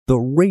The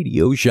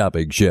Radio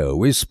Shopping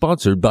Show is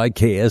sponsored by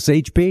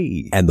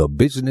KSHP and the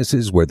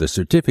businesses where the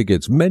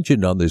certificates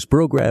mentioned on this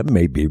program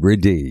may be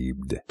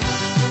redeemed.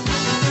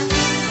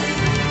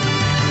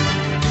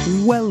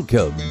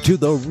 Welcome to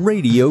the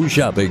Radio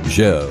Shopping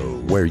Show,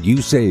 where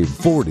you save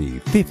 40,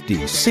 50,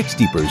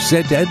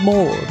 60% and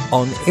more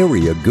on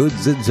area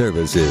goods and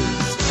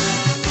services.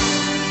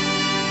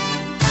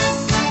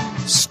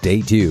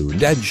 Stay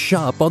tuned and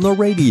shop on the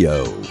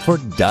radio for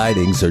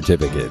dining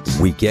certificates,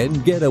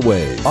 weekend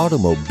getaway,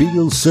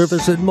 automobile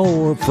service, and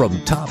more from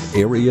top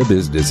area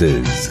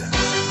businesses.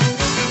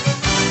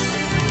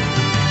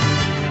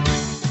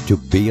 To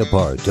be a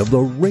part of the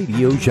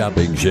Radio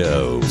Shopping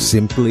Show,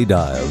 simply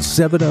dial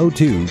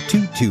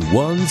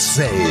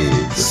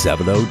 702-221-SAVE,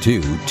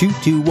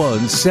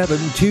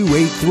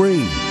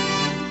 702-221-7283.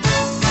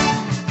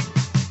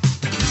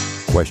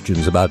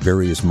 Questions about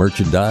various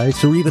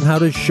merchandise or even how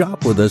to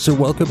shop with us are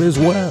welcome as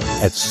well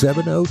at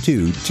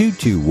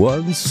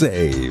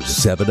 702-221-SAVE,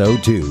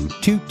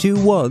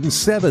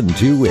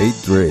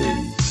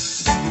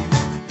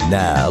 702-221-7283.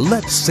 Now,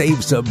 let's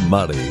save some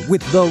money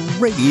with the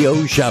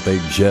Radio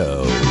Shopping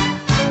Show.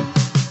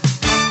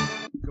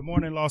 Good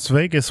morning, Las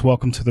Vegas.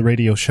 Welcome to the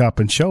Radio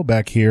Shopping Show,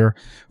 back here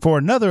for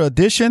another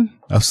edition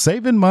of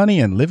Saving Money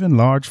and Living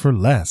Large for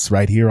Less,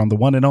 right here on the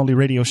one and only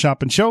Radio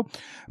Shopping Show.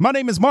 My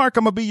name is Mark.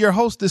 I'm going to be your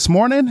host this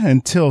morning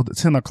until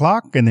 10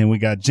 o'clock. And then we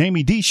got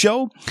Jamie D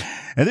Show.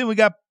 And then we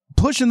got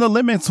Pushing the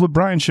Limits with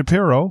Brian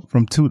Shapiro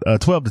from 12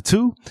 to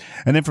 2.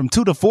 And then from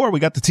 2 to 4, we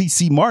got the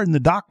TC Martin, the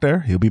doctor.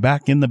 He'll be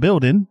back in the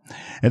building.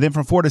 And then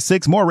from 4 to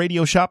 6, more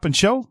Radio Shopping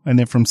Show. And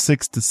then from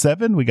 6 to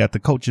 7, we got the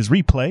Coaches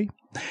Replay.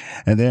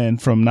 And then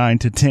from 9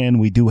 to 10,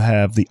 we do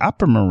have the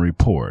Opperman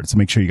Report. So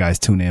make sure you guys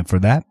tune in for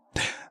that.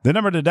 The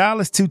number to dial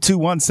is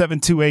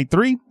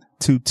 221-7283.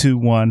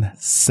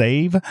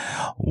 221-SAVE.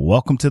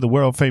 Welcome to the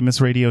world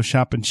famous Radio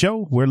Shopping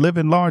Show. We're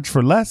living large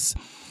for less.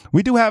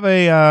 We do have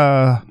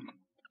a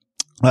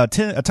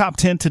top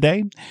 10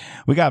 today.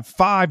 We got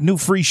 5 new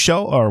free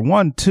show, or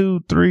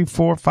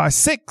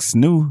 6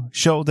 new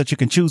shows that you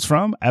can choose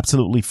from.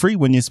 Absolutely free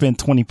when you spend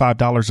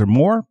 $25 or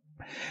more.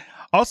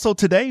 Also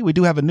today, we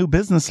do have a new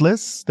business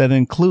list that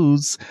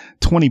includes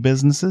 20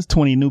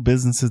 new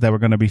businesses that we're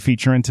going to be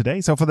featuring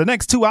today. So for the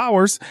next 2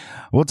 hours,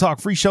 we'll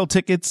talk free show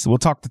tickets, we'll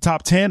talk the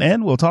top 10,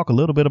 and we'll talk a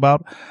little bit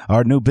about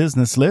our new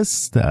business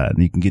list.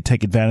 You can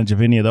take advantage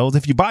of any of those.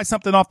 If you buy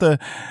something off the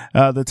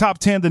top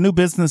 10, the new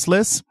business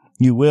list,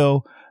 you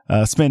will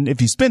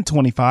if you spend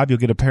 $25, you'll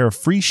get a pair of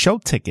free show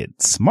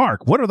tickets.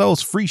 Mark, what are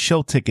those free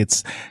show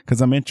tickets?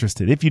 Because I'm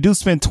interested. If you do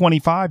spend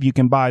 $25, you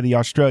can buy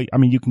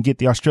you can get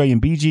the Australian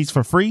Bee Gees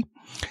for free.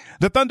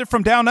 The Thunder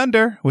from Down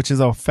Under, which is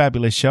a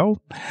fabulous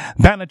show.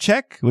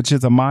 Banachek, which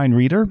is a mind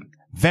reader.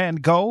 Van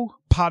Gogh,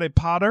 Potted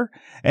Potter,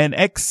 and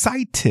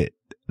Excited,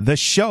 the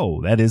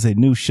show. That is a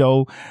new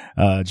show.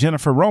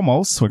 Jennifer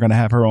Ramos, we're going to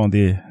have her on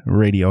the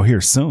radio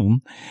here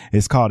soon.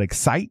 It's called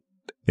Excite.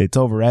 It's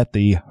over at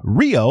the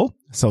Rio.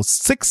 So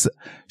 6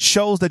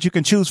 shows that you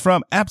can choose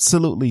from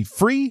absolutely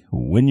free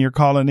when you're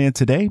calling in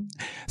today.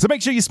 So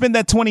make sure you spend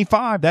that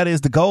 $25. That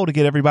is the goal, to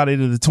get everybody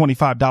to the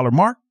 $25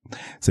 mark,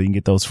 so you can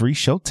get those free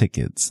show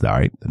tickets. All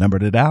right. The number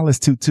to dial is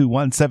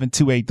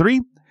 221-7283,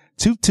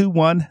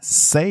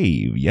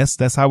 221-SAVE. Yes,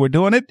 that's how we're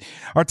doing it.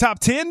 Our top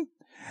 10.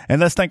 And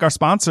let's thank our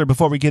sponsor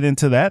before we get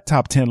into that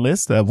top 10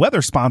 list. The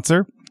weather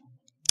sponsor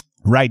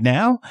right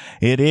now,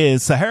 it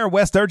is Sahara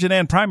West Urgent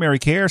and Primary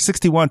Care,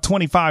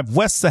 6125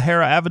 West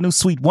Sahara Avenue,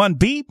 Suite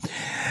 1B.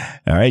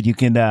 All right, you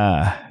can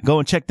go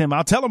and check them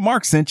out. Tell them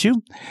Mark sent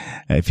you.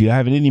 If you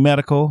have any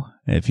medical,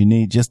 if you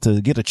need just to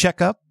get a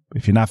checkup,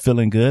 if you're not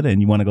feeling good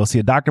and you want to go see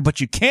a doctor,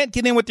 but you can't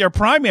get in with your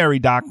primary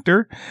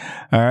doctor,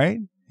 all right,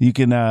 you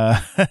can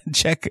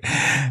check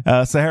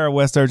Sahara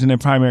West Urgent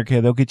and Primary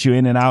Care. They'll get you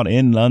in and out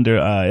in under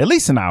at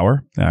least an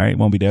hour. All right,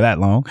 won't be there that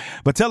long.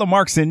 But tell them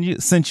Mark sent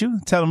you.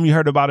 Tell them you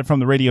heard about it from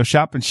the Radio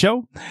Shopping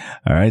Show.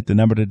 All right, the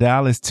number to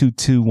dial is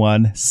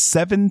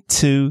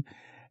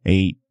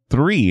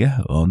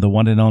 221-7283 on the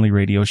one and only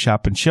Radio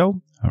Shopping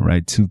Show. All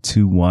right,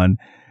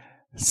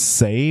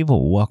 221-SAVE.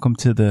 Welcome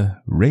to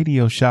the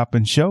Radio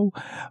Shopping Show,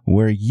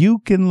 where you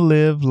can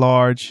live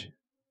large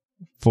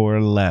for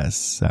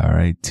less. All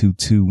right,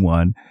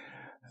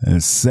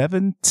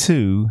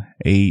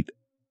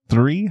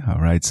 221-7283.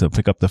 All right, so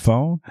pick up the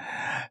phone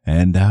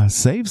and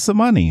save some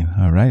money.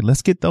 All right,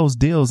 let's get those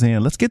deals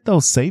in. Let's get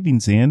those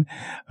savings in.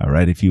 All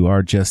right, if you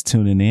are just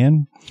tuning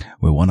in,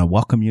 we want to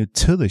welcome you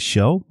to the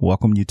show.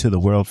 Welcome you to the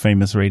world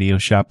famous Radio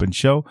Shopping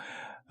Show.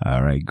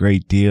 All right,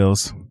 great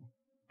deals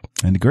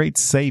and great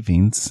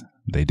savings.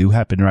 They do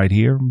happen right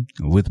here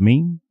with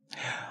me.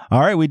 All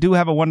right, we do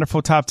have a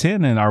wonderful top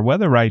 10 in our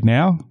weather right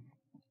now.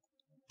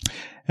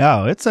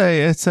 Oh, it's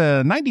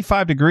a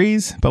 95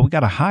 degrees, but we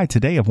got a high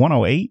today of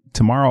 108.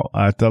 Tomorrow,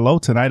 the low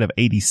tonight of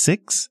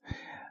 86.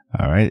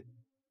 All right.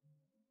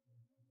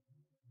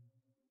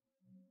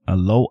 A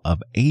low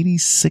of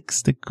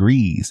 86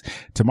 degrees.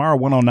 Tomorrow,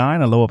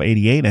 109, a low of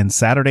 88. And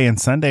Saturday and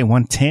Sunday,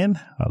 110,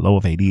 a low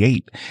of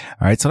 88.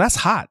 All right. So that's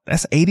hot.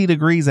 That's 80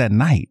 degrees at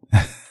night.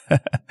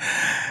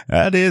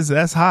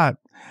 That's hot.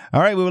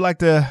 All right. We would like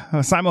to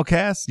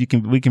simulcast.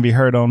 We can be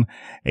heard on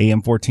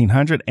AM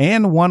 1400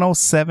 and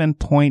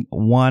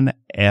 107.1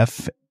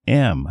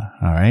 FM.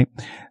 All right.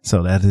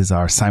 So that is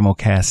our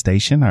simulcast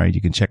station. All right. You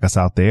can check us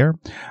out there.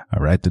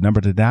 All right. The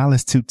number to dial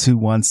is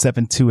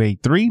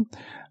 221-7283.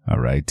 All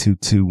right.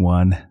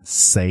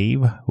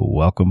 221-SAVE.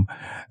 Welcome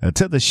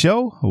to the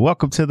show.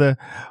 Welcome to the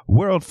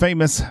world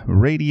famous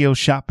radio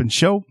shopping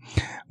show.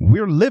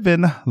 We're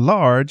living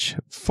large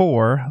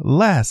for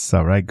less.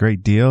 All right.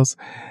 Great deals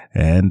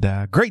and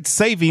great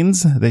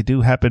savings. They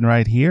do happen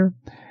right here.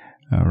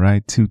 All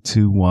right.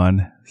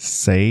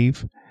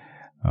 221-SAVE.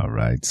 All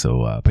right.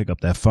 So pick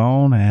up that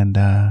phone and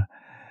all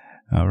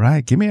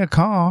right. Give me a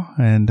call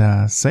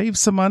and save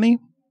some money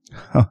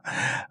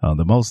on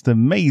the most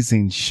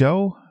amazing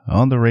show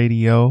on the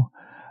radio,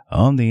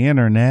 on the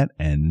internet,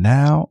 and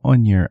now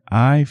on your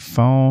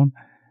iPhone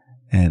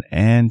and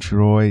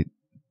Android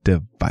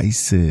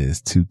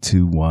devices.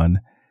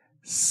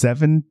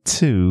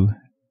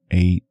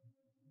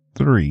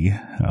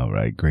 221-7283. All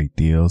right. Great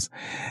deals.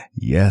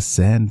 Yes.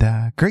 And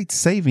great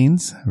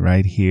savings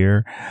right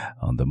here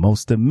on the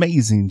most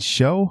amazing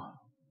show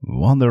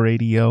on the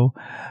radio,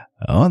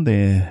 on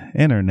the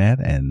internet,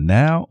 and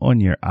now on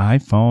your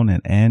iPhone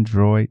and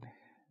Android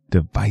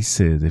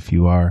devices. If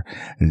you are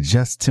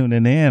just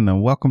tuning in,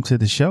 and welcome to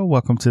the show.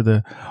 Welcome to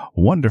the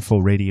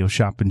wonderful radio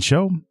shopping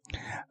show.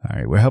 All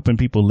right. We're helping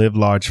people live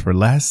large for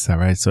less. All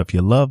right. So if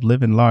you love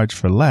living large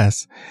for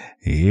less,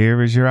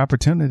 here is your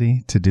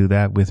opportunity to do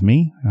that with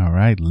me. All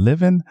right.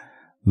 Living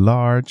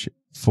large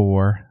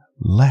for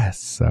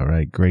less. All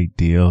right. Great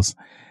deals.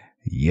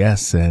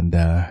 Yes. And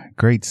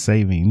great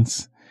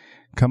savings.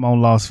 Come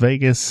on, Las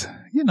Vegas.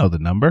 You know the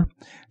number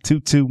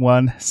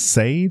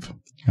 221-SAVE.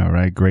 All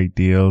right. Great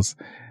deals.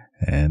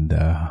 And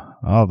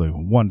all the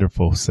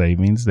wonderful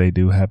savings, they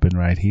do happen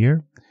right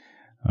here.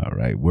 All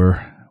right.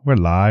 We're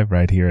live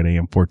right here at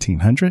AM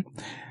 1400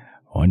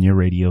 on your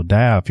radio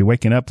dial. If you're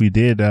waking up, we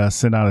did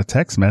send out a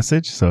text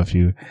message. So if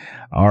you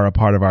are a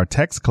part of our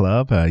text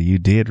club, you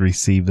did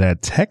receive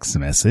that text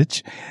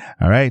message.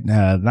 All right.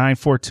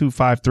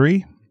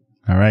 94253.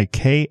 All right.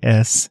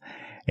 KSHP.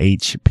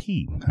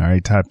 All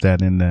right. Type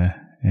that in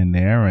there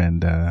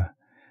and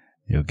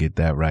you'll get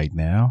that right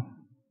now.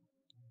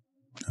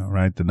 All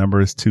right. The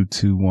number is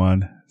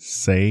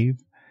 221-SAVE.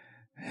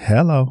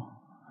 Hello.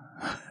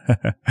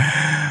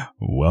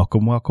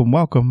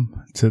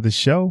 Welcome to the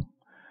show.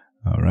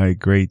 All right.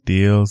 Great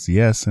deals.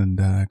 Yes. And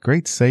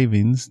great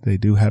savings. They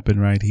do happen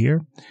right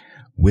here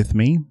with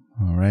me.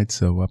 All right.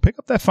 So pick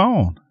up that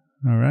phone.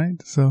 All right.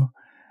 So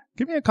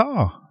give me a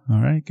call.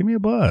 All right. Give me a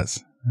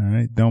buzz. All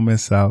right. Don't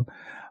miss out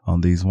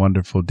on these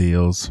wonderful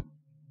deals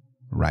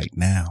right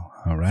now.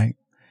 All right.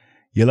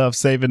 You love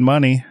saving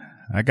money.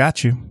 I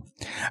got you.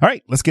 All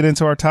right, let's get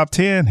into our top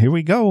 10. Here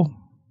we go.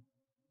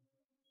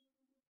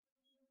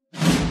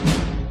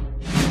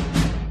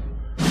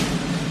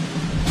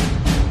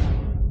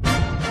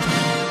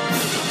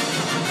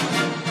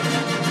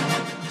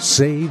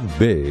 Save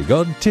big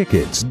on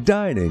tickets,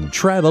 dining,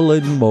 travel,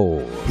 and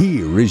more.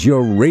 Here is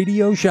your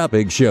radio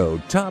shopping show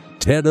top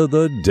 10 of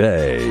the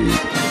day.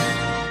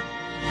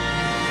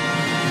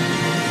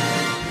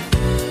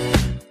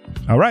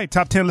 All right,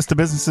 top 10 list of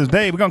businesses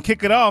today. We're going to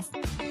kick it off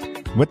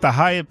with the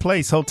Hyatt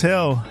Place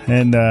Hotel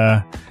and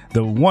the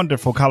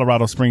wonderful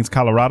Colorado Springs,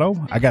 Colorado.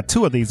 I got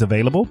two of these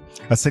available,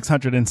 a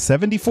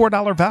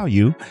 $674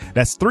 value.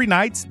 That's 3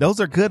 nights.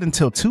 Those are good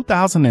until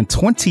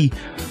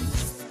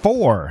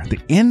 2024, the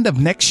end of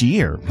next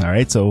year. All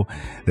right. So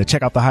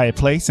check out the Hyatt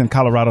Place in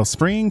Colorado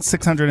Springs,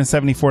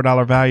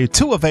 $674 value,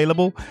 2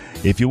 available.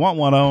 If you want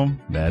one of them,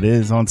 that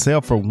is on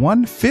sale for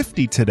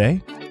 $150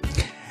 today.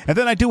 And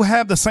then I do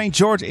have the St.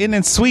 George Inn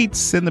and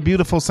Suites in the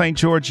beautiful St.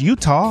 George,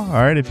 Utah.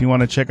 All right. If you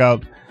want to check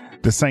out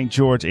the St.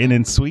 George Inn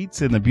and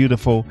Suites in the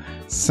beautiful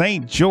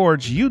St.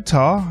 George,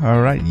 Utah.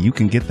 All right. You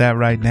can get that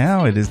right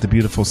now. It is the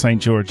beautiful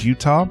St. George,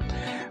 Utah.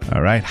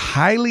 All right.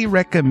 Highly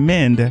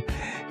recommend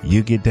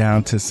you get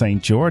down to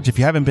St. George. If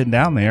you haven't been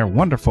down there,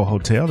 wonderful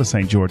hotel, the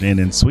St. George Inn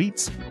and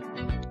Suites.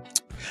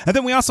 And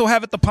then we also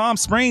have at the Palm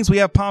Springs, we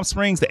have Palm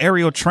Springs, the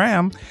Aerial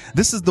Tram.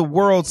 This is the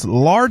world's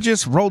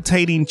largest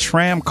rotating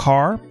tram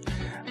car.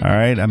 All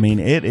right. I mean,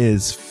 it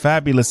is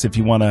fabulous if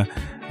you want to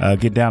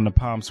get down to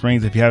Palm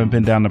Springs. If you haven't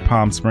been down to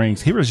Palm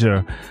Springs, here is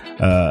your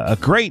a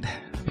great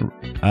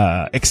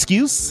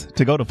excuse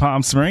to go to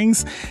Palm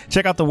Springs.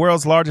 Check out the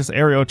world's largest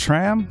aerial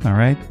tram. All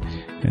right.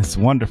 It's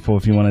wonderful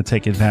if you want to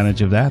take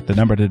advantage of that. The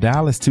number to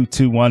dial is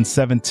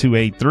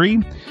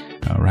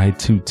 221-7283. All right.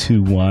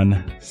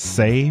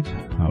 221-SAVE.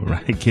 All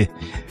right.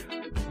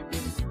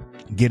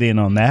 Get in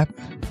on that.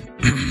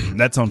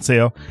 That's on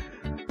sale.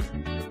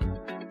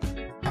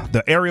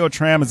 The aerial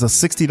tram is a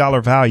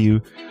 $60 value.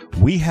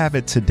 We have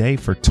it today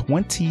for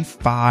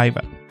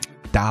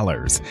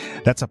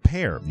 $25. That's a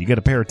pair. You get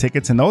a pair of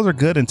tickets, and those are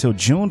good until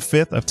June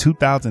 5th of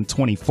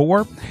 2024.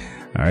 All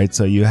right.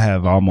 So you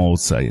have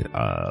almost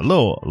a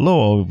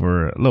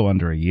little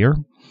under a year.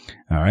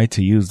 All right,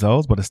 to use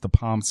those, but it's the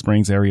Palm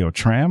Springs Aerial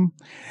Tram.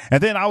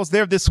 And then I was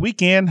there this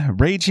weekend,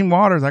 Raging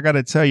Waters. I got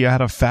to tell you, I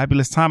had a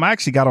fabulous time. I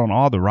actually got on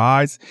all the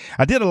rides.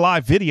 I did a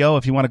live video.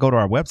 If you want to go to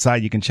our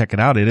website, you can check it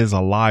out. It is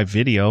a live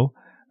video.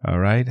 All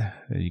right.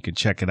 You can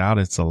check it out.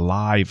 It's a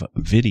live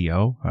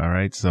video. All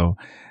right. So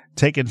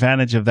take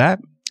advantage of that.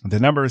 The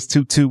number is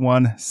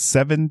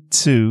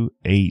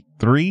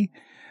 221-7283.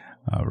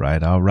 All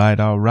right. All right.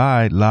 All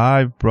right.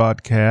 Live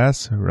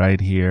broadcast right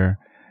here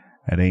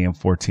at AM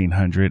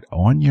 1400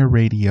 on your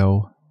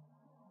radio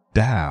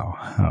dial.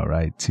 All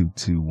right.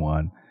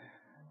 221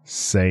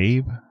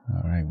 save.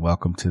 All right.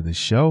 Welcome to the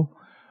show.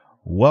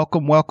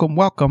 Welcome, welcome,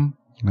 welcome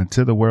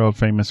to the world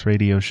famous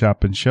radio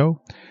shopping show.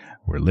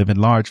 We're living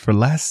large for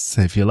less.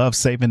 If you love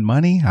saving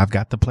money, I've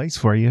got the place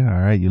for you.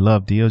 All right. You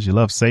love deals. You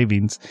love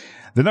savings.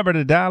 The number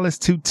to dial is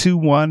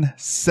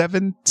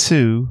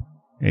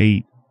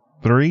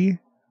 221-7283.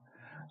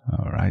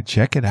 All right.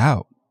 Check it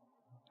out.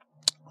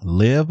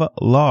 Live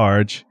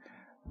large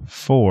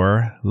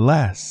for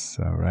less.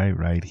 All right.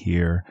 Right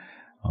here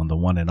on the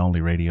one and only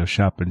radio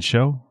shopping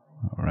show.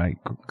 All right.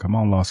 Come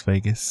on, Las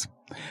Vegas.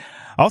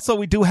 Also,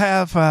 we do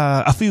have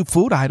a few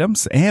food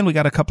items, and we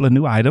got a couple of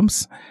new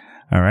items.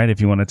 All right.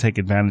 If you want to take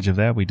advantage of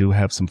that, we do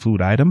have some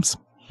food items.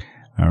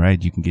 All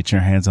right. You can get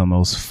your hands on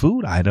those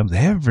food items.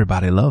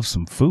 Everybody loves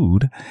some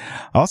food.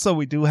 Also,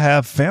 we do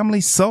have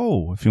Family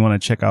Soul. If you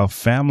want to check out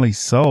Family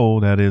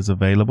Soul, that is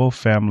available.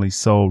 Family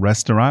Soul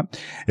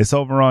Restaurant. It's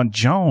over on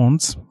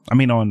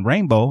on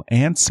Rainbow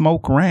and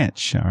Smoke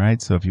Ranch. All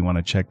right. So if you want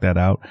to check that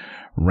out,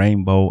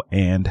 Rainbow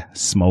and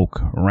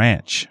Smoke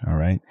Ranch. All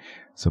right.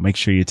 So make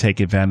sure you take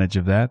advantage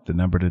of that. The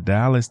number to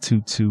dial is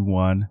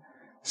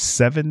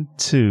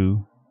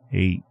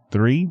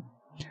 221-7283.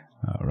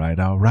 All right.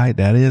 All right.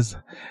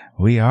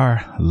 We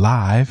are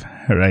live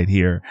right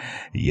here.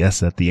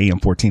 Yes. At the AM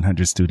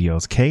 1400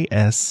 studios,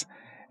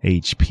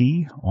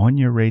 KSHP on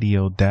your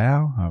radio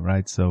dial. All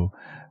right. So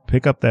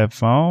pick up that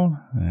phone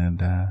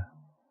and,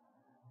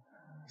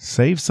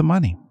 save some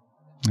money.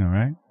 All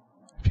right.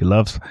 If you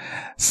love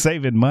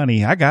saving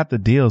money, I got the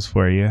deals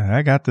for you.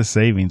 I got the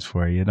savings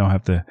for you. You don't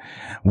have to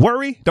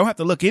worry. Don't have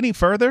to look any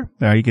further.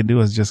 All you can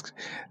do is just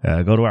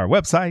go to our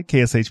website,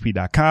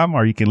 kshp.com,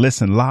 or you can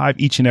listen live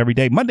each and every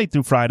day, Monday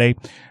through Friday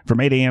from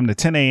 8 a.m. to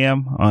 10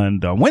 a.m. On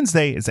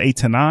Wednesday, it's 8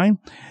 to 9.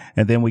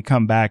 And then we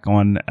come back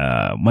on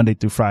Monday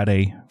through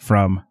Friday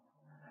from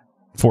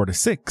 4 to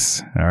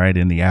 6. All right.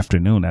 In the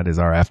afternoon. That is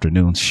our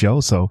afternoon show.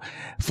 So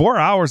 4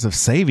 hours of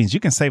savings. You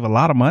can save a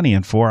lot of money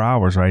in 4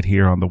 hours right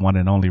here on the one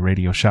and only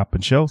radio shopping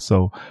show.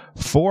 So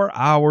 4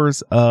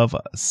 hours of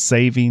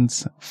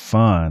savings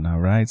fun. All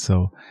right.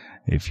 So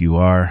if you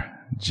are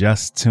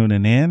just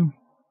tuning in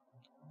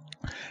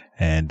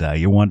and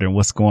you're wondering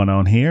what's going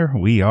on here,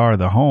 we are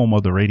the home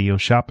of the radio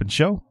shopping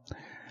show.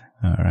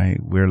 All right.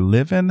 We're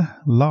living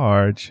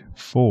large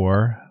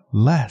for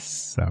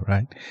less. All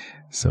right.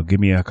 So give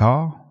me a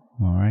call.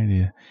 All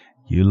right.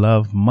 You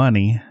love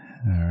money.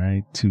 All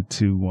right.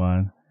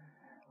 221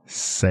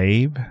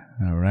 save.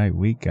 All right.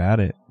 We got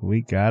it.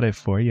 We got it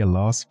for you,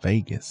 Las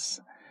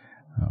Vegas.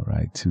 All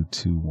right.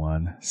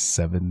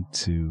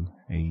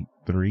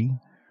 221-7283.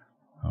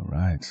 All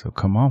right. So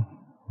come on.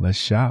 Let's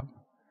shop.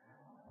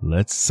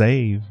 Let's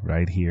save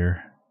right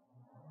here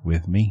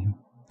with me.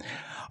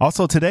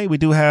 Also today we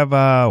do have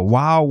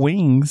Wild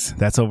Wings.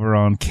 That's over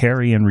on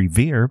Cary and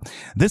Revere.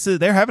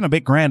 They're having a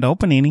big grand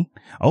opening.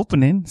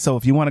 So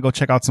if you want to go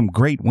check out some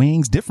great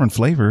wings, different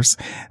flavors,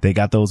 they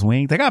got those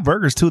wings. They got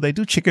burgers too. They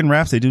do chicken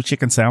wraps. They do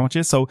chicken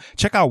sandwiches. So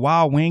check out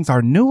Wild Wings,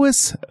 our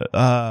newest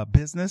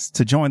business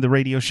to join the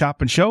radio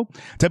shopping show,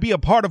 to be a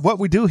part of what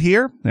we do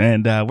here.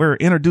 And we're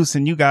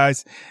introducing you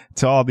guys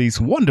to all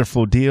these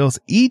wonderful deals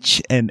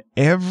each and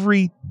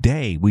every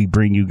day. We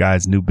bring you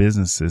guys new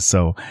businesses.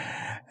 So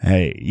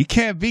hey, you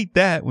can't beat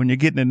that when you're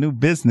getting a new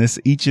business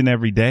each and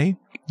every day.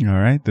 All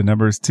right. The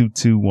number is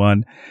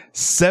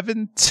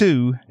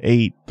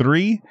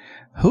 221-7283.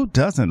 Who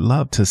doesn't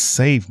love to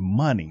save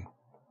money?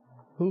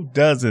 Who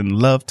doesn't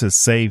love to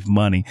save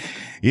money?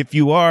 If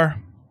you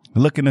are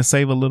looking to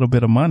save a little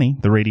bit of money,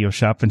 the radio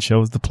shopping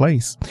show is the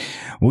place.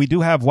 We do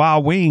have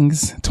Wild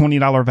Wings,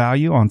 $20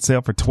 value on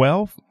sale for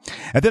 $12.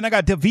 And then I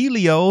got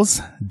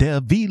Devilio's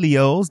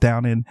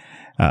down in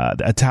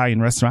the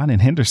Italian restaurant in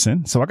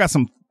Henderson. So I got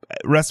some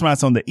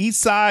restaurants on the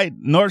east side,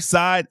 north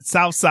side,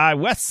 south side,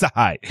 west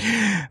side.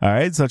 All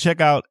right. So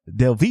check out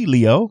Del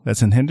Vilio.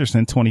 That's in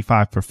Henderson,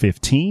 25 for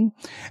 15.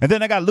 And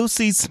then I got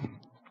Lucy's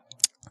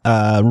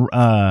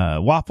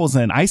waffles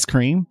and ice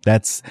cream.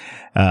 That's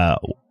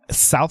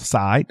south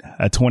side,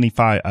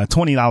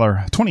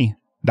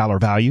 $20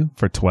 value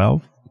for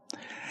 12.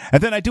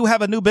 And then I do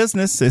have a new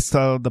business. It's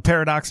the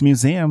Paradox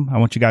Museum. I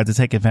want you guys to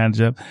take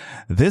advantage of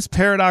this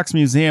Paradox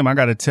Museum. I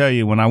got to tell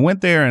you, when I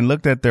went there and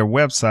looked at their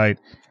website,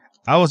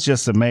 I was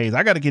just amazed.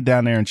 I got to get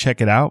down there and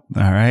check it out.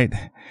 All right.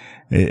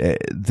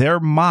 Their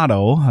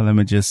motto,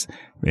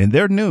 and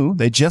they're new.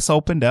 They just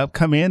opened up.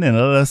 Come in and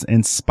let us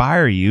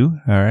inspire you.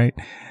 All right.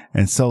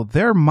 And so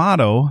their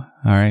motto, all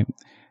right,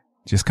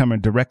 just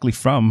coming directly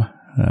from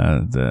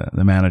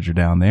the manager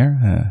down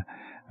there.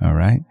 All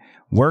right.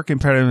 Work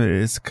imperative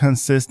is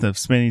consists of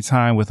spending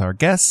time with our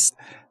guests.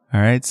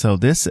 All right. So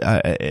this,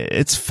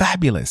 it's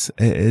fabulous.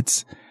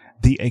 It's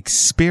the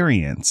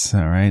experience.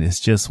 All right. It's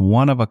just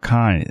one of a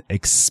kind.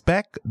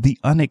 Expect the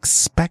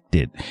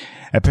unexpected.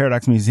 At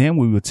Paradox Museum,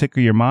 we will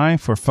tickle your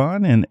mind for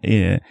fun.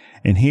 And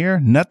here,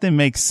 nothing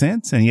makes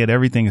sense. And yet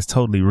everything is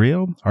totally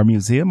real. Our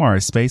museum are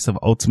a space of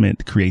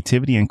ultimate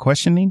creativity and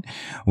questioning.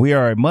 We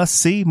are a must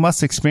see,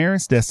 must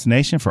experience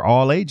destination for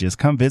all ages.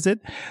 Come visit.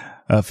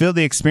 Feel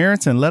the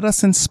experience and let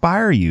us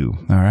inspire you.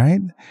 All right.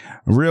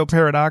 Real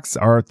paradox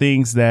are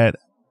things that,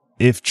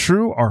 if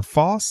true, are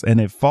false,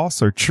 and if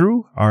false or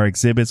true, our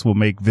exhibits will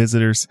make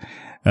visitors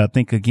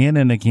think again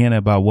and again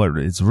about what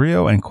is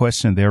real and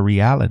question their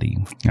reality.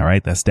 All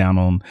right. That's down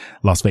on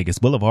Las Vegas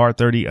Boulevard,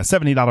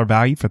 $70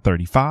 value for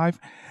 $35.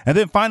 And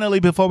then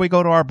finally, before we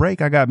go to our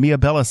break, I got Mia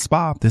Bella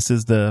Spa. This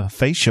is the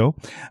facial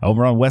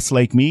over on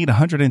Westlake Mead,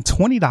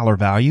 $120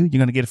 value. You're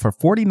going to get it for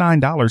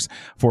 $49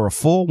 for a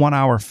full 1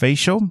 hour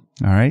facial.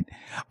 All right.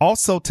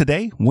 Also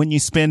today, when you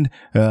spend,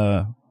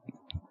 I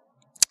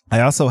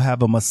also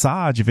have a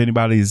massage. If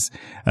anybody's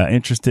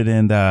interested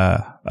in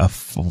a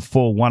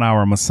full 1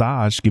 hour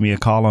massage, give me a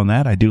call on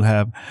that. I do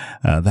have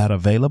that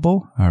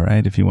available. All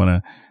right. If you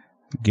want to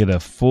get a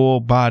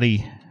full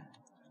body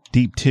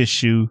deep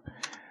tissue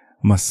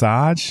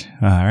massage.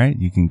 All right.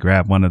 You can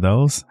grab one of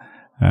those.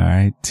 All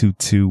right.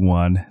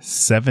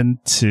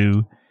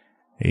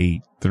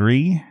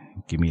 221-7283.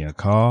 Give me a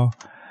call.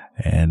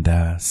 And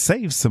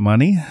save some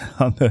money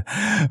on the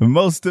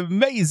most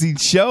amazing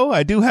show.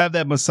 I do have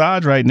that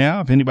massage right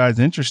now. If anybody's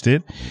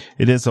interested,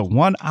 it is a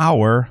 1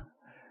 hour,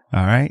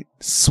 all right,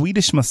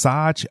 Swedish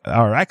massage,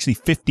 or actually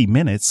 50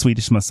 minutes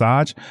Swedish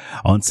massage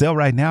on sale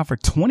right now for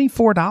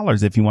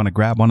 $24. If you want to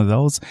grab one of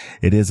those,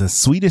 it is a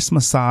Swedish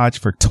massage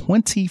for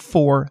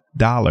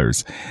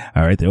 $24.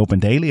 All right, they're open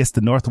daily. It's the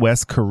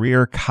Northwest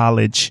Career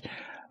College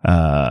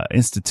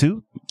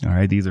Institute. All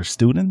right. These are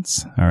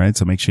students. All right.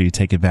 So make sure you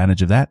take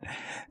advantage of that.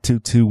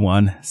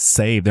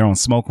 221-SAVE. They're on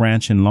Smoke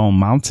Ranch in Lone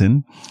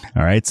Mountain.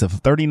 All right. So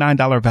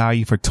 $39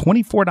 value for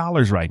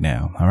 $24 right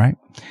now. All right.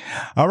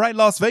 All right.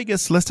 Las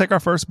Vegas. Let's take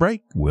our first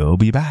break. We'll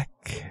be back.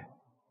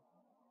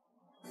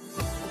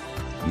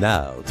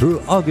 Now, through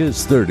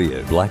August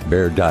 30th, Black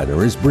Bear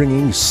Diner is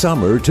bringing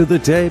summer to the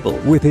table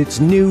with its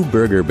new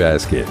burger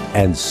basket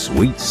and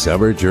sweet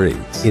summer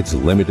treats. Its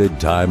limited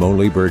time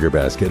only burger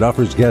basket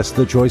offers guests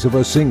the choice of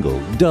a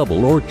single,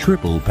 double, or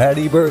triple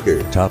patty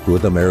burger topped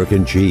with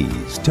American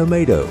cheese,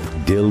 tomato,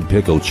 dill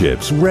pickle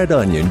chips, red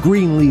onion,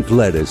 green leaf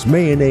lettuce,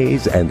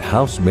 mayonnaise, and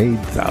house-made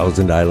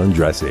Thousand Island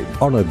dressing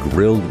on a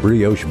grilled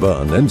brioche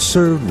bun and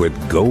served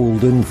with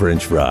golden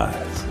French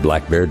fries.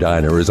 Black Bear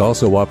Diner is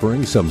also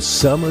offering some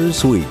summer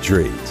sweet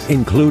treats,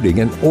 including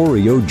an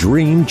Oreo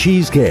Dream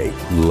Cheesecake,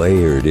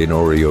 layered in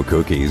Oreo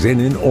cookies in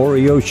an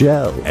Oreo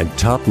shell, and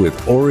topped with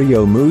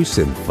Oreo mousse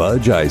and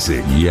fudge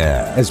icing.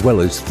 Yeah, as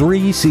well as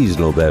 3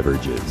 seasonal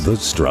beverages: the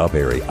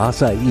Strawberry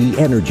Acai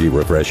Energy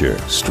Refresher,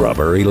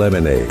 Strawberry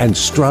Lemonade, and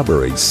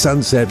Strawberry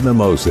Sunset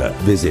Mimosa.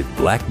 Visit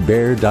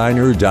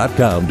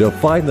blackbeardiner.com to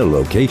find the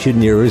location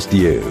nearest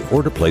you,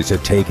 or to place a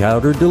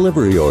takeout or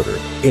delivery order.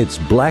 It's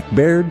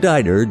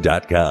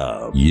blackbeardiner.com.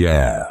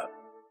 Yeah.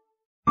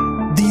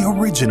 The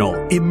original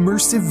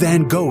immersive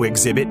Van Gogh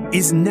exhibit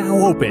is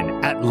now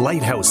open at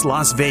Lighthouse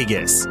Las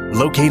Vegas,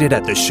 located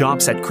at the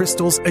Shops at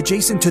Crystals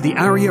adjacent to the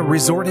Aria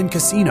Resort and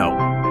Casino.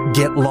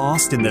 Get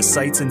lost in the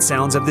sights and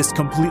sounds of this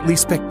completely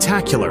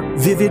spectacular,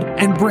 vivid,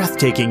 and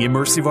breathtaking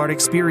immersive art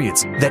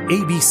experience that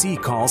ABC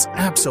calls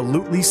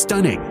absolutely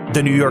stunning.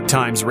 The New York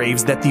Times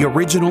raves that the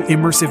original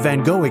immersive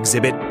Van Gogh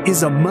exhibit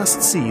is a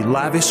must-see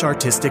lavish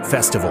artistic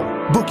festival.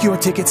 Book your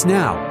tickets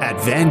now at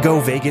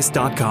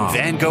VanGoVegas.com.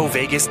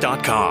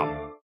 VanGoVegas.com.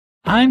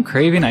 I'm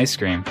craving ice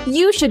cream.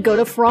 You should go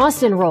to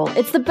Frost & Roll.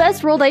 It's the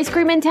best rolled ice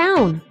cream in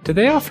town. Do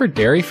they offer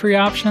dairy-free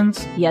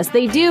options? Yes,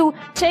 they do.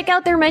 Check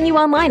out their menu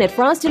online at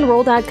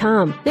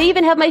frostandroll.com. They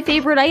even have my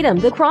favorite item,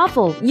 the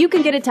Croffle. You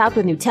can get it topped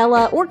with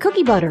Nutella or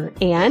cookie butter.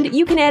 And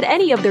you can add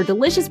any of their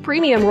delicious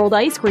premium rolled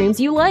ice creams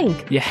you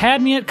like. You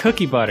had me at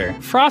cookie butter.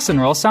 Frost &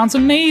 Roll sounds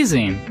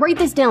amazing. Write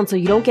this down so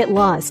you don't get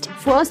lost.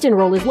 Frost &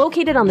 Roll is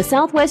located on the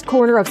southwest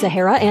corner of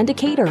Sahara and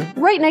Decatur,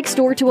 right next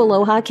door to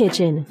Aloha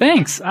Kitchen.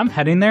 Thanks. I'm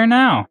heading there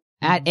now.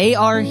 At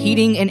AR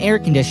Heating and Air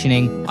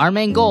Conditioning, our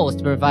main goal is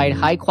to provide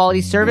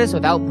high-quality service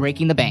without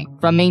breaking the bank.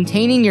 From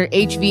maintaining your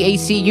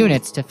HVAC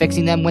units to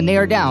fixing them when they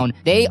are down,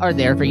 they are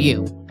there for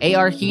you.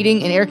 AR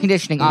Heating and Air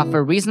Conditioning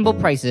offer reasonable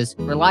prices,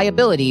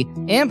 reliability,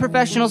 and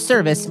professional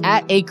service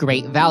at a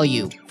great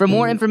value. For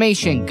more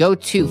information, go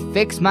to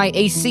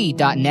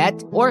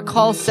fixmyac.net or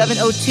call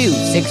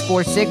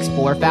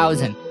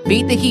 702-646-4000.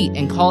 Beat the heat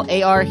and call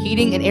AR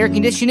Heating and Air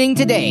Conditioning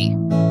today.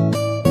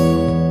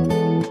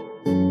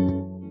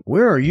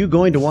 Where are you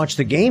going to watch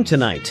the game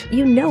tonight?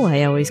 You know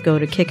I always go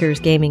to Kickers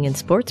Gaming and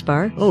Sports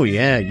Bar. Oh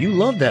yeah, you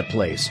love that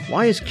place.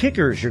 Why is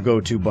Kickers your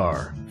go-to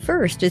bar?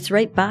 First, it's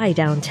right by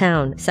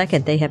downtown.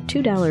 Second, they have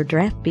 $2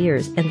 draft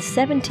beers and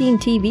 17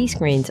 TV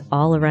screens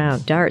all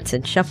around, darts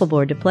and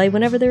shuffleboard to play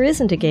whenever there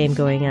isn't a game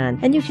going on.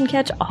 And you can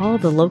catch all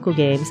the local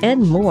games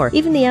and more,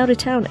 even the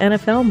out-of-town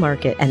NFL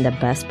market. And the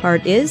best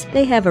part is,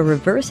 they have a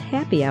reverse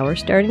happy hour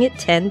starting at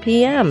 10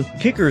 p.m.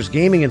 Kicker's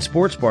Gaming and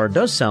Sports Bar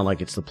does sound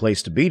like it's the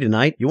place to be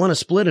tonight. You want to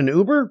split an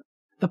Uber?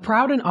 The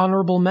proud and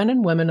honorable men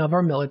and women of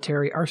our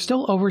military are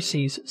still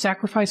overseas,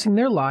 sacrificing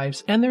their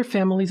lives and their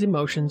families'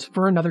 emotions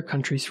for another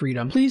country's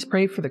freedom. Please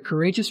pray for the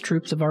courageous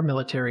troops of our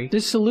military.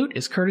 This salute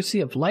is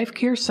courtesy of Life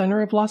Care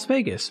Center of Las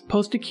Vegas,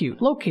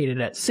 post-acute, located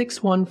at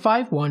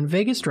 6151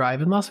 Vegas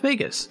Drive in Las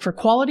Vegas. For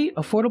quality,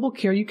 affordable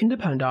care you can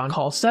depend on,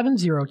 call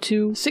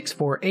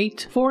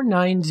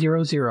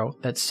 702-648-4900.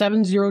 That's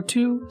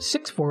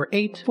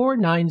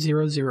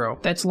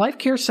 702-648-4900. That's Life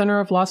Care Center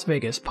of Las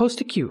Vegas,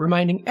 post-acute,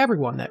 reminding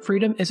everyone that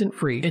freedom isn't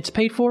free. It's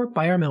paid for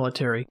by our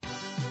military.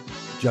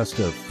 Just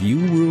a few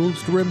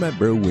rules to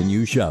remember when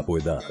you shop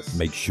with us.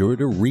 Make sure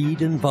to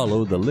read and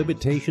follow the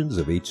limitations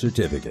of each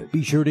certificate.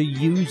 Be sure to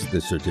use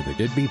the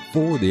certificate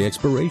before the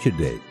expiration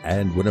date.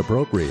 And when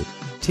appropriate,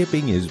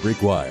 tipping is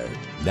required.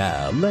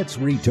 Now, let's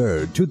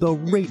return to the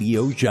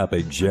Radio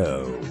Shopping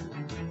Show.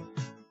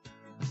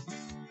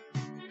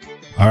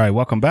 All right,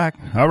 welcome back.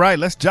 All right,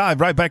 let's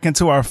dive right back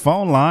into our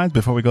phone lines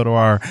before we go to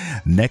our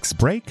next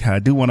break. I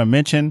do want to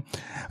mention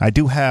I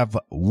do have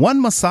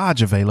one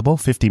massage available,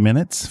 50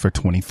 minutes for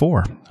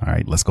 $24. All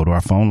right, let's go to our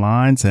phone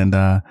lines and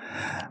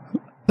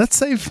let's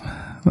save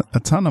a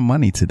ton of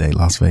money today,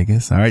 Las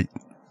Vegas. All right.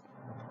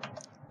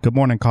 Good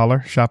morning,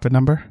 caller. Shopping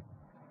number.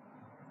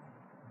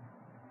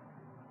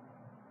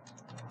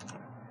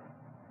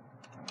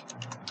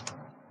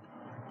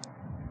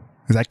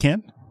 Is that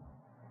Ken?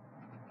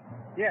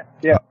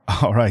 Yeah.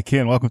 All right,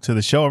 Ken, welcome to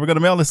the show. Are we going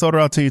to mail this order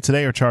out to you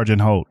today or charge and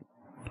hold?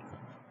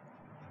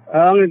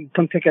 I'm going to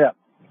come pick it up.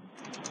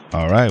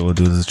 All right, we'll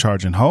do this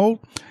charge and hold.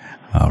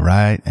 All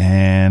right,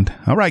 Ken,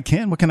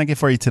 what can I get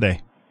for you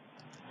today?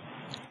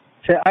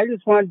 So I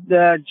just want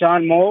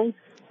John Moles.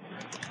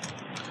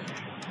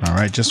 All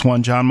right, just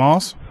one John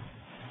Moss?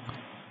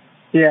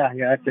 Yeah,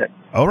 that's it.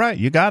 All right,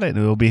 you got it.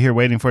 We'll be here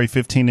waiting for you.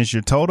 15 is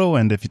your total,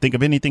 and if you think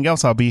of anything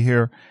else, I'll be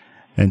here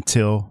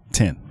until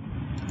 10.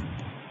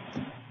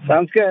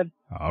 Sounds good.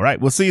 All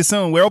right. We'll see you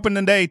soon. We're open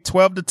today,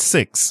 12 to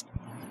 6.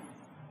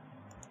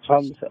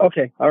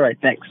 Okay. All right.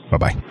 Thanks.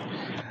 Bye-bye.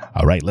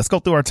 All right, let's go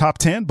through our top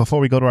 10 before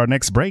we go to our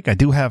next break. I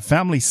do have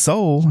Family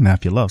Soul. Now,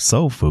 if you love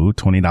soul food,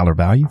 $20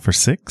 value for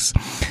 6.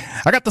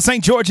 I got the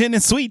St. George Inn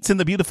and Suites in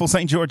the beautiful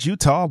St. George,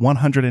 Utah,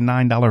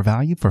 $109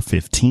 value for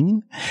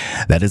 15.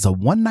 That is a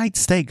one-night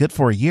stay, good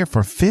for a year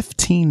for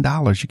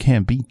 $15. You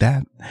can't beat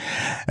that.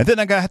 And then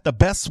I got the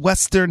Best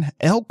Western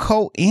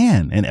Elko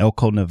Inn in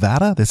Elko,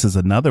 Nevada. This is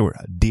another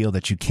deal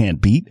that you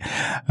can't beat.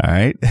 All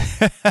right.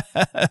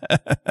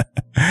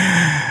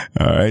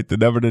 All right. The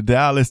number to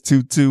dial is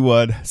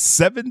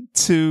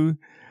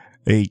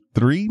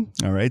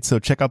 221-7283. All right. So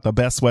check out the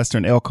Best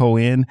Western Elko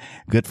Inn.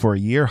 Good for a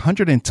year.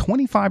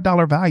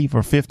 $125 value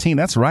for 15.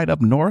 That's right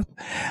up north.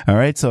 All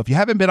right. So if you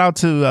haven't been out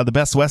to the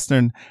Best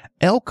Western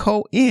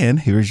Elko Inn,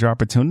 here's your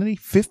opportunity.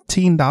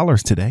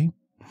 $15 today.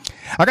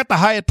 I got the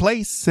Hyatt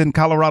Place in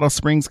Colorado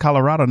Springs,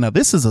 Colorado. Now,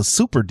 this is a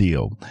super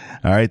deal.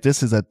 All right.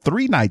 This is a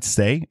 3-night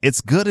stay.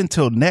 It's good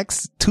until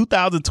next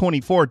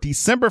 2024,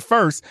 December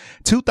 1st,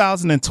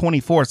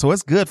 2024. So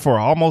it's good for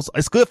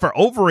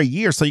over a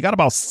year. So you got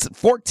about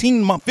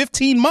 15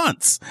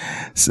 months.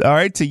 All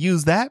right. To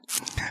use that.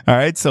 All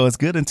right. So it's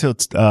good until,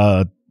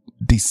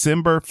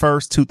 December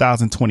 1st,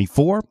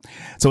 2024.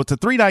 So it's a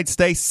 3-night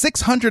stay,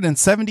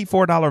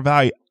 $674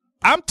 value.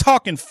 I'm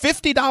talking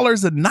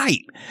 $50 a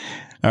night.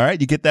 All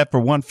right. You get that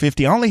for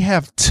 $150. I only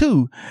have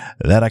 2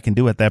 that I can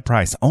do at that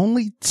price.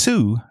 Only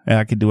 2 that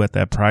I can do at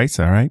that price.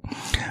 All right.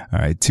 All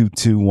right.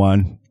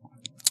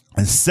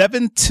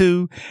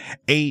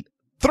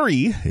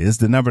 221-7283 is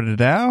the number to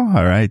dial.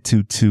 All right.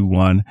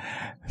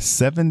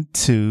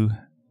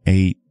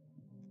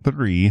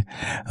 221-7283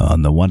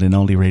 on the one and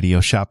only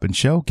Radio Shopping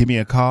Show. Give me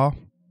a call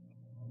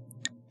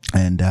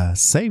and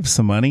save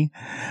some money.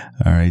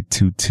 All right.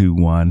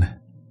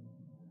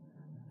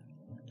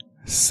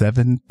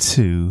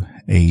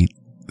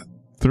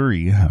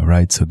 221-7283. All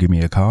right. So give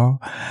me a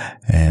call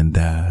and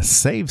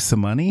save some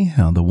money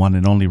on the one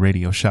and only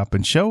Radio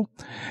Shopping Show.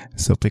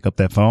 So pick up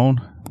that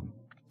phone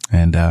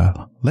and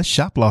let's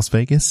shop Las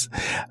Vegas.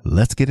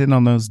 Let's get in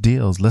on those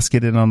deals. Let's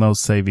get in on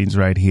those savings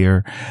right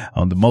here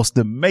on the most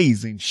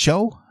amazing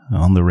show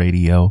on the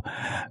radio,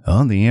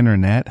 on the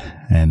internet,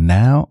 and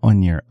now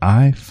on your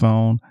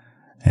iPhone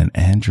and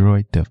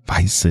Android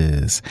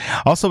devices.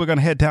 Also, we're going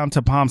to head down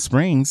to Palm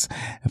Springs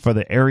for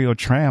the Aerial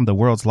Tram, the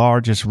world's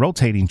largest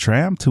rotating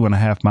tram,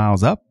 2.5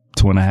 miles up,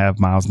 2.5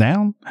 miles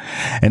down.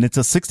 And it's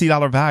a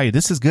 $60 value.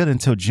 This is good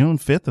until June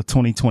 5th of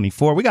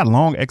 2024. We got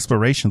long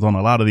expirations on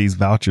a lot of these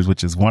vouchers,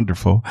 which is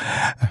wonderful. All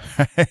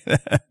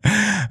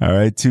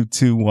right.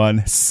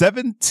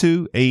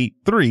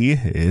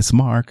 221-7283 is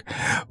Mark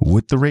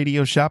with the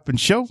Radio Shopping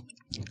Show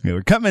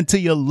We're coming to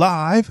you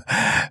live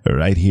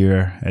right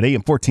here at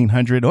AM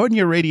 1400 on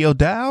your radio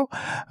dial.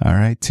 All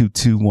right,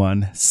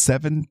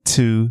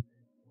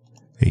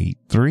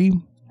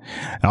 221-7283.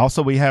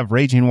 Also, we have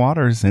Raging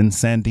Waters in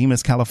San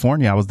Dimas,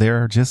 California. I was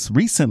there just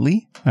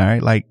recently. All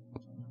right, like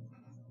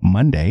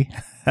Monday.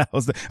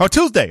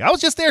 Tuesday. I was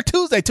just there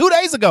Tuesday, 2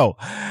 days ago.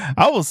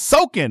 I was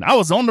soaking. I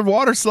was on the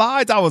water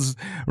slides. I was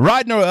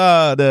riding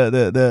all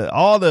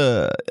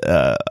the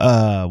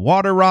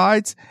water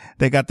rides.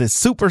 They got this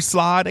super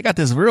slide. They got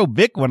this real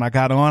big one I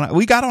got on.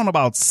 We got on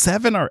about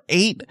 7 or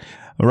 8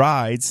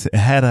 rides.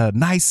 Had a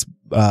nice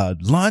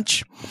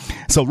lunch.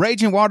 So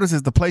Raging Waters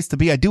is the place to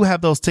be. I do have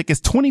those tickets,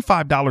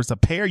 $25 a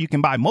pair. You can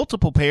buy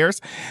multiple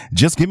pairs.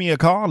 Just give me a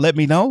call. Let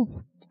me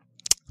know.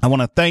 I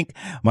want to thank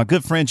my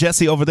good friend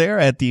Jesse over there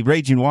at the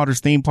Raging Waters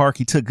theme park.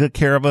 He took good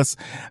care of us.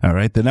 All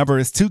right. The number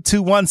is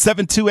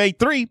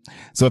 221-7283.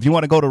 So if you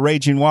want to go to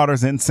Raging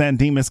Waters in San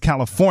Dimas,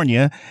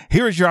 California,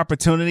 here is your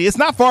opportunity. It's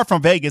not far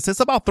from Vegas. It's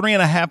about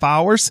 3.5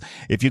 hours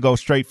if you go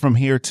straight from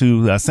here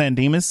to San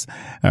Dimas.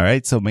 All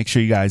right. So make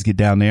sure you guys get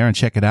down there and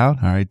check it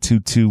out. All right.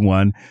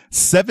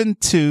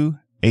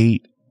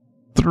 221-7283.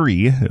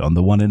 On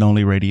the one and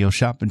only Radio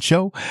Shop and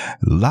Show,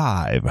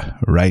 live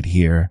right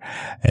here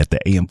at the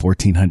AM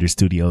 1400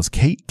 studios,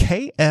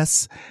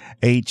 KSHP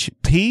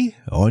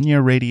on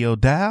your radio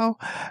dial.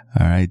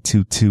 All right,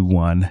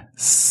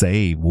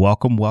 221-SAVE.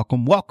 Welcome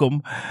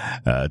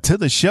to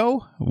the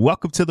show.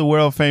 Welcome to the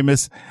world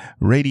famous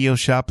Radio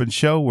Shop and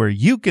Show, where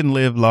you can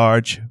live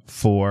large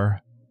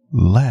for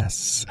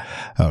less.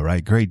 All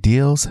right. Great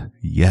deals.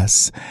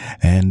 Yes.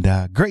 And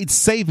great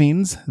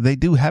savings. They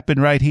do happen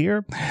right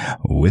here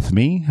with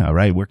me. All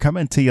right. We're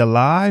coming to you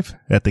live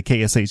at the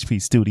KSHP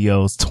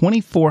studios,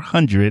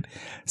 2400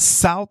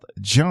 South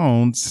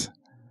Jones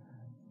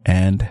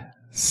and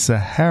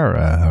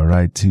Sahara. All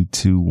right.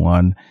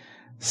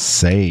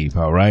 221-SAVE.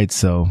 All right.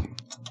 So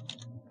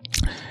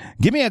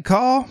give me a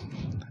call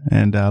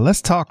and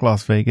let's talk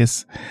Las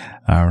Vegas.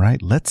 All right.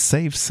 Let's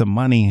save some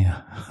money.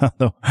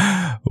 The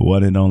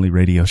one and only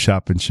Radio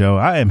Shop and Show.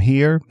 I am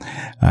here.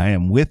 I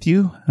am with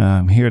you.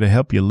 I'm here to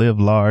help you live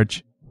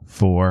large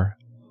for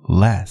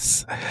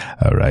less.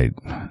 All right.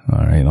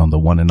 All right. On the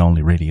one and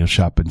only Radio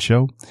Shop and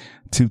Show,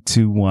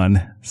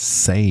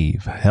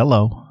 221-SAVE.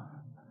 Hello.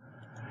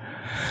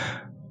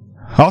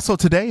 Also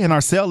today in our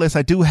sale list,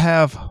 I do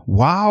have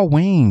Wild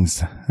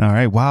Wings. All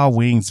right. Wild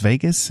Wings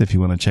Vegas. If you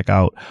want to check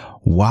out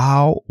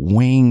Wild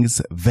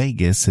Wings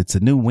Vegas, it's a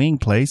new wing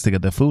place.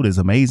 The food is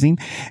amazing.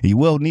 You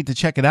will need to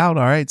check it out.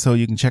 All right. So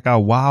you can check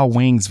out Wild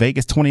Wings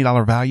Vegas,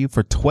 $20 value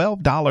for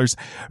 $12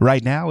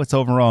 right now. It's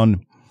over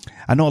on,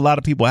 I know a lot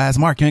of people ask,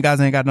 Mark, you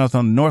guys ain't got nothing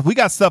on the north. We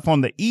got stuff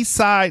on the east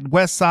side,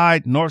 west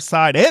side, north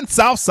side, and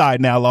south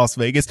side now, Las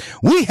Vegas.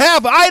 We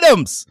have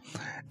items.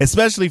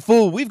 Especially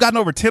food. We've gotten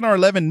over 10 or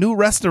 11 new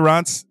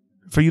restaurants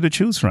for you to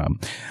choose from.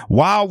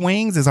 Wild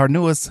Wings is our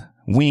newest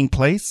wing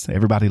place.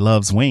 Everybody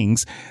loves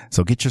wings.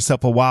 So get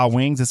yourself a Wild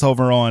Wings. It's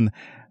over on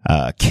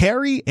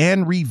Cary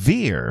and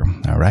Revere.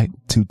 All right.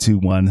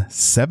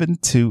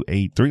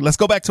 221-7283. Let's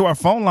go back to our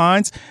phone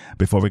lines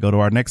before we go to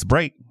our next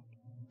break.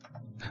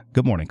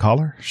 Good morning,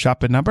 caller.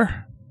 Shopping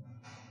number.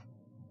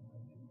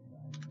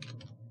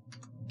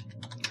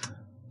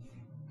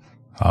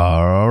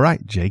 All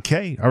right,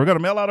 JK. Are we going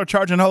to mail out or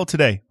charge and hold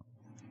today?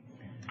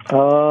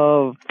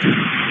 Hold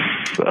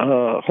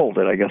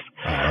it, I guess.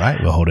 All right,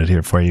 we'll hold it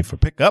here for you for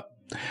pickup.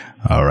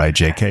 All right,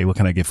 JK, what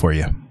can I get for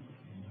you?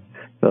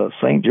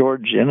 St.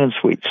 George Inn and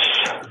Suites.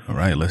 All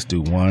right, let's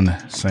do one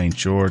St.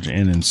 George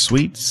Inn and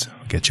Suites.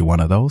 I'll get you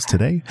one of those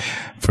today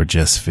for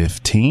just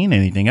 $15.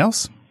 Anything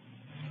else?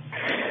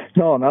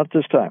 No, not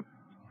this time.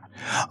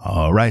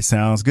 All right,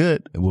 sounds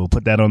good. We'll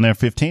put that on there,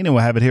 15, and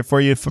we'll have it here for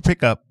you for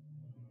pickup.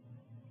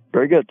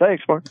 Very good.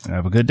 Thanks, Mark.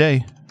 Have a good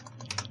day.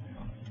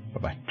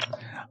 Bye-bye.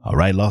 All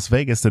right, Las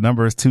Vegas, the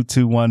number is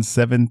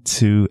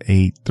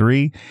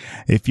 221-7283.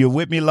 If you're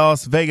with me,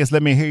 Las Vegas,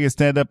 let me hear you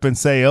stand up and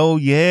say, oh,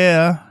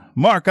 yeah.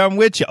 Mark, I'm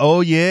with you.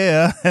 Oh,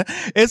 yeah.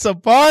 It's a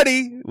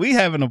party. We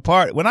having a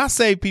party. When I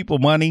save people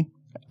money,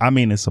 I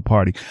mean it's a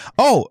party.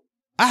 Oh,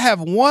 I have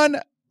one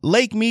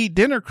Lake Mead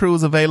dinner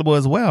cruise available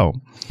as well.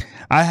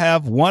 I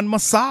have one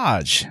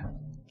massage.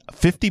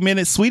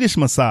 50-minute Swedish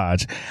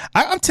massage.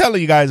 I'm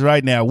telling you guys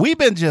right now, we've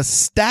been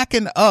just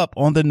stacking up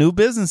on the new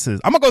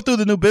businesses. I'm going to go through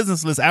the new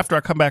business list after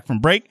I come back from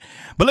break.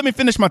 But let me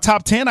finish my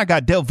top 10. I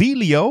got Del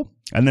Viglio,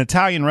 an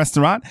Italian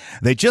restaurant.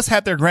 They just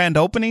had their grand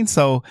opening.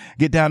 So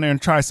get down there and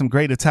try some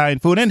great Italian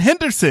food. In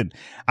Henderson,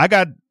 I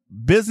got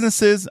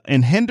businesses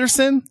in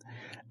Henderson,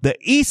 the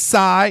east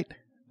side,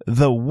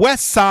 the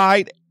west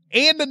side,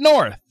 and the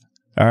north.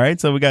 All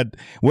right. So we got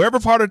wherever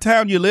part of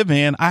town you live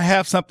in, I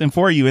have something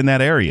for you in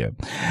that area.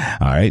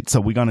 All right. So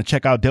we're going to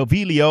check out Del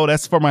Viglio.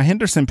 That's for my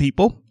Henderson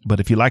people. But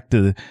if you like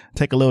to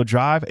take a little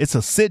drive, it's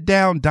a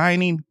sit-down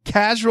dining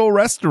casual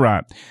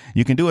restaurant.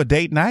 You can do a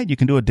date night. You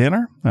can do a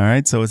dinner. All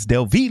right. So it's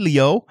Del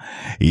Viglio.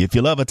 If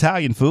you love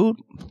Italian food.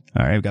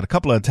 All right. We've got a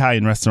couple of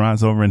Italian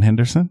restaurants over in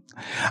Henderson.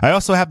 I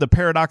also have the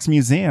Paradox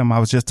Museum. I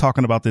was just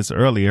talking about this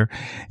earlier.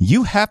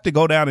 You have to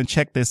go down and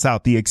check this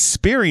out. The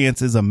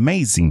experience is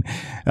amazing.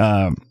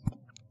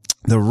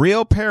 The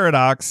real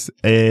paradox,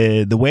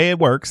 the way it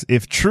works,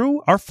 if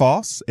true or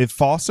false, if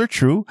false or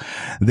true,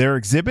 their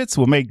exhibits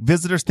will make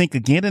visitors think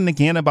again and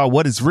again about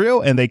what is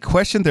real, and they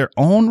question their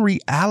own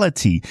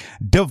reality.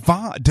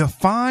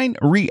 Define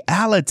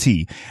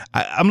reality.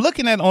 I'm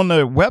looking at on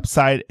their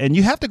website, and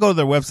you have to go to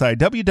their website,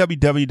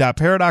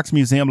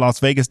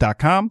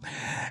 www.paradoxmuseumlasvegas.com,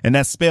 and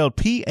that's spelled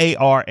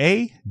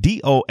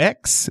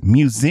Paradox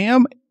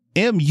Museum,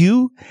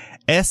 MUSEUM,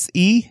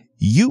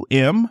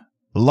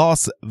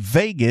 Las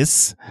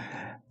Vegas.com,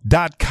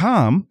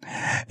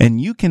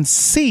 and you can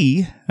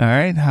see, all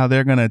right, how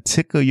they're going to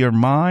tickle your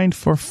mind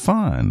for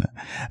fun.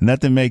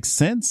 Nothing makes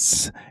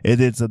sense.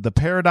 It is the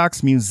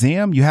Paradox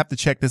Museum. You have to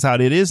check this out.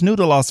 It is new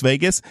to Las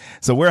Vegas,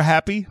 so we're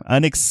happy.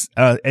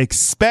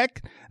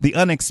 Expect the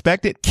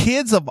unexpected.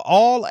 Kids of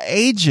all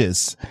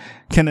ages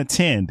can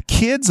attend.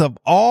 Kids of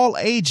all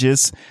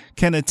ages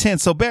can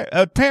attend. So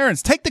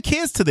parents, take the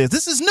kids to this.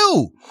 This is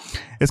new.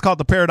 It's called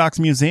the Paradox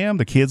Museum.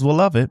 The kids will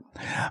love it.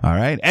 All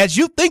right. As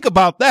you think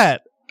about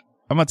that,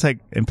 I'm going to take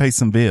and pay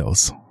some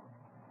bills.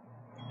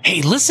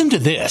 Hey, listen to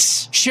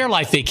this. Share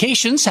Life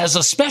Vacations has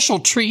a special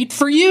treat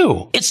for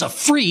you. It's a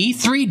free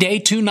 3-day,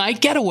 2-night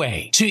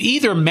getaway to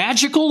either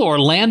magical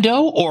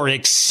Orlando or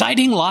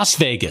exciting Las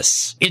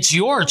Vegas. It's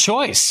your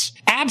choice.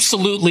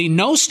 Absolutely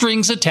no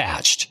strings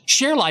attached.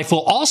 Share Life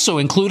will also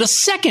include a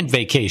second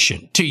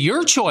vacation to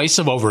your choice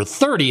of over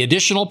 30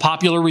 additional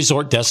popular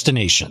resort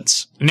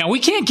destinations. Now, we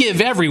can't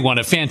give everyone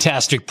a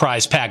fantastic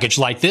prize package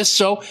like this,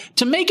 so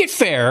to make it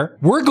fair,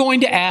 we're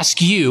going to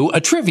ask you a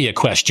trivia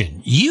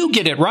question. You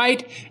get it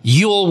right,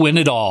 you'll win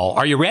it all.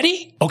 Are you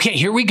ready? Okay,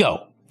 here we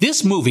go.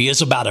 This movie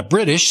is about a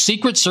British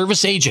Secret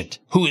Service agent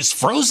who is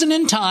frozen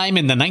in time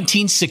in the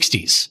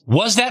 1960s.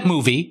 Was that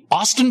movie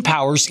Austin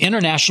Powers'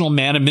 International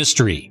Man of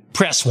Mystery?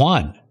 Press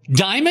 1.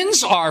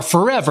 Diamonds Are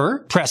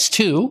Forever? Press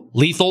 2.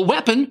 Lethal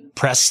Weapon?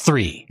 Press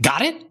 3.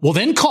 Got it? Well,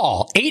 then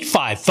call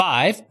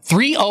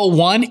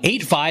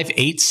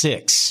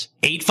 855-301-8586.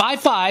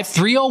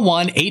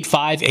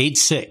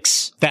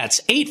 855-301-8586.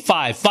 That's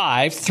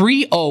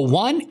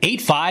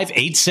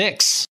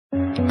 855-301-8586.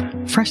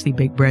 Freshly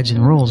baked breads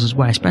and rolls is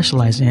what I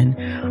specialize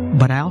in,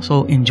 but I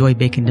also enjoy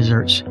baking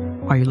desserts.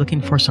 Are you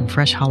looking for some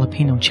fresh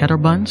jalapeno cheddar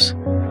buns?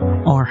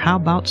 Or how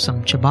about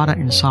some ciabatta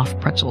and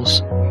soft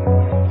pretzels?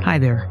 Hi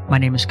there, my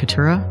name is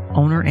Katura,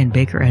 owner and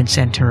baker at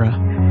Santura.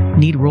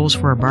 Need rolls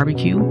for a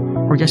barbecue?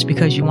 Or just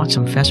because you want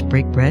some fresh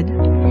baked bread?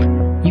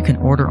 You can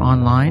order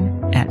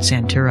online at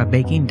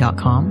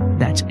santurabaking.com.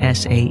 That's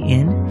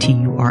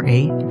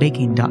SANTURA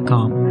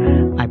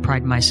baking.com. I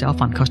pride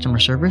myself on customer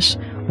service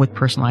with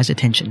personalized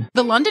attention.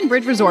 The London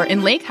Bridge Resort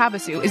in Lake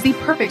Havasu is the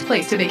perfect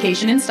place to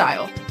vacation in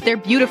style. Their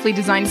beautifully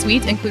designed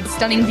suites include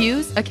stunning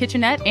views, a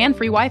kitchenette, and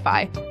free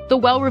Wi-Fi. The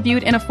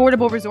well-reviewed and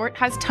affordable resort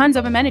has tons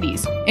of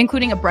amenities,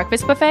 including a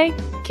breakfast buffet,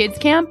 kids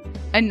camp,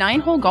 a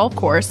 9-hole golf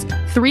course,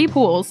 3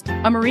 pools,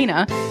 a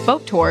marina,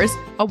 boat tours,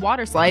 a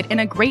water slide, and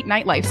a great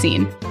nightlife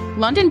scene.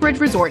 London Bridge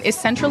Resort is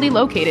centrally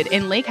located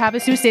in Lake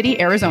Havasu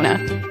City, Arizona.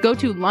 Go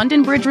to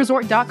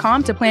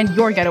londonbridgeresort.com to plan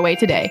your getaway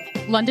today.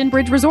 London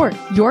Bridge Resort,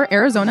 your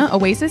Arizona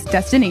oasis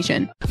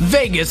destination.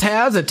 Vegas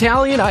has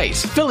Italian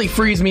Ice. Philly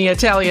Freeze Me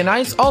Italian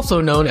Ice, also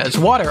known as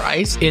water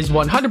ice, is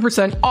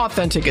 100%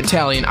 authentic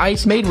Italian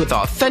ice made with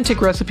authentic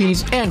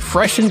recipes and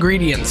fresh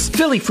ingredients.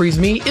 Philly Freeze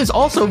Me is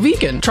also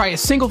vegan. Try a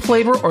single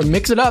flavor or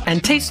mix it up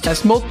and taste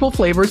test multiple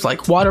flavors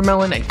like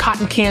watermelon and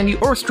cotton candy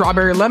or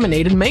strawberry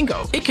lemonade and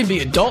mango. It can be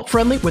adult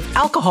friendly with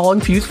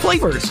alcohol-infused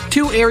flavors.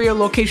 2 area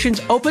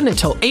locations open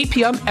until 8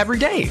 p.m. every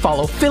day.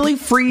 Follow Philly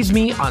Freeze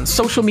Me on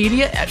social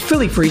media at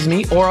Philly Freeze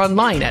Me or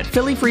online at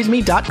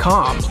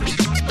phillyfreezeme.com.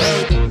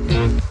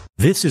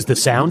 This is the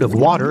sound of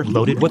water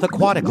loaded with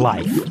aquatic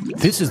life.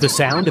 This is the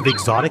sound of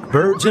exotic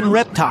birds and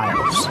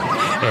reptiles.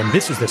 And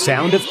this is the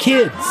sound of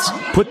kids.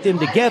 Put them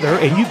together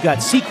and you've got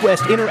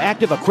SeaQuest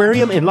Interactive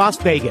Aquarium in Las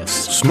Vegas.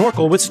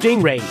 Snorkel with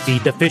stingrays,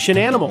 feed the fish and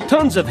animal,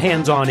 tons of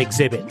hands-on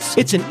exhibits.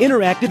 It's an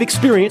interactive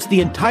experience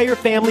the entire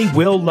family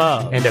will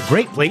love. And a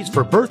great place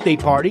for birthday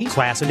parties,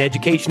 class and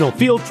educational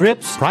field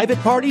trips, private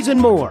parties,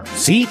 and more.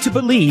 See to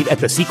believe at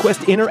the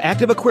SeaQuest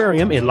Interactive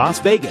Aquarium in Las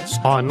Vegas.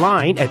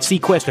 Online at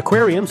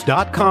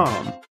SeaQuestAquariums.com.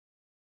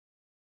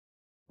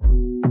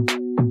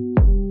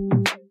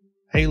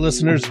 Hey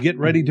listeners, get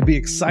ready to be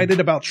excited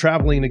about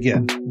traveling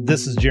again.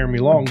 This is Jeremy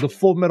Long, the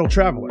Full Metal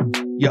Traveler.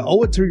 You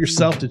owe it to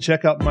yourself to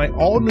check out my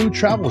all-new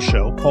travel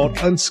show called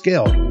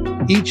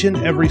Unscaled, each and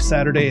every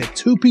Saturday at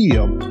 2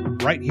 p.m.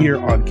 right here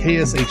on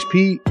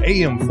KSHP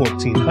AM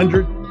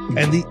 1400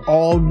 and the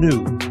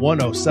all-new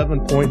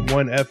 107.1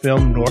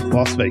 FM North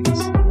Las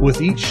Vegas.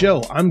 With each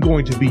show, I'm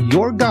going to be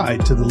your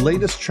guide to the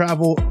latest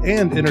travel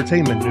and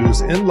entertainment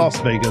news in Las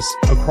Vegas,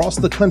 across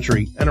the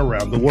country, and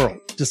around the world.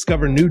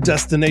 Discover new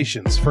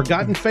destinations,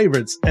 forgotten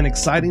favorites, and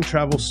exciting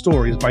travel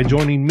stories by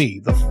joining me,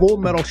 the Full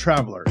Metal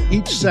Traveler,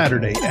 each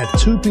Saturday at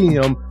 2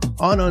 p.m.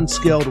 on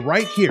Unscaled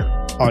right here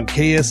on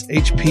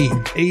KSHP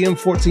AM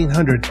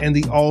 1400 and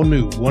the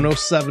all-new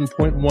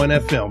 107.1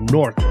 FM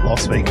North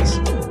Las Vegas.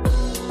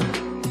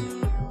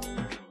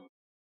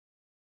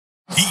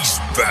 He's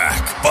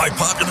back by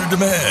popular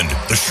demand.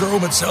 The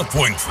showroom at South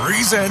Point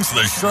presents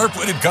the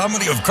sharp-witted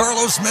comedy of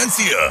Carlos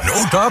Mencia.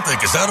 No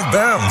topic is out of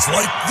bounds,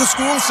 like the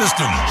school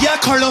system. Yeah,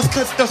 Carlos,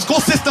 because the school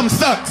system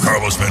sucks.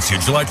 Carlos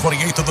Mencia, July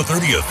 28th to the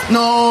 30th.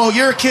 No,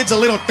 your kid's a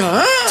little...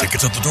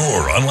 Tickets at the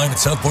door, online at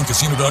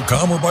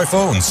southpointcasino.com or by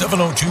phone,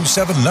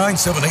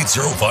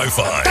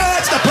 702-797-8055.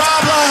 That's the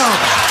problem!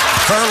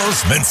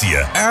 Carlos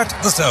Mencia at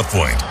the South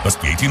Point. Must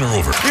be 18 or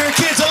over. Your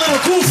kid's a little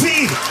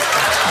goofy.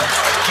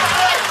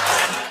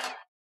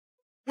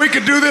 We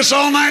could do this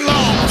all night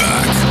long.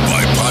 Back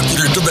by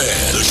popular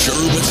demand, the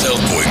showroom at South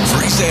Point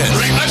presents.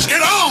 Let's get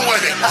on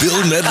with it.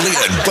 Bill Medley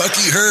and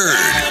Bucky Hurd.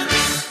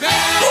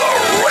 The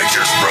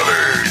Righteous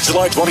Brothers.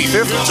 July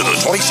 25th to the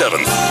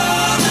 27th.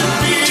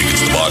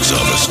 Tickets to the box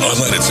office,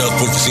 online at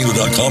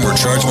southpointcasino.com or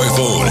charge by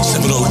phone at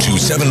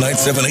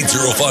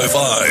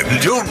 702-797-8055.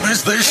 Don't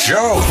miss this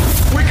show.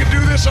 We could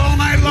do this all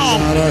night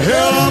long.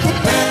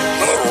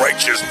 The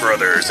Righteous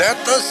Brothers at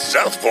the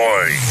South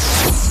Point.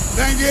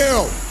 Thank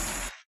you.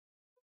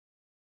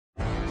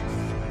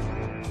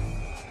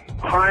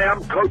 Hi,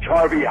 I'm Coach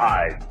Harvey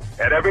Hyde,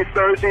 and every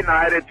Thursday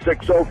night at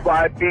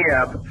 6:05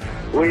 p.m.,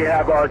 we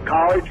have our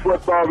College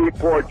Football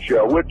Report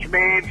Show, which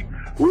means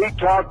we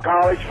talk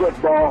college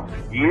football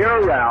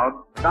year-round,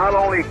 not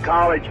only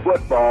college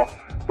football,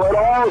 but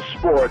all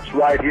sports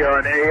right here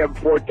on AM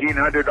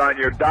 1400 on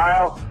your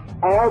dial,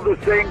 all the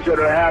things that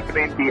are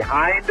happening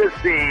behind the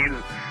scenes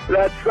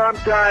that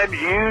sometimes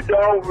you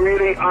don't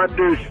really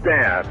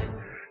understand.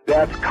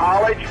 That's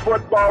College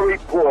Football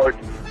Report,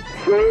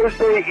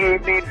 Thursday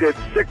evenings at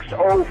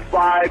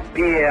 6:05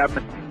 p.m.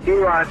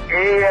 here on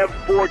AM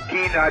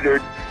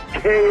 1400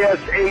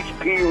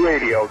 KSHP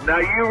Radio. Now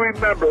you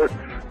remember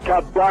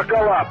to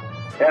buckle up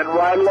and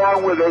ride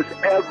along with us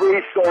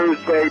every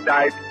Thursday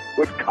night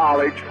with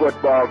College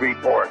Football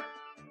Report.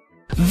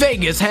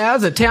 Vegas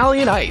has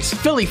Italian Ice.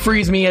 Philly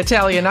Freeze Me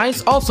Italian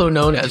Ice, also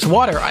known as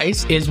water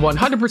ice, is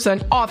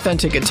 100%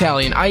 authentic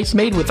Italian ice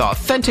made with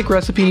authentic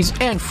recipes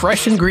and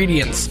fresh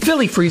ingredients.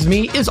 Philly Freeze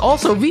Me is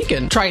also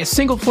vegan. Try a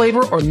single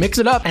flavor or mix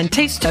it up and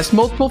taste test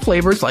multiple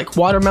flavors like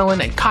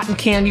watermelon and cotton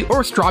candy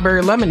or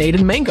strawberry lemonade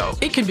and mango.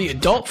 It can be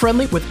adult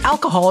friendly with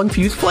alcohol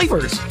infused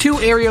flavors.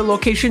 2 area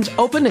locations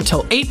open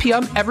until 8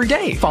 p.m. every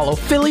day. Follow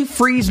Philly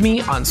Freeze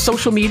Me on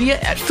social media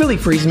at Philly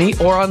Freeze Me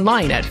or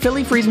online at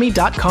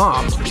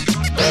phillyfreezeme.com.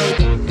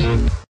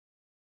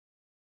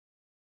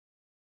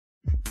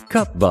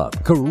 Cup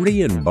Bop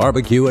Korean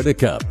Barbecue at a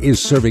Cup is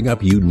serving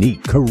up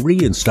unique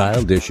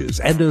Korean-style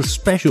dishes and a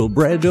special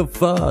brand of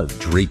fun.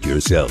 Treat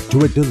yourself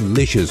to a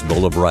delicious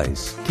bowl of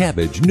rice,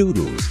 cabbage,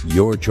 noodles,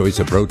 your choice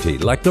of protein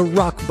like the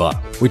Rock Bop,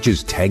 which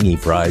is tangy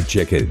fried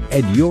chicken,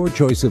 and your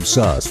choice of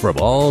sauce from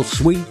all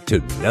sweet to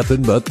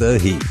nothing but the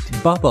heat.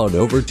 Bop on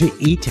over to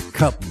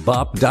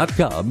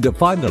eatcupbop.com to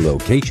find the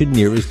location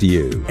nearest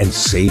you and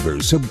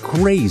savor some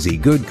crazy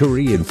good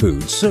Korean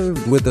food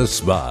served with a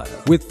smile.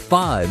 With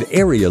 5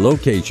 area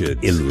locations,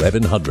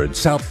 1100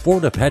 South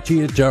Fort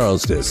Apache at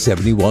Charleston,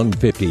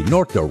 7150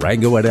 North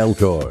Durango at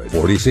Elkhorn,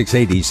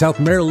 4680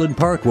 South Maryland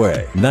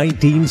Parkway,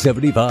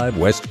 1975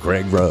 West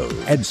Craig Road,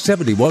 and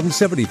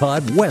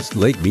 7175 West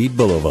Lake Mead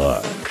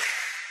Boulevard.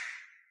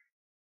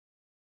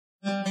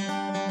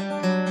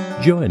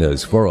 Join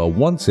us for a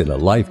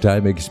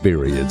once-in-a-lifetime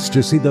experience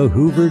to see the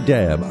Hoover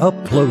Dam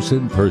up close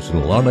and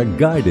personal on a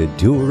guided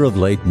tour of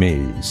Lake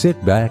Mead.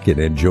 Sit back and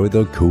enjoy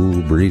the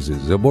cool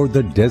breezes aboard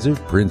the Desert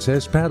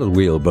Princess paddle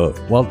wheel boat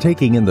while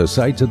taking in the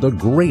sights of the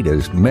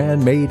greatest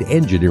man-made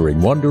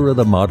engineering wonder of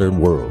the modern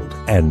world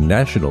and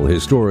National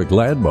Historic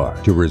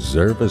Landmark. To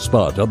reserve a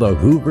spot on the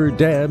Hoover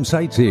Dam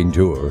Sightseeing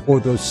Tour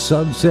or the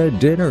Sunset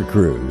Dinner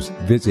Cruise,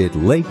 visit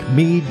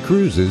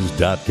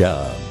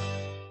LakeMeadCruises.com.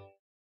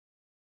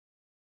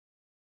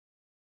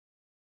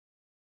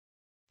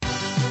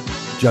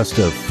 Just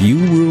a few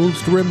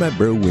rules to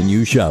remember when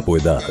you shop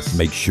with us.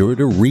 Make sure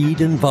to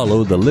read and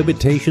follow the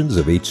limitations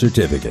of each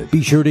certificate.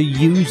 Be sure to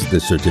use the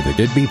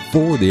certificate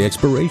before the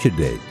expiration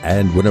date.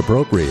 And when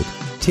appropriate,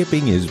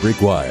 tipping is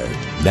required.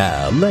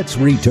 Now, let's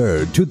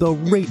return to the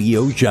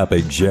Radio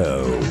Shopping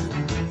Show.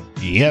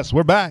 Yes,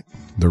 we're back.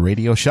 The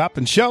Radio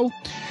Shopping Show,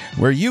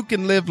 where you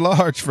can live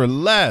large for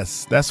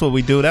less. That's what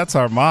we do. That's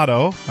our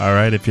motto. All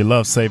right, if you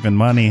love saving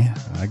money,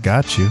 I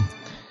got you.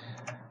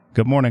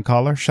 Good morning,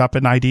 caller.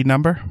 Shopping ID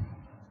number?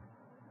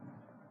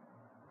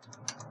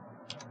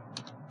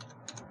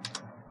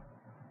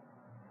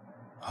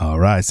 All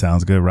right,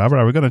 sounds good. Robert,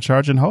 are we going to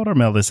charge and hold or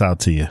mail this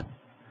out to you?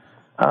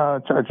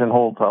 Charge and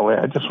hold, probably.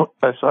 I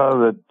saw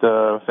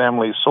that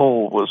Family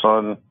Soul was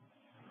on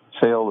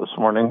sale this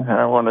morning.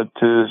 I wanted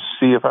to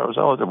see if I was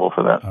eligible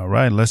for that. All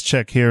right, let's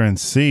check here and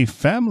see.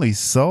 Family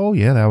Soul.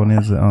 Yeah, that one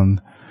is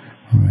on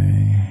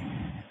May,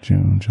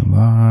 June,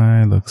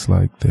 July. Looks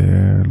like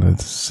there.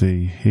 Let's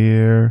see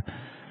here.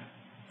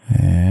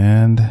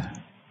 And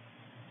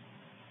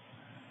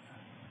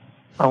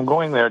I'm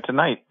going there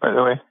tonight, by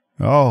the way.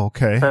 oh,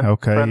 okay.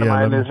 Okay. A friend of Yeah.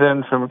 mine is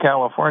in from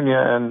California,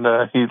 and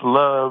he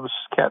loves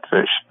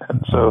catfish.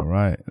 And so All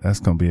right. That's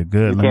going to be a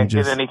good. you Let me can't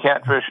just. get any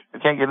catfish. You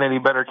can't get any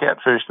better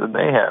catfish than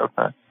they have.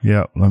 Huh?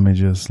 Yep. Let me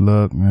just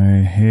look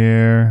right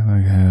here. I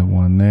had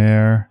one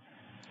there.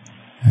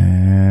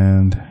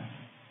 And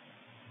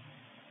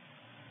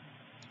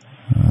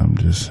I'm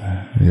just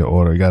your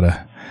order. Got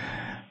a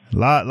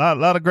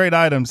lot of great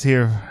items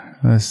here.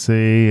 Let's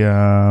see.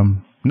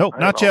 Nope,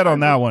 not yet on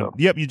that one.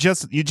 Yep, you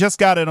just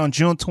got it on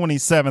June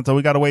 27th, so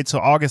we got to wait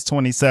till August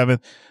 27th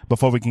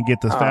before we can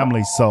get this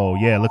Family Soul.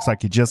 Yeah, it looks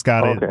like you just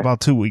got it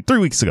about 3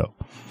 weeks ago.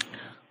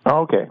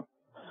 Okay.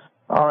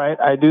 All right.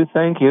 I do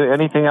thank you.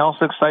 Anything else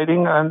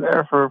exciting on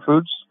there for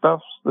food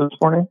stuff this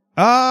morning?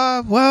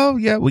 Well,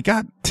 yeah, we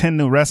got 10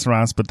 new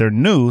restaurants, but they're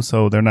new,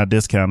 so they're not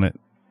discounted.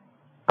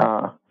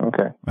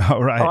 Okay.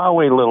 All right. Well, I'll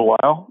wait a little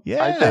while.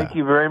 Yeah. I thank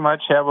you very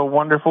much. Have a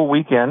wonderful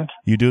weekend.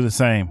 You do the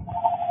same.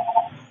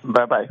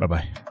 Bye-bye.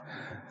 Bye-bye.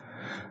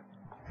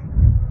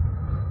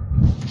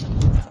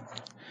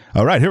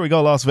 All right, here we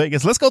go, Las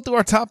Vegas. Let's go through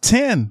our top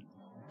 10.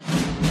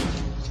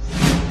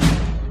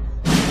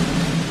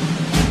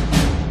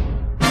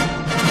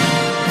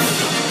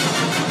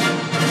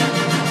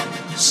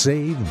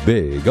 Save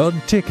big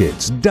on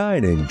tickets,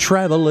 dining,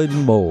 travel,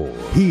 and more.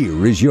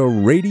 Here is your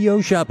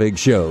radio shopping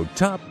show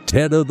top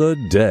 10 of the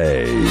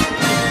day.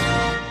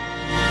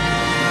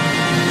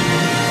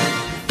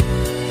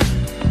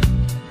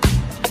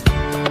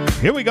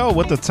 Here we go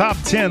with the top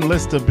 10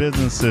 list of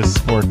businesses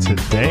for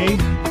today.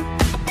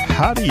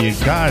 How do you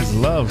guys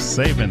love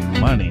saving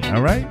money?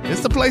 All right,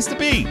 it's the place to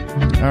be.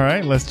 All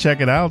right, let's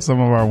check it out. Some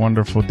of our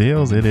wonderful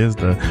deals. It is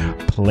the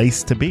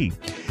place to be.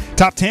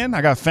 Top 10,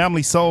 I got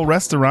Family Soul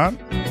Restaurant.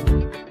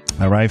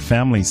 All right,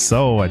 Family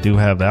Soul. I do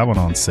have that one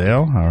on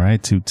sale. All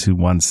right,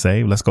 221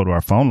 save. Let's go to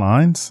our phone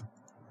lines.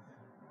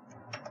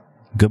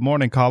 Good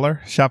morning,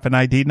 caller. Shopping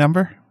ID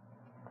number.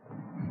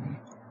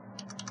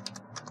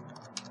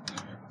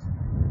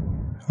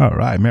 All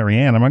right,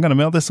 Marianne, am I going to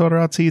mail this order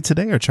out to you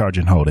today or charge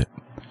and hold it?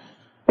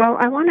 Well,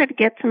 I wanted to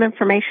get some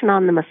information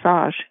on the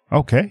massage.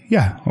 Okay,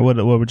 yeah. What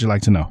would you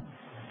like to know?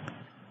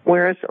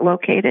 Where is it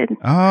located?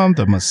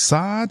 The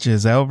massage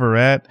is over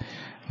at,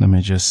 let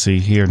me just see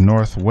here,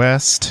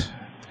 Northwest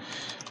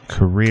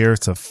Career.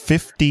 It's a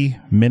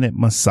 50-minute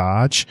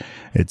massage.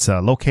 It's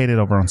located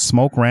over on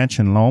Smoke Ranch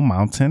in Lone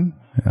Mountain.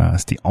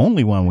 It's the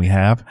only one we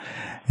have.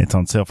 It's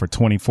on sale for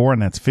 $24,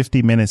 and that's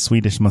 50-minute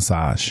Swedish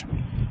massage.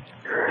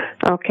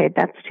 Okay,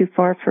 that's too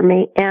far for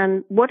me.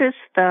 And what is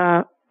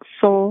the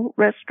Soul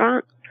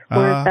Restaurant?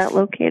 Where is that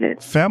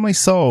located? Family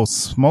Soul,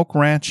 Smoke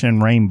Ranch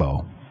and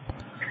Rainbow.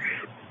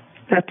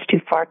 That's too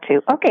far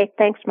too. Okay,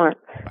 thanks, Mark.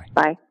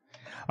 Bye.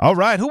 All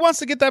right, who wants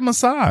to get that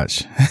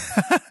massage?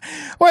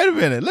 Wait a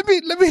minute. Let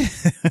me.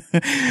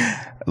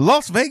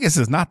 Las Vegas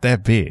is not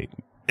that big.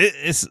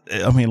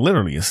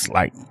 Literally, it's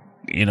like,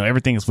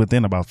 everything is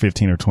within about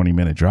 15 or 20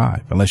 minute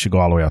drive, unless you go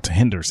all the way out to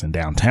Henderson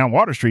downtown.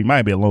 Water Street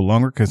might be a little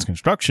longer because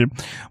construction,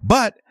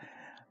 but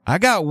I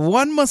got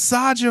one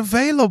massage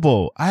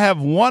available. I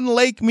have one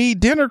Lake Mead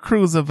dinner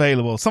cruise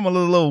available. Some of the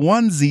little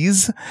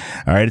onesies.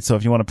 All right. So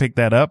if you want to pick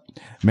that up,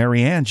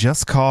 Marianne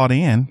just called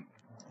in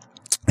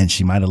and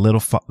she might have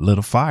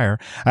little fire.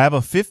 I have a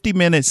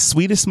 50-minute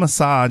Swedish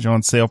massage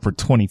on sale for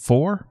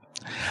 $24.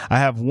 I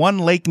have one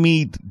Lake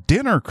Mead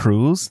dinner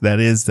cruise. That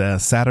is the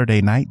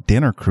Saturday night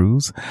dinner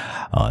cruise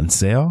on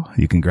sale.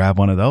 You can grab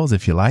one of those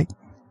if you like.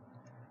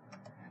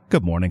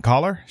 Good morning,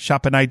 caller.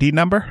 Shopping ID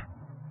number.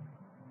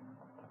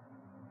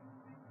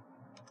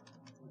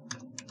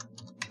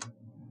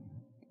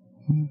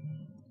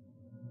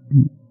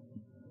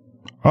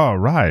 All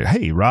right.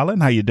 Hey,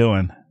 Rollin, how you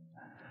doing?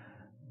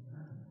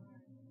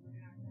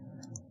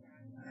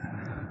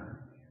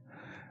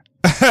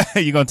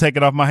 You gonna take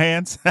it off my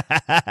hands? All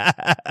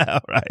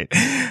right.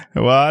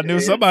 Well, I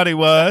knew somebody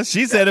was.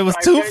 She said it was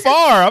too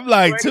far. I'm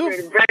like,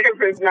 Vegas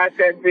is not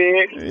that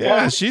big.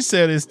 Yeah, she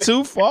said it's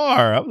too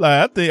far. I'm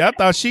like, I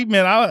thought she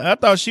meant I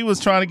thought she was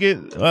trying to get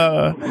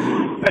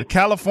a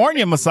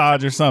California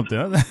massage or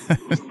something.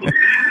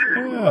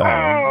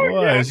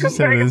 She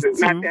said it's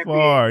too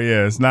far. Big.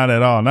 Yeah, it's not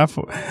at all. Not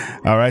for.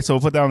 All right, so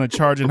we'll put that on the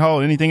charge and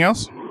hold. Anything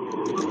else?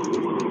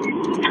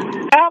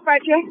 I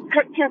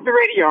just turned the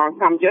radio on,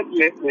 so I'm just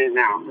listening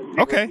now.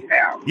 Okay.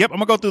 Yep, I'm going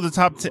to go through the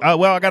top 10.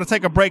 I got to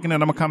take a break, and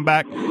then I'm going to come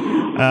back,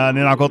 and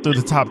then I'll go through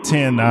the top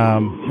 10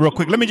 real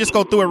quick. Let me just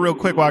go through it real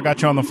quick while I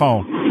got you on the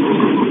phone.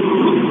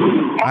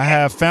 Okay. I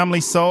have Family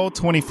Soul,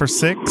 20 for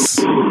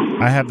 $6.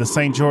 I have the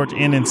St. George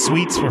Inn and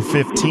Suites for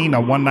 $15,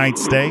 a one-night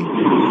stay.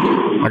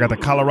 I got the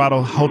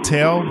Colorado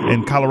Hotel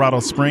in Colorado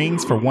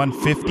Springs for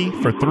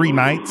 $150 for 3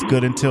 nights,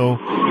 good until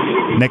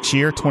next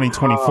year,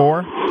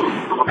 2024.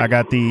 I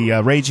got the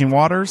Raging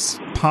Waters,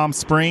 Palm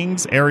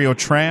Springs, Aerial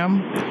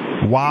Tram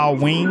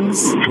Wild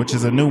Wings, which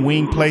is a new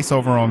wing place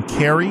over on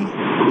Cary.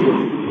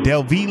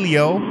 Del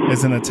Viglio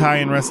is an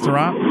Italian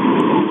restaurant.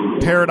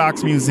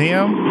 Paradox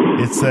Museum,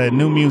 it's a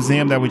new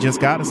museum that we just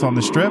got. It's on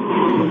the Strip.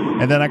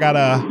 And then I got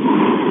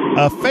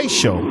a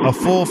facial, a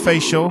full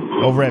facial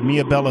over at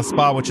Mia Bella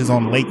Spa, which is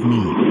on Lake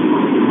Mead.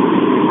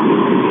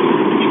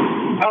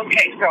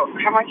 Okay, so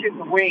how much is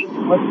the wing?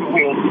 What's the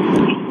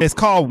wing? It's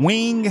called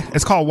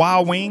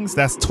Wild Wings.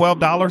 That's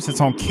 $12.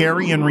 It's on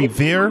Cary and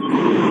Revere.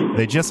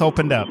 They just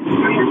opened up. Okay,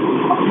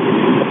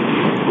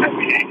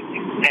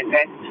 and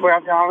that's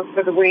 $12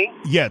 for the wing?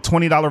 Yeah,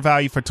 $20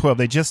 value for 12.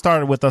 They just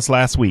started with us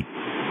last week.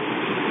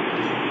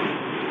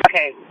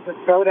 Okay, so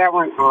throw that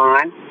one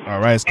on. All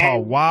right, it's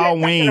called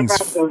Wild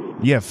Wings.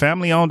 Yeah,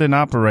 family owned and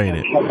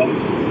operated. And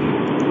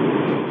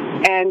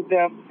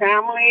the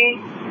family,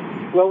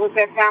 what was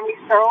that family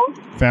sold?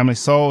 Family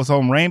Soul is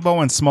on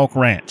Rainbow and Smoke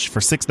Ranch for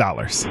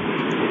 $6.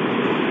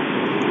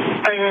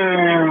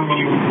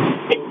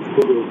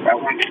 I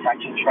wonder if I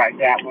can try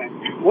that one.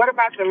 What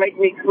about the Lake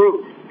Mead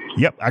cruise?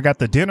 Yep, I got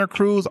the dinner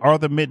cruise or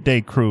the midday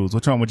cruise.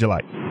 Which one would you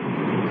like?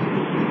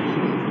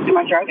 How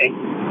much are they?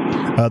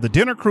 The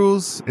dinner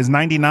cruise is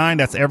 $99.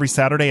 That's every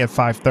Saturday at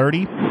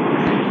 5:30.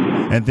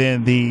 And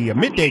then the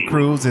midday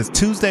cruise is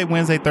Tuesday,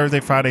 Wednesday, Thursday,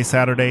 Friday,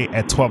 Saturday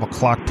at 12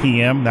 o'clock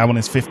p.m. That one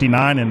is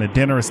 $59, and the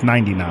dinner is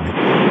 $99.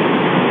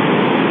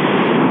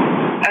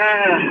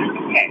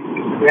 Okay,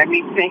 let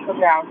me think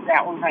about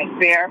that one right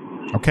there.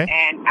 Okay.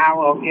 And I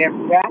will give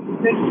that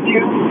to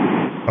you.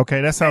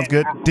 Okay, that sounds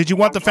good. Did you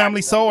want the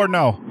Family Soul or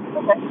no?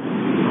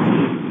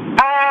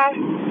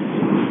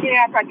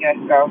 Yeah, I guess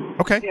so.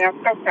 Okay. Yeah,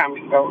 so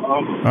family soul.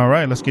 All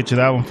right, let's get you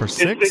that one for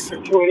 $6. 6 for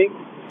 20.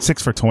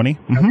 6 for 20.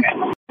 Mm-hmm. Okay.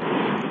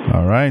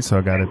 All right, so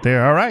I got it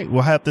there. All right,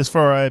 we'll have this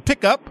for a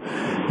pickup,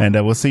 and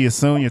we'll see you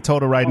soon. Your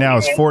total right now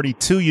is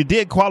 $42. You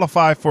did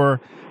qualify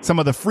for some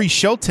of the free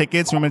show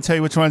tickets. Want me to tell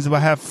you which ones I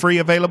have free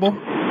available?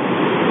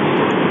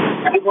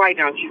 Why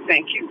don't you?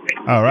 Thank you.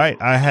 All right,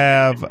 I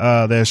have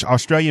the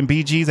Australian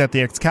Bee Gees at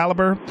the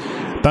Excalibur,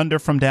 Thunder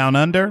from Down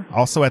Under,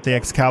 also at the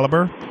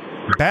Excalibur,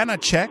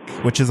 Banachek,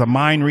 which is a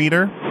mind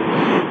reader,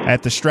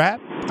 at the Strat.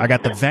 I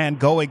got the Van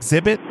Gogh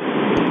exhibit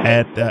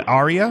at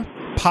Aria,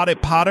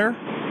 Potted Potter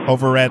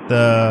over at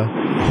the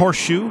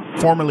Horseshoe,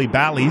 formerly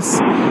Bally's,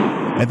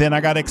 and then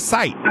I got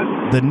Excite,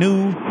 the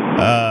new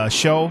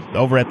show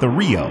over at the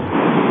Rio.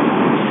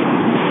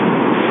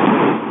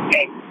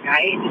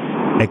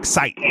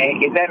 Excite. Okay.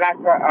 Is that like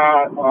a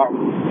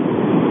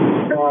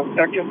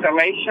Cirque du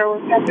Soleil show or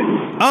something?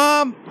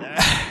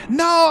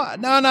 No,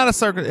 not a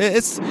circus.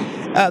 It's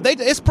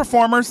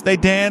performers. They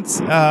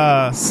dance,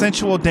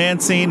 sensual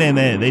dancing, and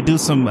they do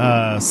some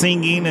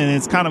singing, and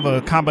it's kind of a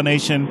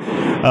combination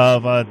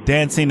of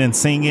dancing and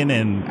singing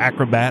and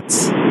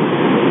acrobats. Yeah.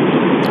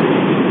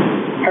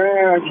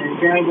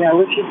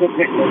 Which is a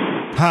good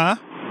one? Huh?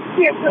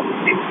 Yeah.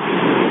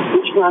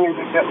 Which one is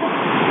a good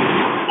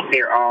one?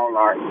 They're all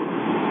are.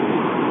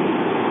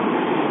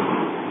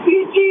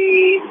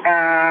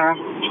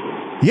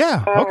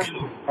 Yeah. Okay.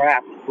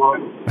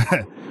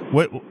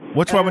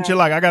 Which one would you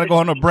like? I gotta go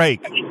on a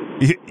break. Go.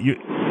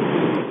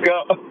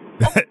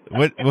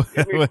 What? Can I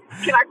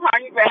call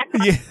you back?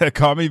 Yeah,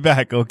 call me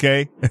back,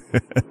 okay?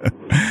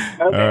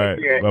 All right.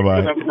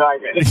 Bye-bye.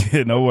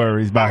 Yeah, no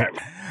worries. Bye.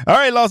 All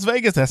right, Las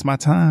Vegas, that's my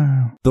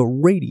time. The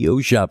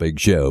Radio Shopping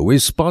Show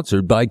is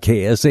sponsored by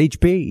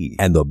KSHP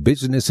and the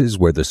businesses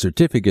where the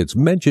certificates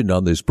mentioned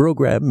on this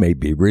program may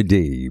be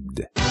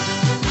redeemed.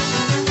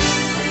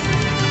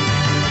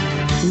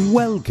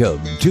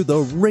 Welcome to the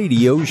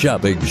Radio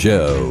Shopping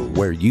Show,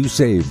 where you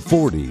save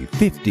 40,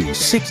 50,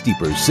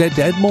 60%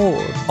 and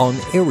more on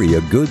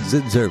area goods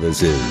and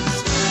services.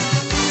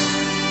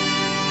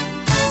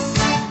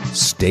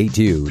 Stay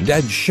tuned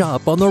and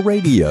shop on the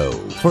radio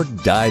for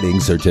dining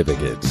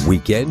certificates,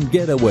 weekend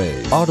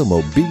getaway,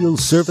 automobile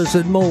service,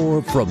 and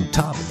more from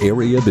top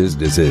area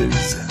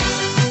businesses.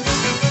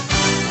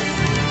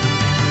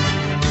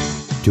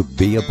 To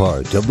be a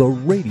part of the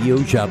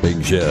Radio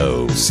Shopping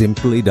Show,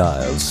 simply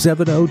dial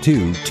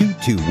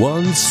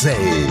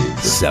 702-221-SAVE,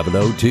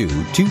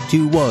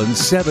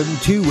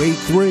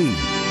 702-221-7283.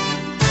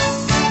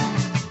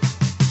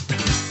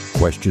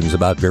 Questions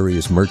about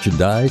various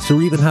merchandise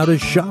or even how to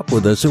shop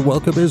with us are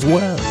welcome as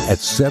well at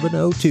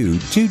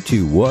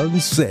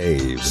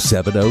 702-221-SAVE,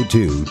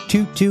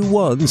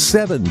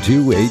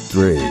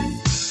 702-221-7283.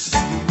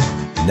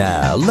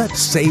 Now, let's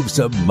save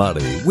some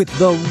money with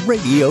the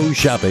Radio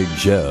Shopping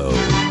Show.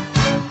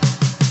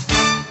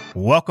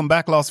 Welcome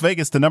back, Las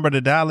Vegas. The number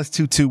to dial is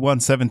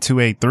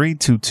 221-7283,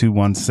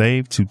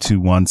 221-SAVE,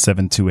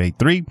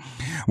 221-7283.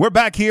 We're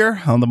back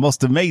here on the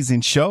most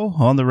amazing show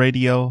on the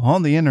radio,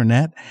 on the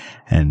internet,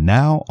 and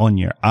now on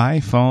your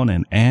iPhone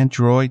and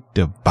Android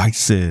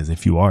devices.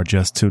 If you are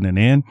just tuning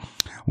in,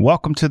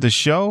 welcome to the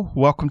show.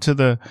 Welcome to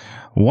the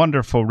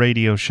wonderful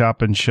Radio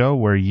Shopping Show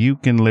where you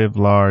can live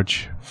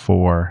large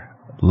for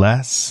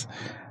less.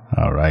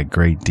 All right.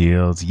 Great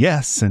deals.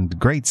 Yes. And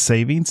great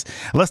savings.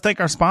 Let's thank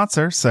our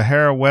sponsor,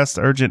 Sahara West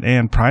Urgent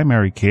and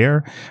Primary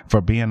Care,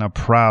 for being a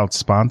proud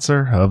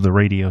sponsor of the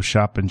Radio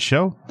Shopping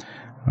Show.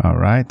 All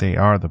right. They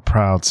are the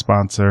proud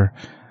sponsor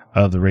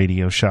of the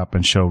Radio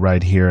Shopping Show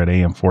right here at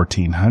AM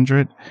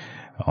 1400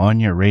 on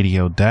your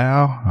radio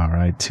dial. All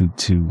right.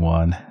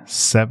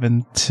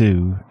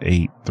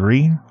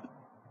 221-7283.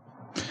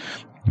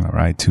 All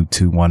right,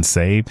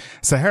 221-SAVE.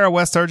 Sahara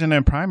West Urgent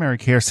and Primary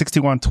Care,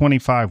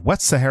 6125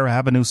 West Sahara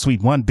Avenue, Suite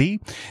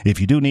 1B.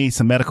 If you do need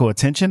some medical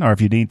attention or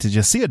if you need to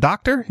just see a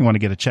doctor, you want to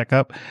get a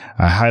checkup,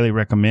 I highly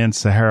recommend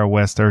Sahara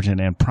West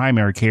Urgent and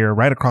Primary Care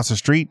right across the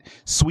street,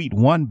 Suite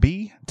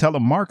 1B. Tell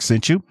them Mark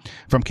sent you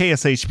from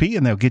KSHP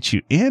and they'll get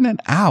you in and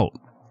out.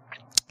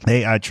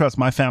 I trust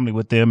my family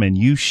with them and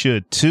you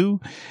should too.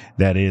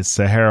 That is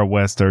Sahara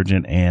West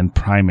Urgent and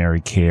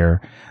Primary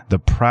Care, the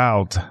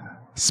proud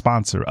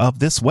sponsor of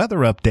this weather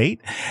update.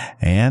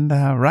 And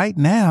right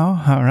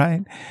now, all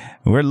right,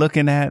 we're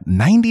looking at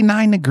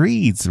 99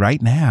 degrees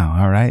right now.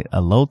 All right,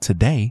 a low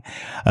today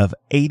of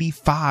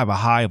 85, a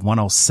high of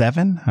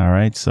 107. All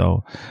right,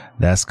 so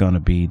that's going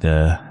to be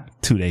the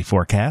 2-day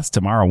forecast.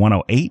 Tomorrow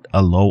 108,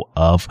 a low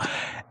of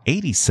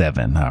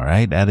 87. All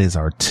right, that is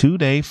our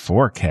 2-day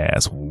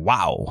forecast.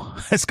 Wow,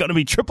 it's going to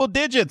be triple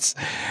digits.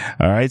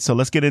 All right, so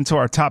let's get into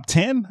our top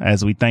 10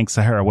 as we thank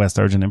Sahara West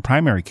Urgent and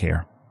Primary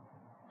Care.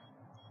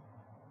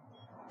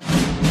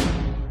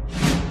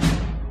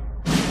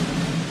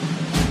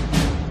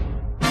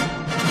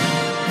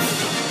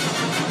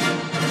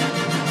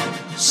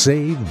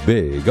 Save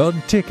big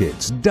on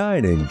tickets,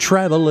 dining,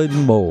 travel,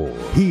 and more.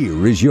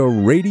 Here is your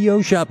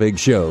Radio Shopping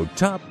Show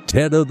Top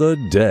 10 of the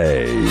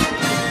day.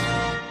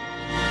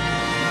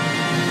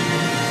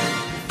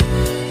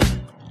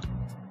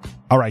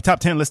 All right, top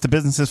 10 list of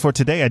businesses for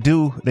today.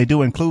 They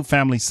do include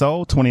Family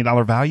Soul,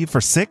 $20 value for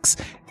 6.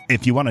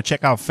 If you want to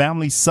check out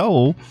Family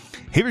Soul,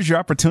 here's your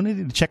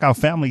opportunity to check out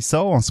Family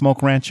Soul on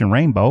Smoke Ranch and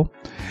Rainbow.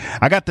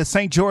 I got the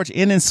St. George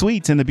Inn and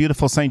Suites in the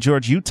beautiful St.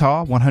 George,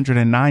 Utah,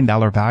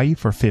 $109 value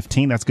for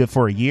 15. That's good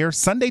for a year,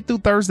 Sunday through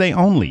Thursday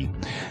only.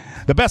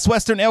 The Best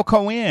Western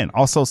Elko Inn,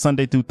 also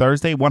Sunday through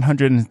Thursday,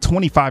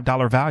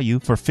 $125 value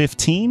for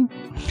 15.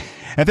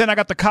 And then I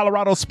got the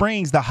Colorado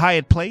Springs, the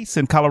Hyatt Place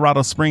in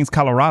Colorado Springs,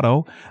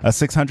 Colorado, a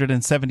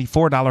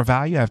 $674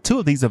 value. I have 2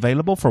 of these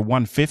available for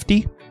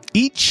 $150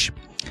 each.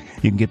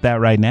 You can get that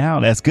right now.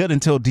 That's good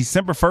until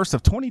December 1st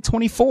of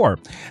 2024.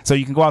 So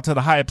you can go out to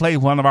the Hyatt Place,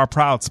 one of our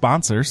proud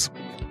sponsors.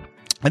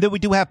 And then we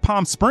do have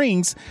Palm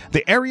Springs,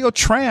 the Aerial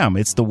Tram.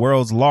 It's the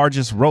world's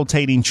largest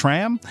rotating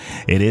tram.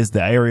 It is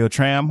the Aerial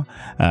Tram.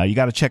 You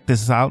got to check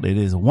this out. It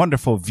is a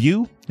wonderful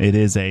view. It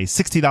is a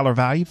 $60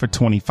 value for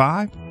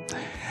 $25.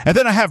 And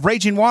then I have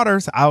Raging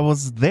Waters. I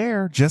was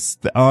there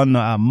just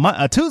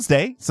on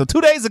Tuesday. So 2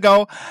 days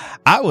ago,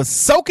 I was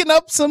soaking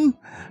up some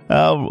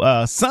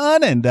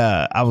sun and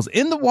I was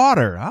in the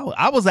water.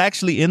 I was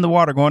actually in the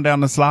water going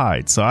down the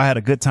slide. So I had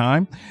a good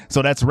time.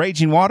 So that's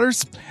Raging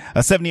Waters, a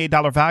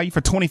 $78 value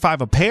for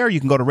 $25 a pair. You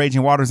can go to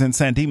Raging Waters in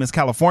San Dimas,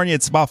 California.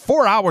 It's about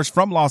 4 hours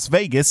from Las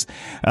Vegas,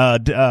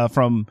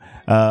 from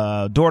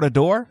door to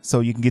door.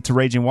 So you can get to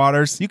Raging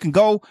Waters. You can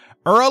go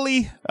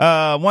early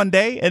one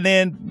day and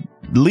then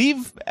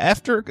leave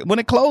after when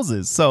it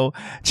closes. So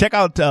check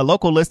out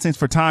local listings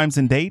for times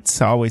and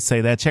dates. I always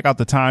say that. Check out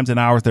the times and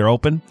hours they're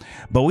open.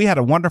 But we had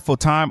a wonderful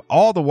time.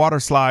 All the water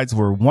slides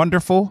were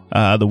wonderful.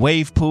 The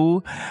wave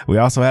pool. We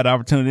also had the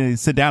opportunity to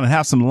sit down and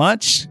have some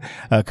lunch,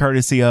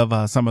 courtesy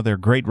of some of their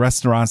great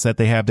restaurants that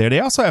they have there.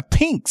 They also have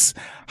Pink's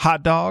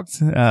hot dogs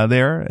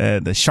there,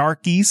 the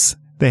Sharkies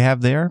they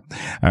have there.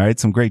 All right.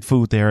 Some great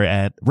food there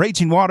at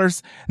Raging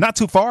Waters. Not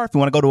too far if you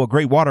want to go to a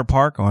great water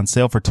park, on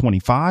sale for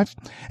 $25.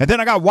 And then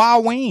I got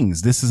Wild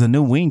Wings. This is a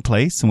new wing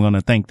place. I'm going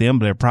to thank them.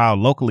 They're proud,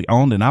 locally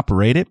owned and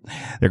operated.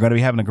 They're going to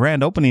be having a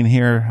grand opening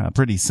here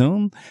pretty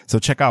soon. So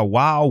check out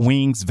Wild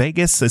Wings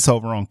Vegas. It's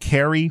over on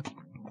Cary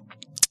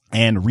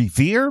and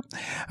Revere.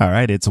 All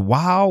right. It's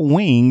Wild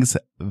Wings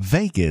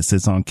Vegas.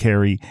 It's on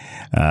Cary,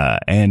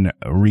 and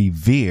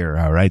Revere.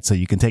 All right. So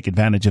you can take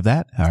advantage of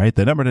that. All right.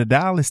 The number to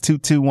dial is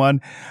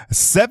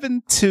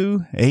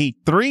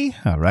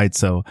 221-7283. All right.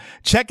 So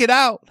check it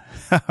out.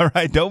 All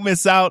right. Don't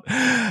miss out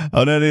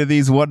on any of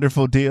these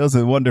wonderful deals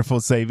and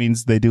wonderful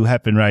savings. They do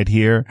happen right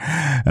here,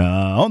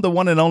 on the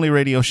one and only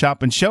Radio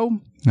Shopping Show.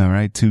 All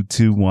right.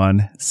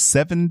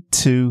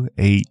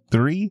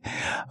 221-7283.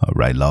 All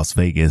right. Las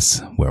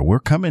Vegas, where we're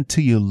coming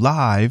to you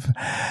live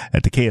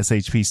at the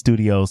KSHP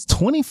studios,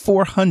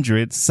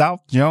 2400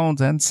 South Jones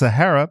and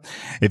Sahara.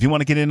 If you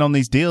want to get in on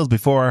these deals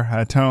before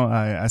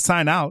I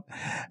sign out,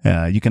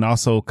 you can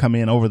also come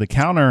in over the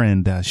counter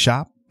and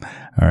shop.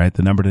 All right.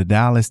 The number to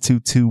dial is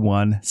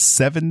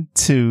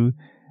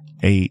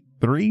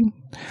 221-7283.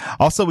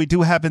 Also, we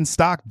do have in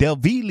stock Del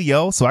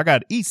Viglio. So I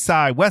got East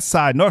Side, West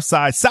Side, North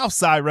Side, South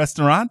Side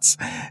restaurants.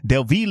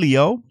 Del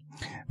Viglio.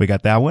 We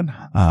got that one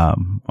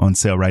on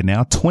sale right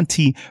now.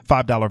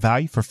 $25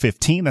 value for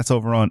 $15. That's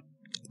over on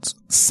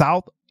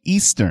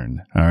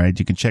Southeastern. All right.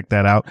 You can check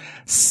that out.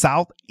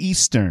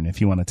 Southeastern, if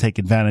you want to take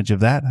advantage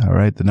of that. All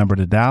right. The number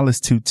to dial is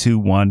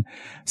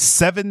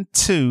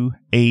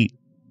 221-7283.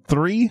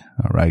 3.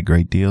 All right.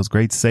 Great deals,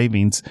 great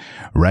savings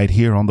right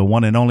here on the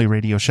one and only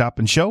Radio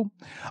Shopping Show.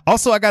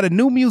 Also, I got a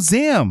new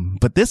museum,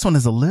 but this one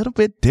is a little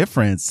bit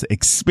different.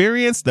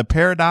 Experience the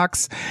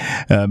Paradox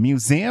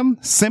Museum.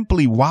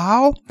 Simply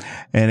wow.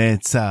 And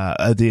it's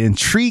the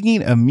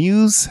intriguing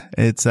amuse.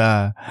 It's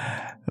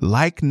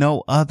like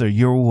no other.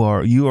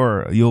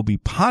 You'll be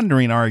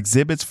pondering our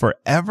exhibits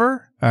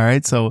forever. All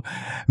right. So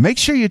make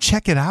sure you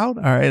check it out.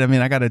 All right. I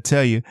mean, I got to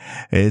tell you,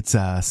 it's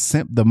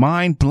the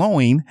mind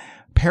blowing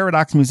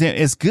Paradox Museum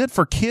is good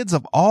for kids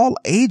of all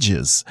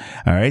ages.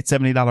 All right.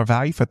 $70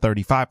 value for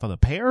 $35 for the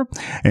pair.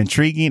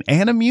 Intriguing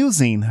and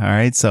amusing. All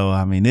right. So,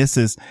 I mean, this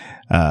is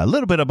a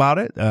little bit about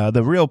it.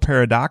 The real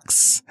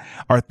paradox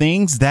are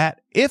things that,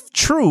 if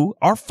true,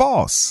 are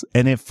false,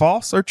 and if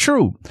false are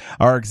true.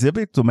 Our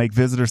exhibit will make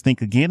visitors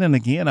think again and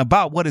again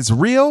about what is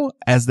real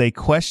as they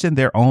question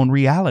their own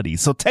reality.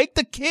 So take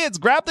the kids,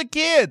 grab the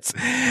kids,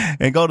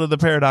 and go to the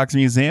Paradox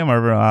Museum.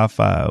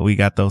 We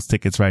got those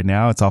tickets right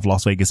now. It's off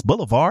Las Vegas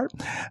Boulevard.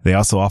 They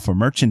also offer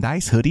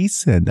merchandise,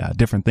 hoodies, and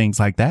different things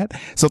like that.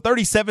 So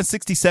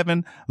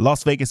 3767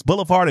 Las Vegas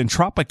Boulevard in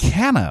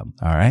Tropicana.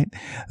 All right.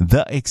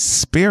 The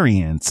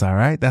experience. All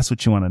right. That's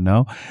what you want to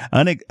know.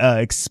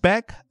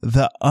 Expect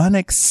the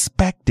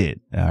unexpected.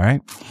 All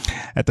right.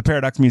 At the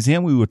Paradox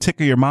Museum, we will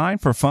tickle your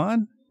mind for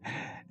fun.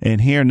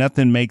 And here,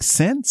 nothing makes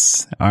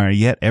sense. All right.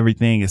 Yet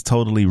everything is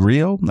totally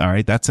real. All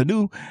right. That's a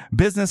new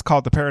business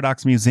called the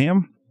Paradox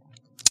Museum.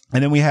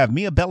 And then we have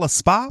Mia Bella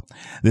Spa.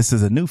 This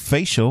is a new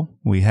facial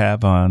we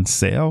have on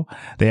sale.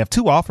 They have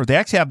 2 offers. They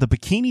actually have the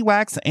bikini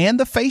wax and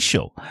the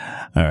facial.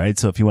 All right.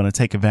 So if you want to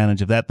take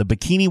advantage of that, the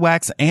bikini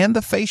wax and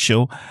the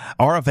facial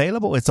are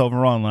available. It's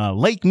over on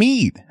Lake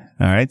Mead.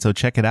 All right. So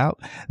check it out.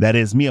 That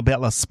is Mia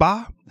Bella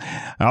Spa.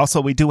 Also,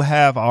 we do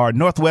have our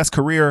Northwest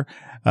Career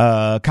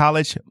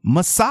College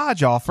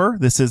massage offer.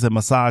 This is a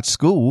massage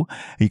school.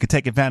 You can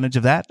take advantage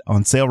of that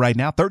on sale right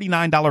now.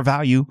 $39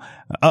 value.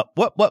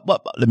 What?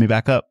 Let me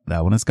back up.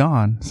 That one is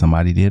gone.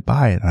 Somebody did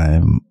buy it.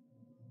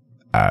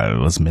 I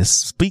was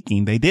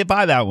misspeaking. They did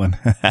buy that one.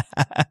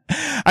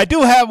 I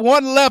do have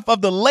one left of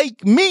the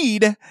Lake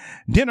Mead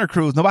dinner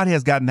cruise. Nobody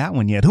has gotten that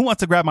one yet. Who wants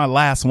to grab my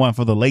last one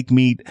for the Lake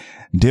Mead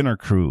dinner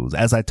cruise?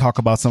 As I talk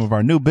about some of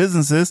our new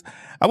businesses,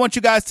 I want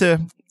you guys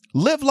to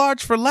live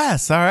large for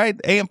less. All right.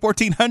 AM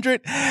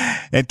 1400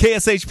 and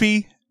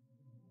KSHP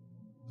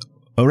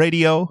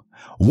radio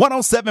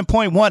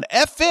 107.1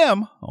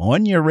 FM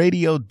on your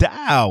radio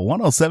dial.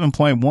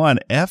 107.1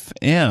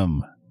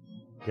 FM.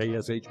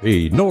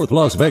 KSHP North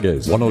Las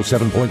Vegas,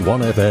 107.1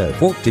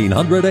 FM,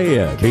 1400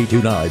 AM,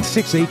 K29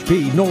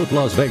 6HP North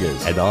Las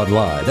Vegas, and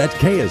online at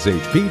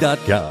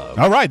KSHP.com.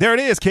 All right, there it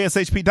is,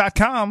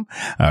 KSHP.com.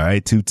 All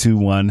right,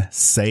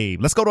 221-SAVE.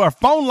 Let's go to our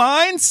phone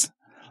lines.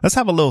 Let's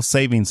have a little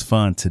savings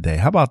fun today.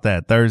 How about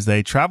that?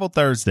 Thursday, Travel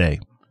Thursday.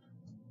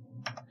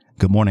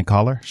 Good morning,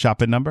 caller.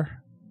 Shopping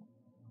number?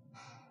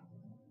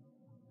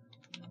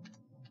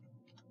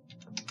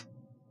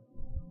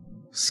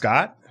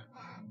 Scott?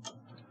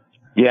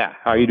 Yeah,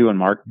 how you doing,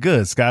 Mark?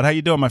 Good, Scott. How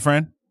you doing, my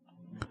friend?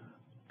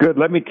 Good.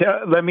 Let me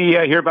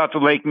hear about the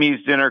Lake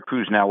Mead dinner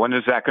cruise now. When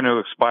is that going to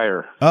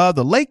expire?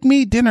 The Lake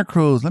Mead dinner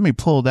cruise. Let me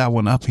pull that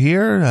one up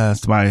here.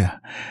 It's my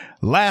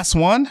last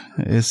one.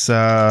 It's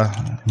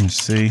let me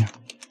see.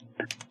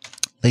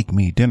 Lake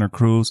Mead dinner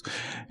cruise.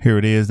 Here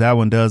it is. That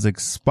one does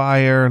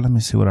expire. Let me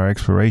see what our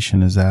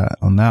expiration is at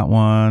on that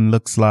one.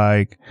 Looks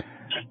like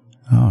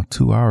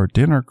 2-hour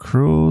dinner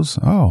cruise.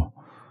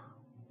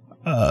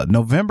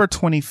 November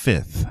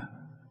 25th.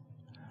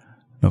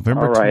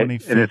 November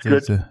 25th. And it's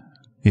good.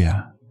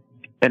 Yeah.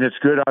 And it's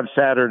good on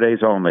Saturdays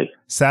only.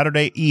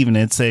 Saturday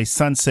evening. It's a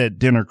sunset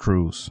dinner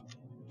cruise.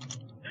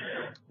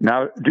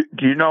 Now,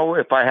 do you know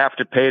if I have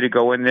to pay to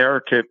go in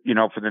there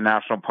for the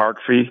national park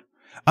fee?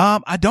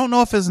 I don't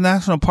know if it's a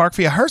national park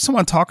fee. I heard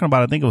someone talking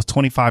about it. I think it was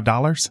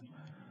 $25.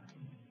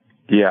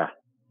 Yeah.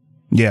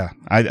 Yeah.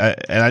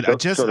 That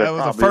was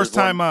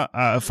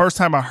the first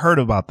time I heard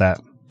about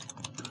that.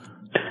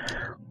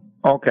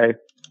 Okay.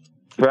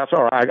 So that's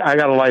all right. I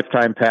got a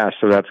lifetime pass,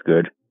 so that's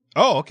good.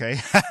 Oh, okay.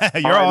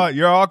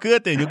 You're all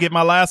good then. You'll get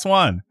my last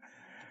one.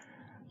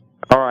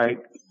 All right.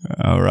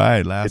 All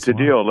right. It's a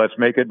deal. Let's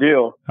make a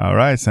deal. All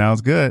right. Sounds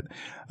good.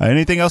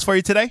 Anything else for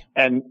you today?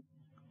 And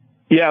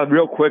yeah,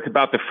 real quick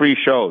about the free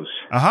shows.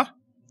 Uh-huh.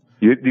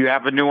 Do you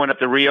have a new one at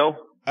the Rio?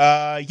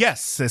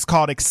 Yes. It's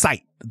called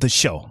Excite the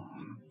Show.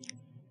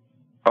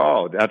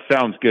 Oh, that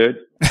sounds good.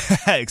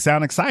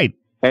 Excite.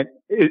 And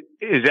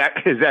is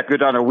that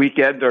good on a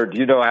weekend, or do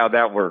you know how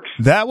that works?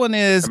 That one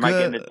is Am good. I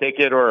getting a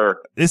ticket,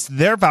 or it's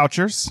their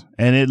vouchers,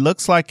 and it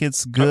looks like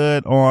it's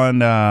good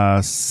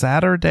on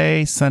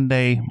Saturday,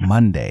 Sunday,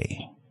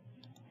 Monday.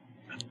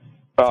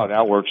 Oh,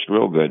 that works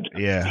real good.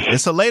 Yeah,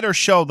 it's a later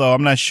show though.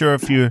 I'm not sure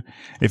if you're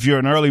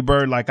an early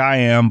bird like I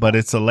am, but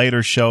it's a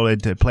later show.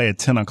 They play at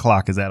 10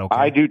 o'clock. Is that okay?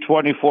 I do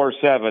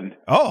 24/7.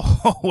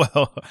 Oh,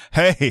 well,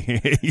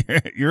 hey,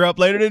 you're up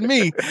later than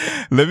me.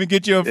 Let me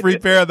get you a free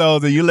pair of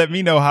those, and you let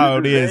me know how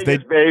it is.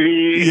 Vegas,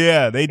 baby.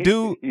 Yeah, they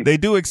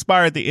do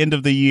expire at the end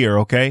of the year.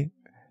 Okay.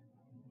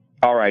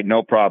 All right,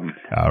 no problem.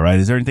 All right.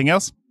 Is there anything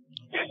else?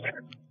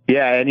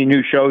 Yeah, any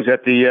new shows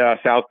at the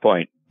South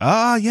Point?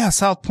 Yeah,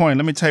 South Point.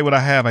 Let me tell you what I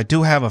have. I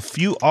do have a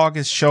few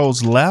August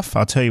shows left.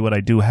 I'll tell you what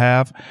I do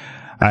have.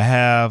 I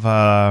have,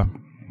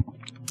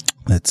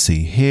 let's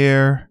see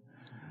here.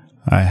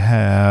 I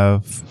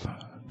have,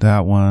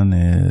 that one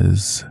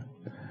is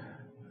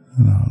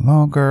no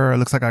longer. It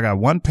looks like I got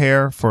one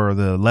pair for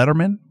the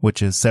Letterman,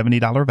 which is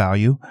 $70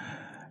 value.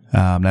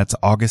 That's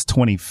August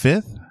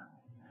 25th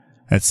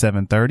at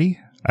 7:30.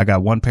 I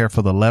got one pair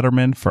for the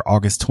Letterman for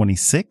August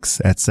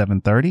 26th at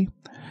 7:30.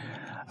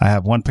 I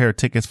have one pair of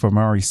tickets for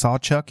Murray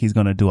Sawchuck. He's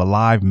going to do a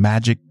live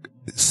Magic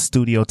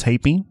studio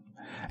taping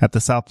at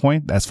the South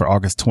Point. That's for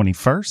August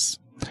 21st.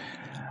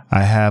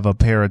 I have a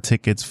pair of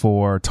tickets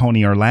for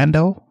Tony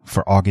Orlando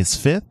for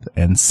August 5th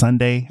and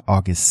Sunday,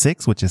 August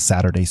 6th, which is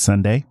Saturday,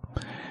 Sunday.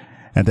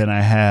 And then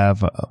I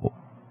have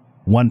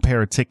one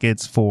pair of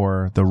tickets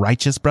for the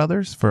Righteous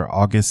Brothers for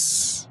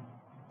August.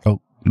 Oh,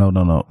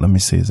 no. Let me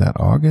see. Is that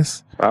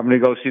August? I'm going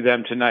to go see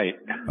them tonight.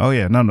 Oh,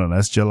 yeah. No.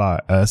 That's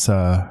July. That's,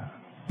 it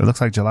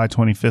looks like July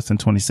 25th and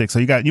 26th. So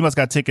you must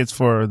got tickets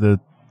for the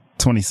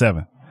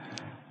 27th.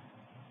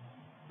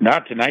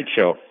 Not tonight's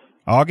show.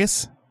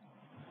 August?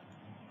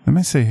 Let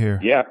me see here.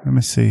 Yeah. Let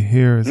me see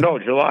here. No,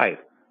 July.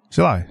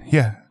 July.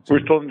 Yeah.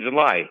 We're still in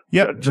July.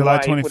 Yep. July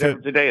 25th.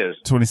 Whatever today is.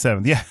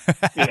 27th. Yeah.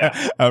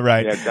 Yeah. All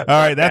right. Yeah, all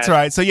right. That's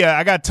right. So yeah,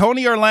 I got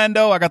Tony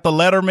Orlando. I got the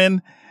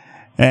Letterman.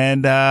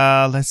 And,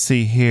 let's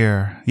see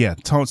here. Yeah.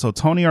 So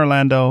Tony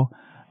Orlando,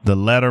 the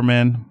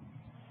Letterman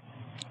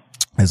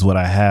is what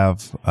I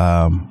have.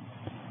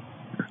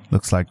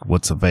 Looks like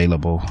what's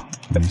available.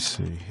 Let me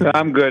see.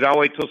 I'm good. I'll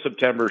wait till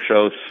September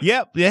shows.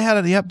 Yep.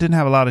 Didn't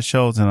have a lot of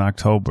shows in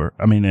August.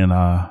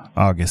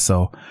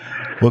 So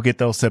we'll get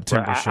those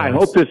September shows. I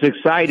hope this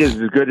Excite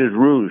is as good as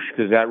Rouge,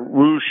 because that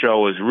Rouge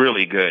show is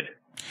really good.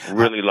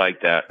 Really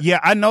like that. Yeah,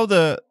 I know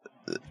the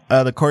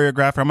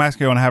choreographer. I'm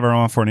actually going to have her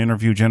on for an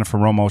interview, Jennifer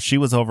Romo. She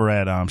was over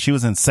at, she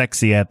was in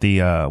Sexy at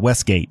the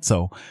Westgate.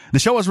 So the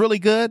show was really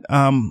good.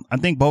 I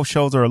think both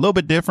shows are a little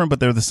bit different, but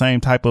they're the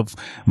same type of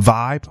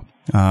vibe.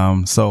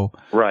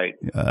 Right.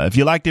 If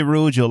you liked the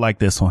Rouge, you'll like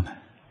this one.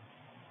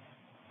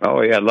 Oh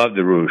yeah, I love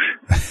the Rouge.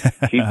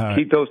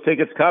 keep those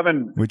tickets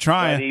coming. We're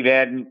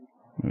trying.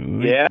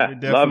 We're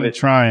definitely love it.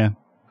 Trying.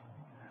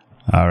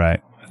 All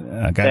right.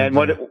 And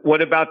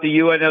what about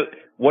the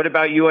what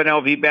about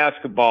UNLV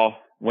basketball?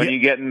 When you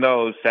getting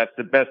those? That's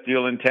the best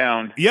deal in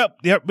town.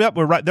 Yep.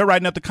 They're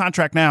writing up the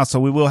contract now, so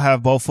we will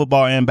have both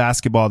football and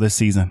basketball this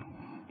season.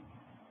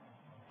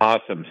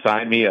 Awesome.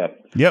 Sign me up.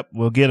 Yep,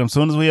 we'll get them. As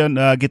soon as we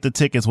get the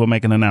tickets, we'll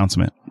make an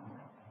announcement.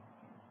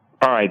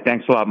 All right.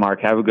 Thanks a lot,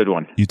 Mark. Have a good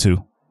one. You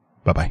too.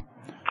 Bye-bye.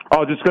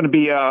 Oh, just going to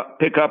be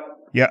pick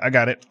up? Yeah, I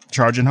got it.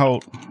 Charge and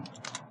hold.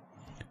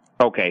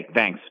 Okay,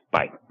 thanks.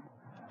 Bye.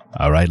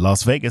 All right,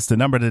 Las Vegas, the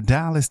number to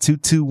dial is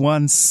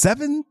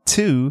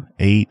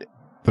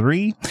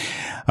 221-7283.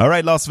 All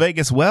right, Las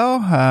Vegas.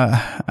 Well,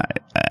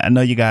 I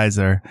know you guys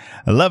are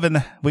loving.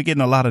 We're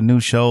getting a lot of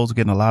new shows. We're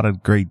getting a lot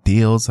of great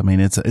deals. I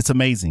mean, it's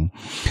amazing.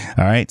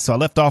 All right. So I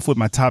left off with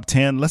my top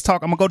 10. Let's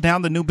talk. I'm going to go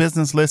down the new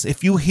business list.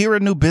 If you hear a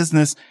new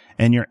business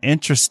and you're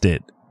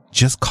interested,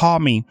 just call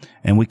me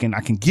and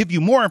I can give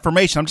you more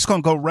information. I'm just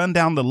going to go run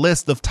down the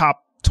list of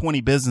top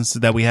 20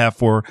 businesses that we have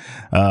for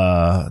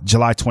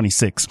July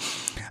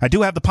 26th. I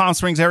do have the Palm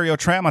Springs Aerial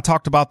Tram. I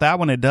talked about that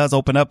one. It does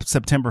open up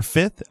September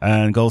 5th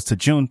and goes to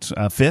June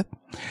 5th.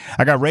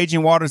 I got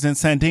Raging Waters in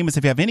San Dimas.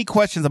 If you have any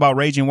questions about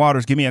Raging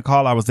Waters, give me a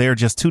call. I was there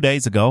just 2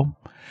 days ago.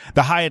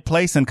 The Hyatt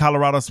Place in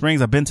Colorado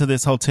Springs. I've been to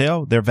this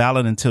hotel. They're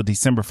valid until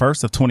December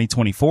 1st of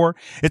 2024.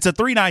 It's a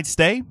 3-night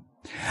stay.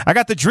 I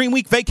got the Dream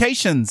Week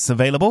Vacations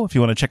available. If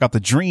you want to check out the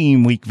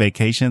Dream Week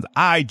Vacations,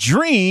 I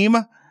dream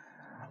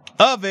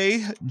of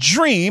a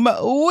dream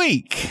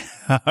week.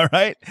 All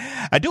right.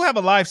 I do have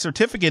a live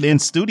certificate in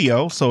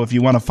studio. So if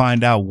you want to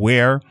find out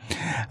where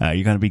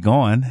you're going to be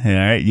going, all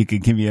right, you can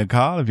give me a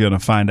call. If you want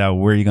to find out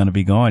where you're going to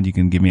be going, you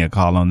can give me a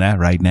call on that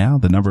right now.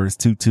 The number is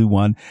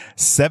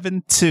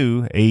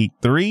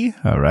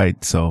 221-7283. All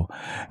right. So,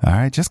 all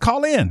right, just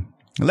call in.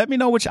 Let me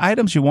know which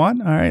items you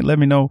want. All right. Let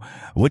me know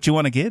what you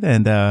want to get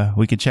and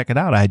we can check it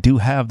out. I do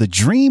have the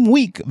Dream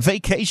Week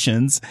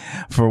Vacations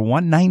for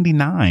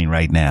 $199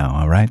 right now.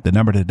 All right. The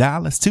number to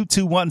dial is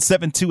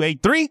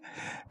 221-7283.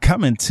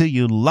 Coming to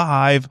you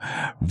live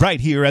right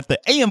here at the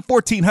AM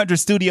 1400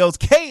 Studios,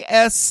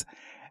 KSHP.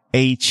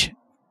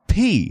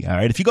 All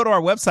right. If you go to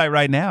our website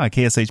right now at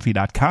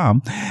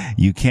kshp.com,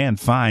 you can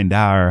find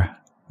our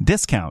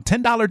discount,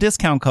 $10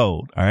 discount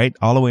code. All right.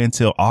 All the way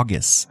until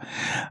August.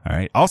 All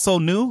right. Also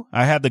new,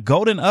 I have the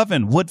Golden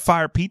Oven Wood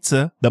Fire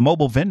Pizza, the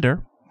mobile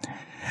vendor.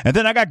 And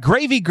then I got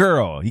Gravy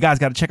Girl. You guys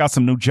got to check out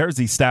some New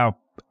Jersey style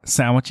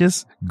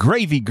sandwiches.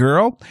 Gravy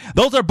Girl.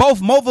 Those are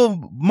both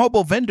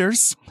mobile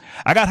vendors.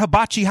 I got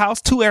Hibachi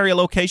House, 2 area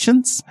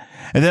locations.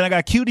 And then I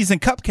got Cuties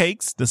and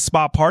Cupcakes, the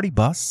spa party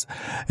bus.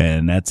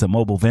 And that's a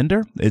mobile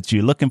vendor. It's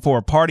you're looking for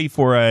a party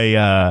for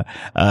your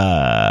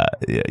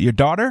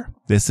daughter.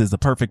 This is the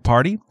perfect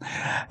party.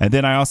 And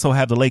then I also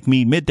have the Lake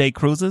Mead midday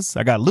cruises.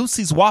 I got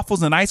Lucy's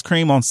Waffles and Ice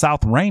Cream on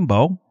South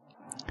Rainbow.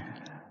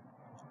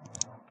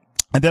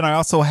 And then I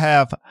also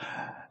have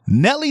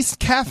Nellie's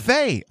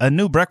Cafe, a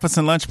new breakfast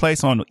and lunch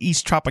place on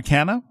East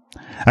Tropicana.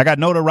 I got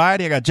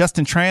Notoriety. I got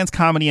Justin Trans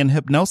Comedy and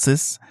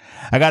Hypnosis.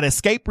 I got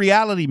Escape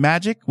Reality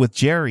Magic with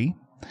Jerry.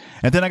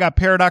 And then I got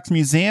Paradox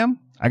Museum.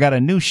 I got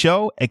a new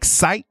show,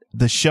 Excite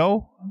the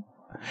Show.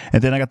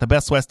 And then I got the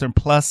Best Western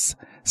Plus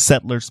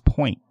Settlers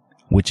Point,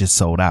 which is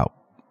sold out.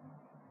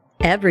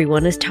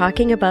 Everyone is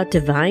talking about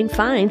Divine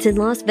Finds in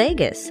Las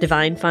Vegas.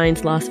 Divine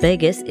Finds Las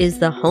Vegas is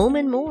the home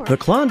and more. The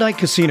Klondike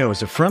Casino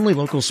is a friendly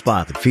local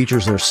spot that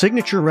features their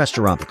signature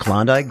restaurant, the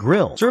Klondike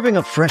Grill, serving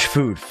up fresh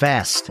food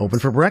fast. Open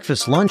for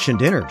breakfast, lunch, and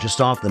dinner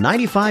just off the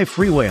 95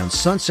 freeway on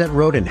Sunset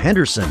Road in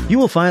Henderson. You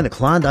will find the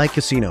Klondike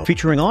Casino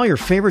featuring all your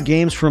favorite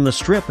games from the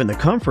Strip in the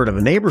comfort of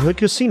a neighborhood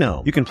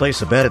casino. You can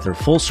place a bet at their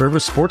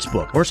full-service sports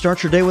book or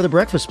start your day with a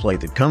breakfast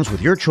plate that comes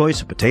with your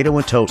choice of potato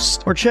and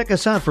toast. Or check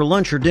us out for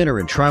lunch or dinner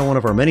and try one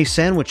of our many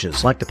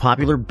sandwiches like the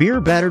popular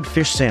beer battered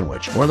fish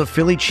sandwich or the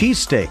Philly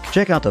cheesesteak.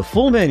 Check out the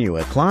full menu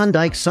at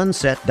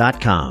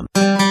KlondikeSunset.com.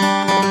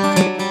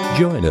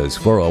 Join us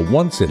for a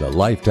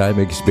once-in-a-lifetime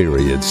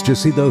experience to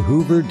see the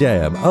Hoover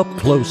Dam up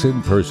close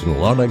and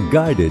personal on a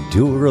guided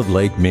tour of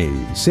Lake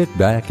Mead. Sit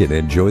back and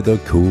enjoy the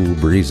cool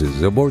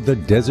breezes aboard the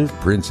Desert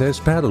Princess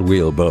paddle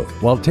wheel boat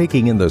while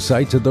taking in the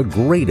sights of the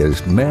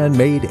greatest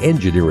man-made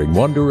engineering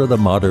wonder of the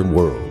modern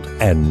world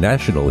and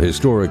National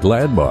Historic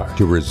Landmark.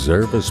 To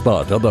reserve a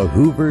spot on the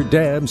Hoover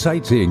Dam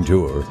sightseeing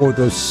tour or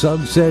the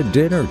Sunset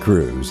Dinner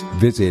Cruise,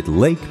 visit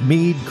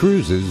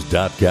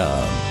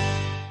LakeMeadCruises.com.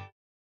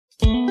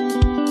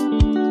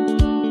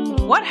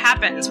 What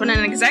happens when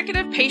an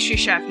executive pastry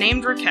chef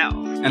named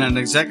Raquel and an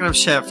executive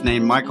chef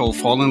named Michael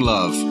fall in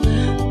love?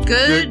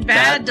 Good,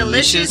 Bad,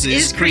 Delicious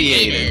is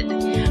created.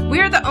 We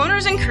are the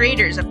owners and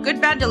creators of Good,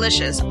 Bad,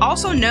 Delicious,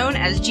 also known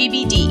as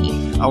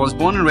GBD. I was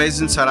born and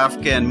raised in South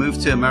Africa and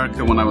moved to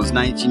America when I was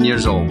 19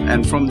 years old.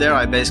 And from there,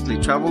 I basically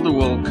traveled the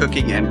world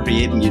cooking and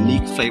creating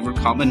unique flavor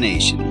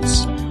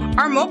combinations.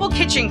 Our mobile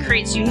kitchen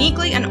creates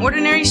uniquely and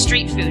ordinary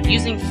street food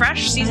using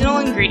fresh seasonal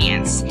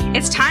ingredients.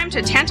 It's time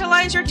to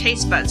tantalize your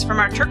taste buds from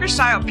our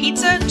Turkish-style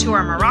pizza to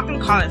our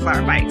Moroccan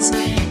cauliflower bites.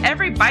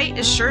 Every bite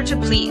is sure to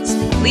please.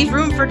 Leave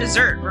room for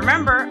dessert.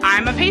 Remember,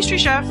 I'm a pastry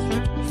chef.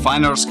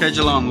 Find our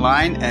schedule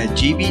online at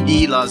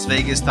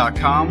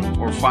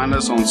gbdlasvegas.com or find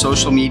us on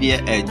social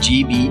media at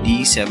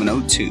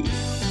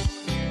gbd702.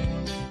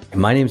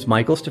 My name is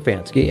Michael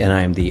Stefanski, and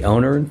I am the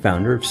owner and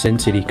founder of Sin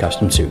City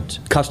Custom Suits,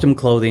 custom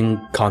clothing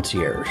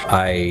concierge.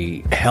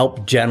 I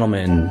help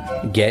gentlemen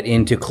get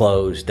into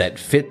clothes that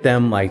fit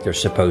them like they're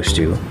supposed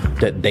to,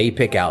 that they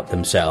pick out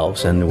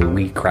themselves, and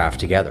we craft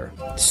together.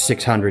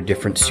 600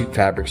 different suit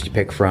fabrics to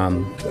pick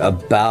from,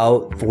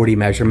 about 40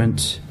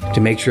 measurements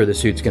to make sure the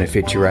suit's going to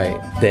fit you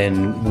right.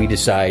 Then we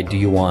decide, do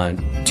you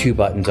want 2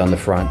 buttons on the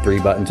front, 3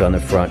 buttons on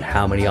the front,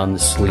 how many on the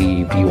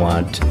sleeve? Do you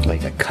want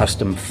like a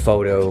custom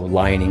photo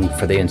lining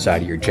for the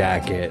inside of your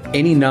jacket?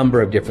 Any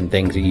number of different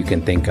things that you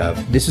can think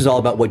of. This is all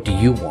about what do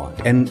you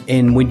want.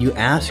 And when you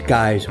ask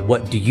guys,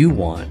 what do you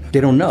want? They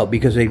don't know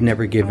because they've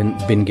never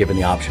been given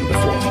the option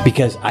before.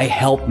 Because I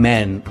help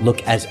men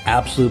look as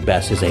absolute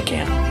best as they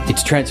can.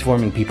 It's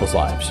transforming people's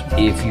lives.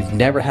 If you've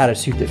never had a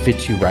suit that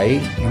fits you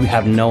right, you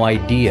have no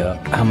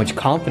idea how much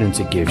confidence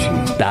it gives you.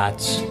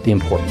 That's the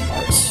important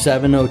part.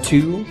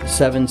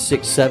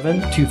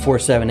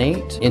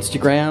 702-767-2478.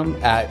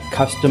 Instagram at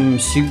Custom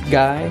Suit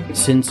Guy,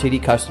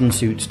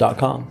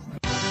 SinCityCustomSuits.com.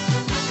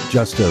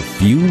 Just a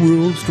few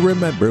rules to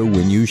remember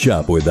when you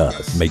shop with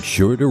us. Make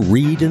sure to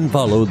read and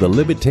follow the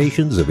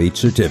limitations of each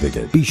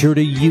certificate. Be sure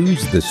to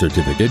use the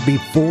certificate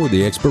before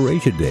the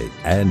expiration date.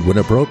 And when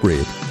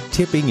appropriate,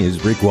 tipping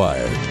is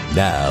required.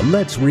 Now,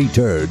 let's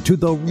return to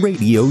the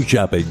Radio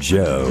Shopping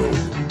Show.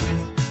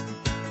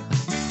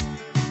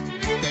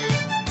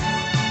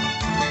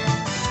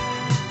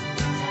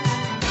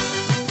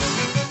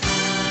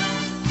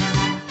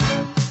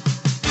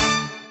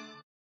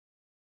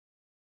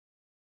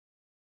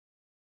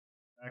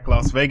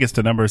 Las Vegas,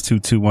 the number is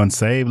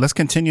 221-SAVE. Let's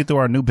continue through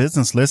our new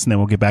business list, and then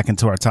we'll get back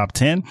into our top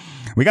 10.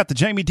 We got the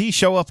Jamie D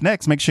show up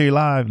next. Make sure you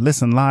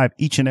listen live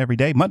each and every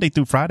day, Monday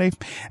through Friday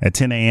at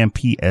 10 a.m.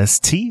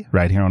 PST,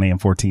 right here on AM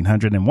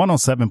 1400 and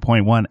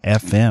 107.1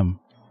 FM.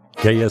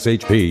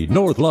 KSHP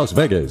North Las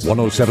Vegas,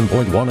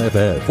 107.1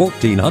 FM,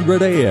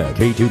 1400 AM,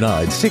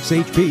 K29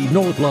 6HP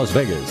North Las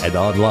Vegas, and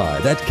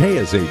online at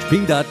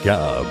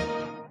kshp.com.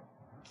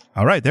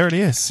 All right, there it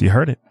is. You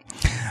heard it.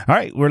 All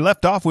right, we're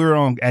left off. We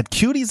were at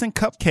Cuties and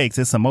Cupcakes.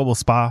 It's a mobile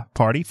spa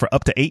party for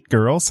up to 8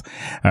 girls.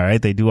 All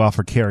right, they do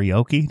offer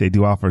karaoke. They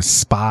do offer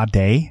spa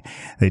day.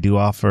 They do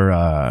offer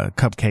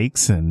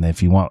cupcakes, and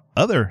if you want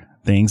other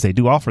things, they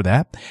do offer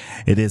that.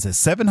 It is a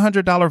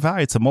 $700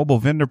 value. It's a mobile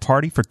vendor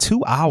party for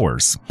 2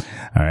 hours.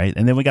 All right,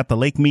 and then we got the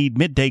Lake Mead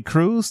Midday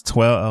Cruise,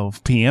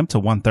 12 p.m. to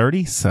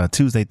 1:30, so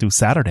Tuesday through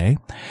Saturday.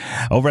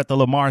 Over at the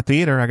Lamar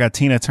Theater, I got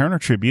Tina Turner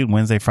Tribute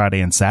Wednesday,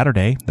 Friday, and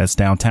Saturday. That's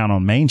downtown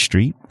on Main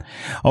Street.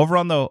 Over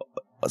on the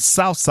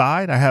south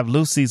side, I have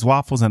Lucy's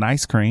Waffles and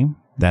Ice Cream.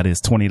 That is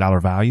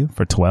 $20 value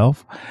for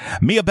 12.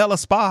 Mia Bella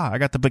Spa, I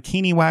got the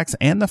bikini wax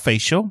and the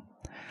facial.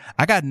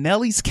 I got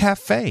Nellie's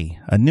Cafe,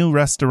 a new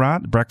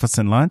restaurant, breakfast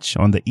and lunch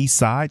on the east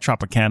side,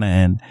 Tropicana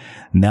and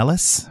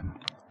Nellis.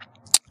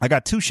 I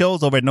got 2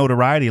 shows over at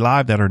Notoriety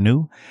Live that are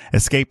new,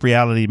 Escape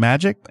Reality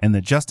Magic and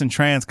the Justin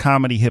Trans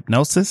Comedy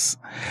Hypnosis.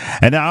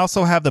 And I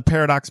also have the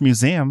Paradox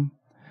Museum,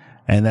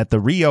 and at the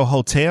Rio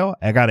Hotel,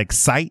 I got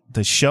Excite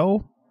the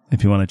Show.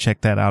 If you want to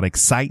check that out,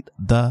 Excite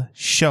the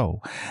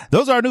Show.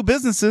 Those are new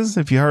businesses.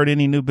 If you heard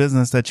any new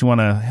business that you want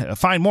to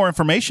find more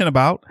information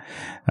about,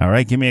 all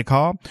right, give me a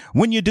call.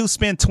 When you do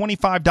spend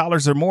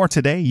 $25 or more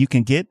today, you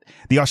can get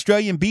the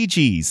Australian Bee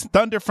Gees,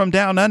 Thunder from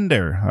Down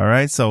Under. All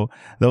right. So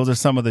those are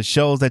some of the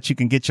shows that you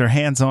can get your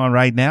hands on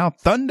right now.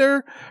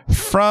 Thunder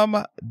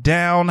from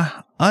Down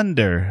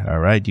Under. All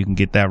right. You can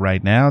get that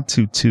right now.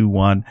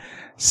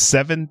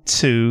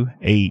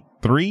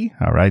 221-7283.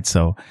 All right.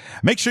 So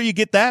make sure you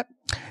get that.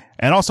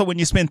 And also, when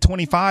you spend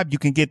 $25, you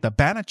can get the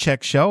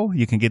Banachek Show.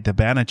 You can get the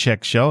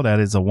Banachek Show. That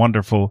is a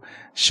wonderful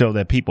show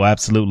that people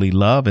absolutely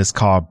love. It's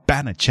called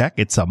Banachek.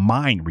 It's a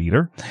mind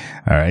reader.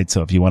 All right.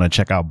 So if you want to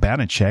check out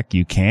Banachek,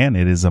 you can.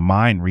 It is a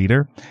mind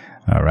reader.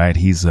 All right.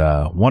 He's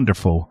a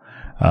wonderful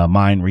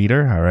mind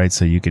reader. All right.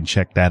 So you can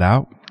check that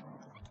out.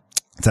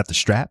 It's at the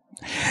Strap.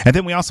 And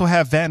then we also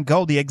have Van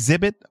Gogh, the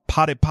exhibit,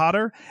 Potted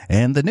Potter,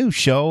 and the new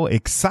show,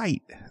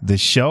 Excite the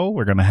Show.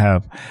 We're going to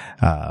have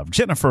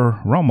Jennifer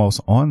Ramos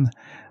on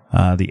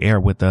the air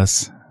with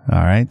us. All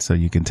right. So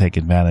you can take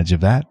advantage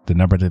of that. The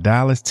number to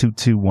dial is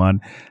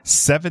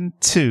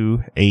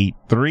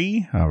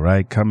 221-7283. All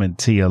right. Coming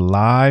to you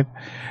live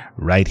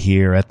right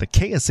here at the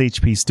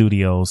KSHP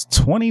Studios,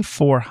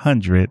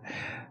 2400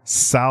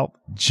 South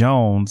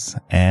Jones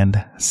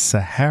and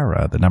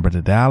Sahara. The number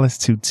to dial is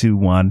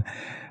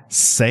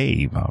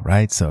 221-SAVE. All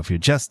right. So if you're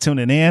just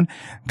tuning in,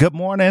 good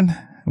morning.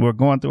 We're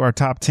going through our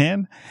top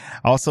 10.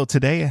 Also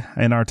today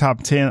in our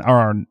top 10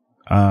 are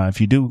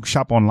if you do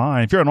shop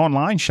online, if you're an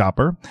online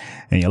shopper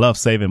and you love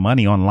saving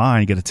money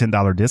online, you get a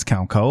 $10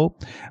 discount code.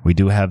 We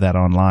do have that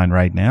online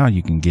right now.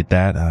 You can get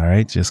that. All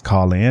right. Just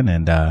call in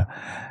and, go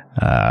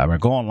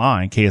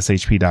online,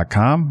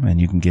 kshp.com, and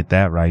you can get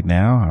that right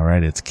now. All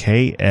right. It's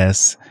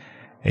kshp.com.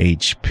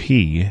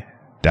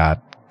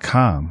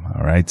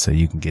 All right. So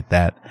you can get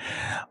that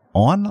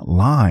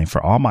online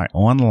for all my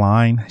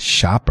online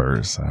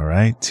shoppers. All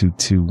right.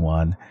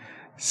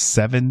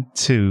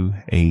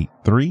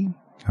 221-7283.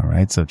 All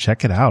right. So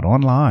check it out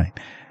online.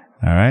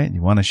 All right.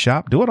 You want to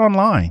shop? Do it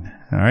online.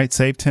 All right.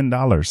 Save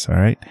 $10. All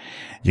right.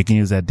 You can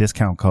use that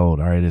discount code.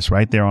 All right. It's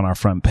right there on our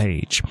front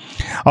page.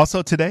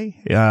 Also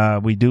today,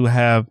 we do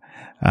have,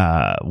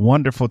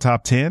 wonderful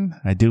top 10.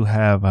 I do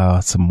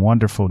have, some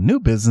wonderful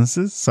new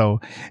businesses. So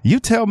you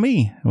tell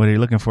me whether you're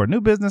looking for a new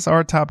business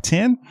or a top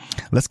 10.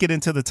 Let's get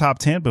into the top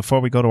 10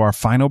 before we go to our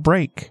final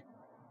break.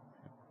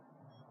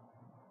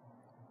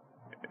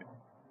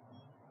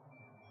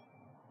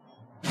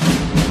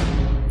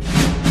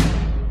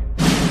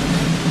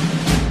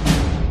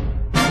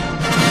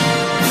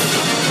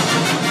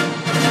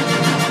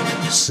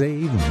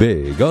 Save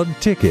big on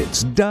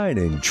tickets,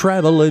 dining,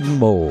 travel, and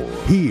more.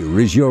 Here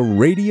is your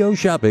radio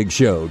shopping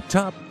show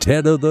top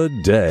 10 of the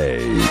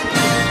day.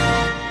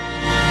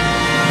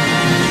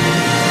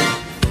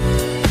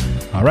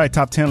 All right,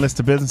 top 10 list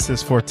of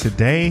businesses for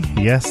today.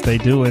 Yes, they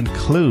do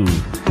include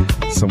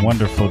some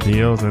wonderful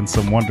deals and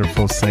some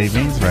wonderful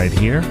savings right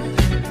here.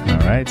 All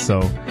right,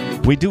 so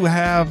we do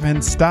have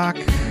in stock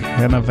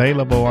and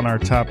available on our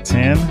top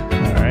 10.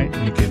 All right,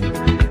 you can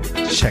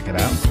check it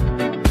out.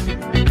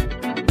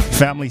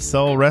 Family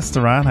Soul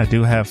Restaurant. I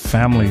do have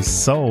Family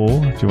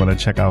Soul. If you want to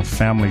check out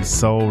Family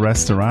Soul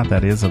Restaurant,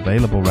 that is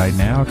available right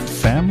now.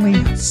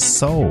 Family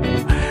Soul.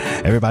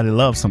 Everybody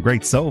loves some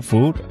great soul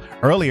food.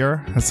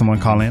 Earlier, I had someone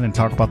call in and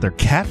talk about their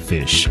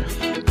catfish.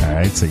 All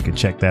right, so you can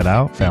check that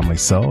out. Family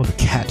Soul, the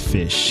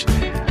catfish.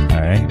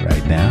 All right,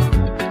 right now.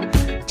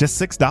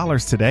 Just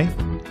 $6 today.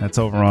 That's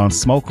over on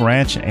Smoke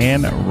Ranch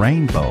and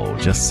Rainbow.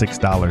 Just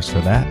 $6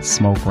 for that.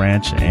 Smoke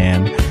Ranch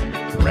and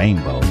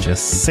Rainbow.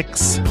 Just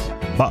 $6.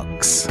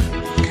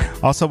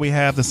 Also, we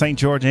have the St.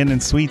 George Inn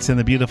and Suites in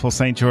the beautiful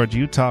St. George,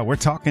 Utah. We're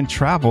talking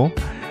travel.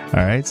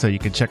 All right. So you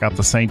can check out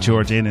the St.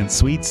 George Inn and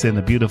Suites in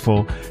the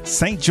beautiful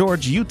St.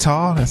 George,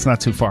 Utah. That's not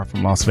too far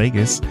from Las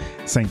Vegas.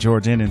 St.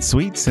 George Inn and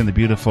Suites in the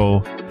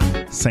beautiful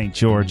St.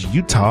 George,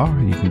 Utah.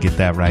 You can get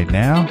that right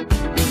now.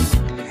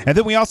 And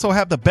then we also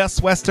have the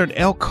Best Western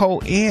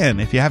Elko Inn.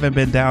 If you haven't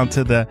been down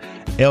to the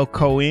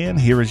Elko Inn,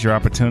 here is your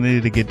opportunity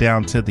to get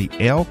down to the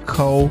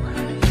Elko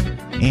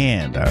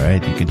Inn. All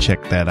right. You can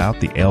check that out.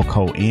 The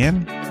Elko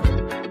Inn.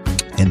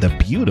 And the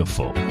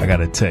beautiful, I got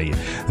to tell you,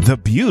 the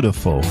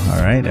beautiful,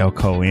 all right,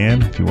 Elko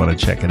Inn. If you want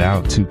to check it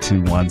out,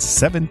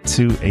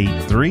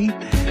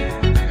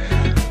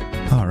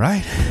 221-7283. All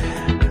right.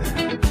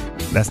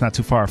 That's not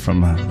too far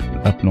from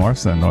up north,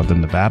 so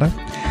northern Nevada.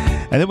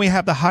 And then we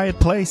have the Hyatt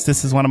Place.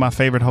 This is one of my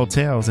favorite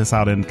hotels. It's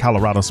out in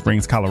Colorado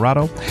Springs,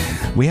 Colorado.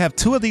 We have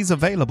 2 of these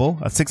available.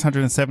 A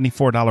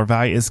 $674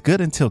 value is good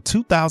until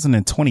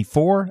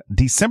 2024,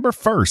 December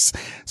 1st.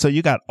 So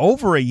you got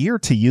over a year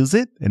to use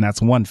it, and that's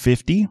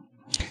 $150.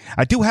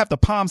 I do have the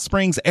Palm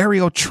Springs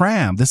Aerial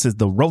Tram. This is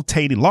the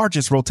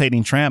largest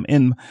rotating tram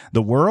in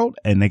the world.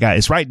 And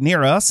it's right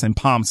near us in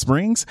Palm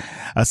Springs.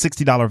 A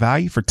 $60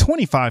 value for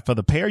 $25 for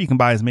the pair. You can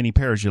buy as many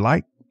pairs as you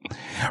like.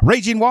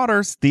 Raging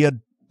Waters, the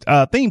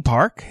theme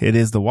park. It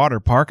is the water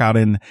park out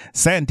in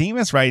San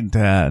Dimas, right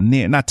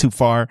near, not too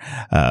far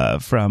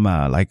from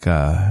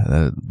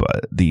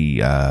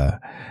the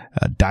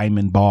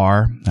Diamond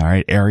Bar, all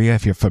right, area.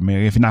 If you're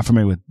not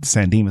familiar with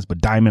San Dimas, but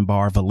Diamond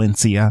Bar,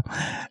 Valencia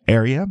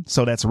area.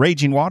 So that's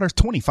Raging Waters,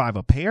 $25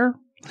 a pair.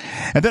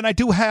 And then I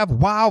do have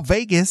Wild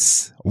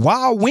Wings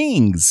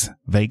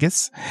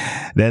Vegas.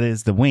 That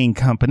is the wing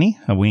company,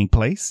 a wing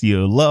place.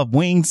 You love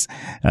wings.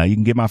 You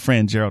can give my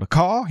friend Gerald a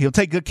call. He'll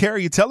take good care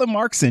of you. Tell him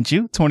Mark sent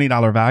you.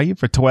 $20 value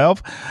for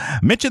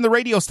 $12. Mention the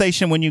radio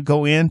station when you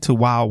go into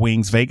Wild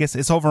Wings Vegas.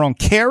 It's over on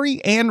Cary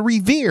and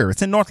Revere.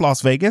 It's in North Las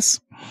Vegas.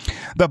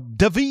 The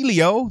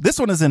Davilio, this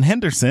one is in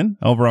Henderson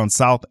over on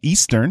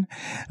Southeastern.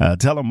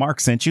 Tell them Mark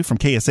sent you from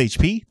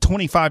KSHP.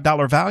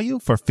 $25 value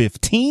for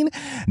 $15.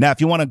 Now, if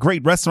you want a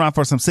great restaurant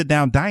for some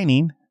sit-down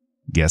dining,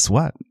 guess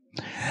what?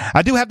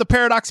 I do have the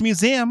Paradox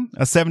Museum,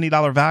 a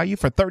 $70 value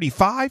for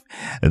 $35.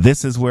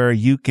 This is where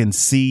you can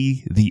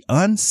see the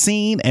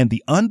unseen and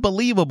the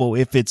unbelievable.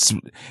 If it's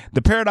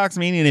the paradox,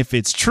 meaning if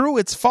it's true,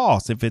 it's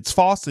false. If it's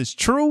false, it's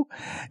true.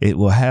 It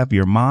will have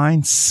your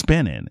mind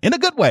spinning in a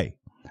good way.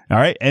 All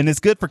right. And it's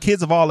good for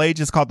kids of all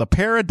ages. It's called the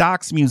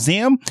Paradox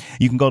Museum.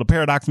 You can go to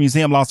Paradox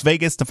Museum, Las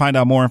Vegas to find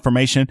out more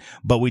information,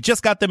 but we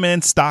just got them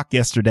in stock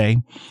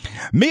yesterday.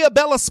 Mia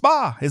Bella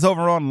Spa is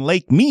over on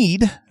Lake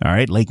Mead. All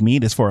right. Lake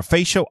Mead is for a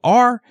facial,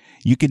 or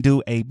you can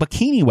do a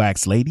bikini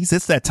wax, ladies.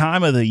 It's that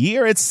time of the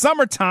year. It's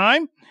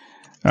summertime.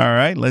 All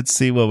right. Let's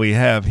see what we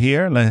have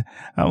here.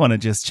 I want to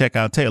just check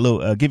out, give you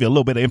a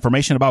little bit of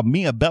information about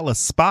Mia Bella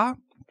Spa.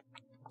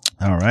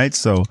 All right.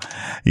 So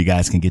you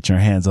guys can get your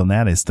hands on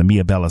that. It's the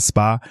Mia Bella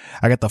Spa.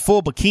 I got the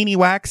full bikini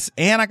wax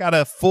and I got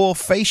a full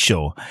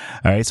facial. All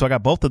right. So I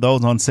got both of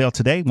those on sale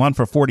today. One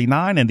for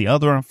 $49 and the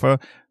other one for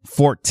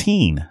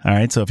 $14. All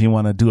right. So if you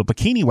want to do a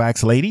bikini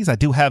wax, ladies, I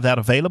do have that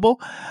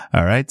available.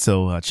 All right.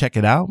 So check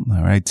it out.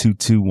 All right.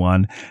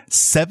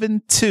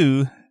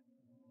 221-7283.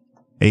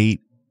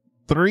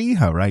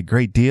 All right.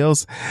 Great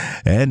deals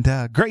and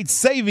great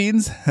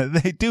savings.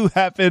 They do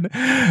happen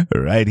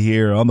right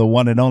here on the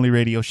one and only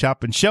Radio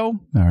Shopping Show.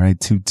 All right.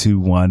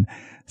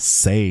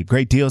 221-SAVE.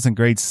 Great deals and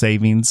great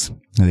savings.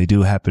 They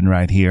do happen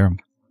right here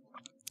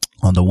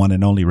on the one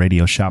and only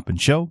Radio Shopping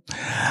Show.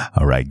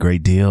 All right.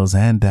 Great deals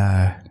and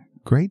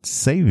great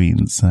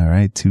savings. All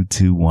right.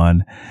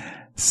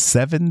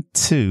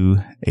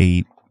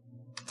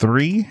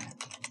 221-7283.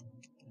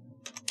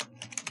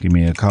 Give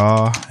me a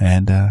call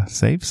and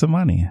save some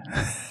money.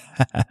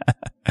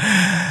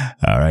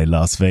 All right,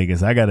 Las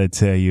Vegas. I got to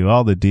tell you,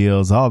 all the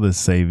deals, all the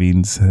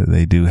savings,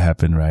 they do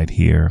happen right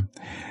here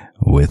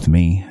with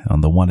me on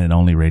the one and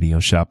only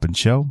Radio Shopping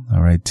Show. All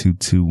right,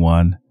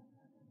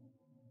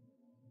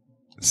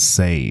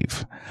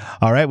 221-SAVE.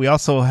 All right, we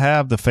also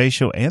have the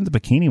facial and the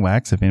bikini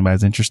wax if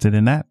anybody's interested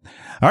in that.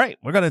 All right,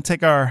 we're going to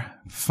take our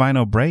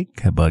final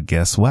break, but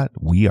guess what?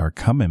 We are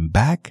coming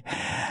back.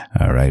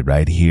 All right,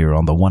 right here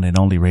on the one and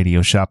only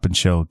Radio Shopping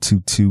Show,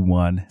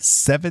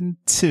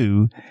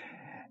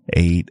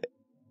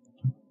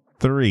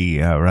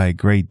 221-7283. All right,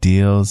 great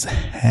deals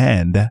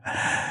and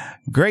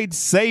great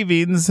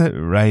savings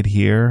right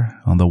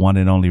here on the one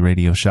and only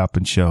Radio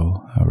Shopping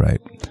Show. All right,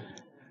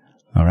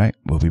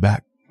 we'll be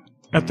back.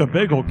 At the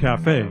Bagel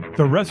Cafe,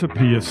 the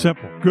recipe is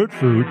simple, good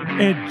food,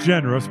 and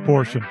generous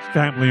portions.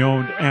 Family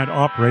owned and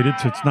operated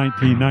since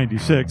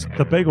 1996,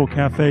 the Bagel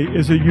Cafe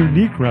is a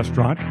unique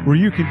restaurant where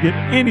you can get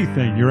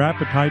anything your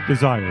appetite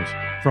desires.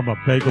 From a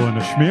bagel and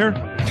a schmear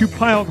to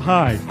piled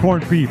high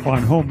corned beef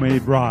on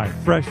homemade rye,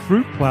 fresh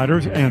fruit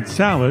platters and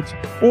salads,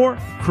 or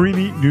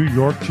creamy New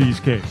York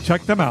cheesecake.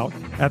 Check them out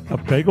at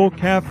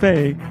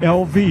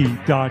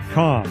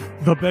thebagelcafeLV.com.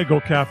 The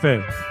Bagel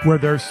Cafe, where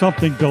there's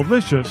something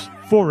delicious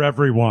for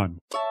everyone.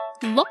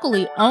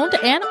 Locally owned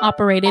and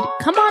operated,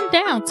 come on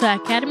down to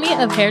Academy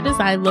of Hair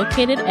Design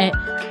located at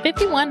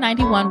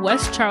 5191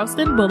 West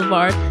Charleston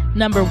Boulevard,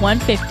 number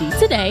 150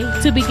 today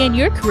to begin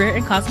your career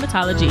in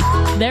cosmetology.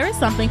 There is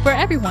something for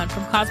everyone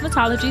from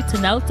cosmetology to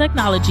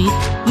nanotechnology.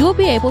 You will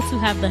be able to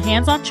have the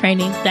hands-on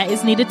training that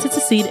is needed to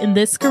succeed in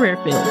this career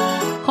field.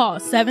 Call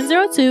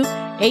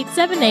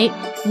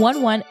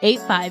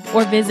 702-878-1185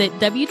 or visit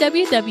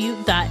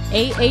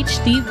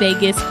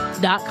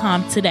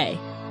www.ahdvegas.com today.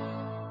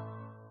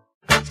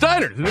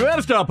 Steiner's, the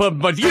Nevada Style Pub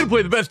invites you to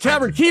play the best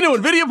tavern, keno,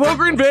 and video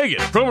poker in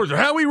Vegas. Promos are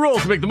how we roll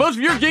to make the most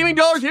of your gaming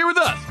dollars here with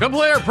us. Come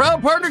play our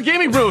proud partner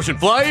gaming promotion,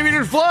 Fly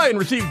Aviators Fly, and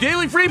receive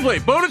daily free play,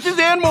 bonuses,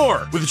 and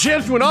more. With a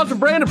chance to win awesome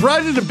brand of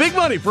prizes and big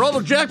money for all the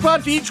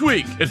jackpots each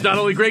week. It's not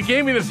only great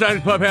gaming that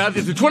Steiner's Pub has,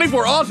 it's the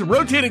 24 awesome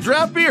rotating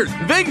draft beers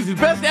and Vegas'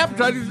 best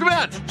appetizers to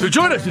match. So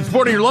join us in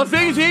supporting your Las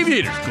Vegas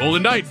Aviators,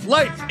 Golden Knights,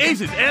 Lights,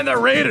 Aces, and the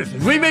Raiders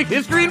as we make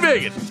history in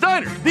Vegas.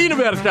 Steiner's, the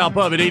Nevada Style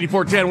Pub at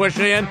 8410 West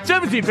Cheyenne,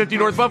 1750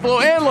 North Buffalo,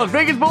 and and Las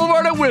Vegas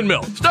Boulevard at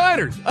Windmill.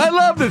 Steiner's, I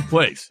love this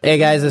place. Hey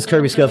guys, it's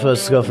Kirby Schofield,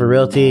 Schofield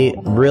Realty.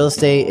 Real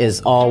estate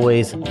is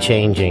always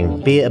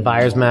changing. Be it a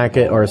buyer's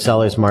market or a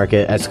seller's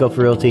market, at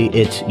Schofield Realty,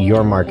 it's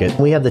your market.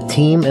 We have the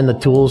team and the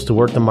tools to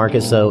work the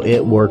market so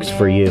it works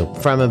for you.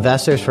 From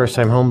investors,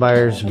 first-time home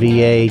buyers,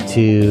 VA,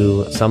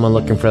 to someone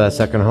looking for that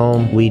second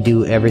home, we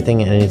do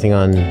everything and anything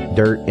on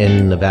dirt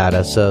in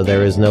Nevada. So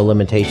there is no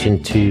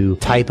limitation to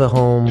type of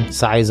home,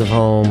 size of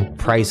home,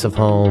 price of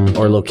home,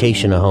 or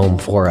location of home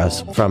for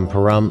us. From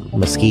Pahrump,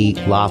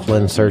 Mesquite,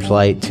 Laughlin,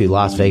 Searchlight, to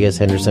Las Vegas,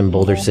 Henderson,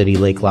 Boulder City,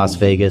 Lake Las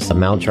Vegas,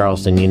 Mount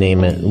Charleston, you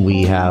name it,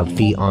 we have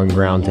feet on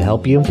ground to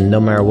help you. And no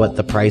matter what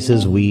the price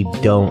is, we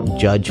don't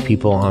judge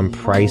people on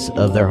price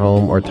of their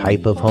home or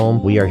type of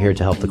home. We are here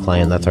to help the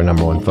client. That's our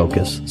number one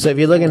focus. So if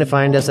you're looking to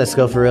find us at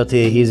Schofield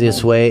Realty, the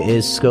easiest way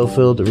is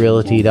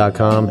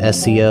SchofieldRealty.com,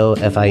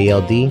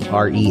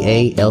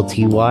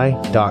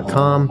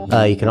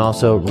 SchofieldRealty.com. You can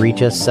also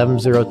reach us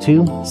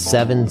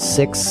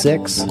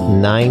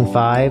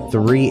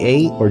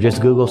 702-766-9538, or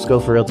just Google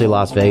Schofield Realty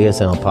Las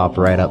Vegas and it'll pop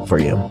right up for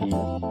you.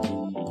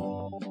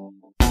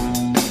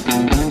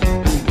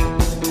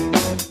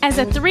 As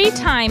a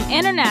 3-time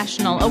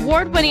international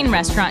award-winning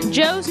restaurant,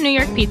 Joe's New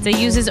York Pizza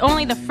uses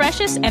only the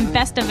freshest and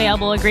best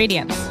available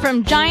ingredients.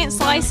 From giant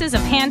slices of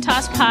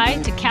hand-tossed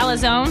pie to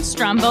calzone,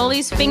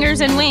 strombolis,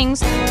 fingers, and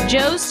wings,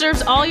 Joe's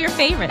serves all your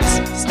favorites.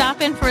 Stop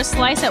in for a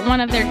slice at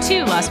one of their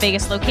 2 Las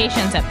Vegas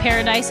locations at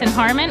Paradise and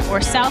Harmon or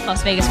South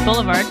Las Vegas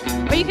Boulevard,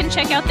 or you can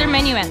check out their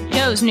menu at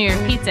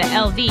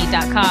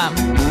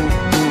joesnewyorkpizzalv.com.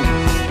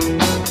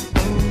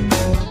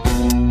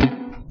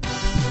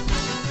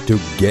 To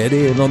get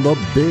in on the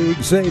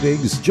big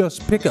savings,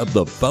 just pick up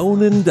the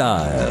phone and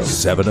dial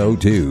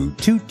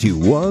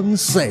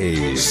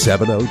 702-221-SAVE,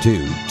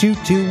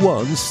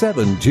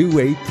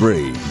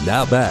 702-221-7283.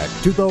 Now back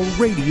to the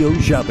Radio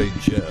Shopping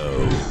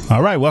Show.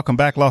 All right, welcome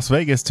back, Las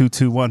Vegas,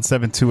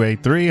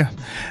 221-7283.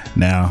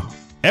 Now,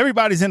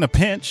 everybody's in a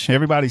pinch.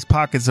 Everybody's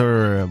pockets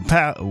or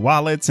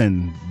wallets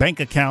and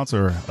bank accounts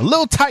are a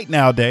little tight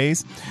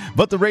nowadays.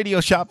 But the Radio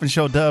Shopping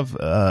Show does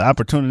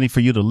opportunity for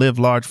you to live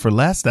large for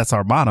less. That's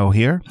our motto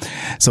here.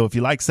 So if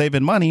you like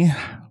saving money,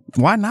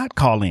 why not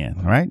call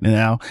in, right?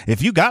 Now,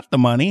 if you got the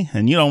money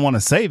and you don't want to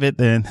save it,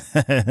 then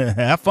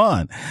have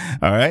fun.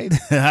 All right.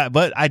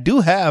 But I do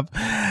have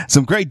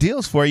some great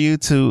deals for you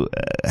to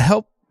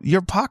help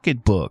your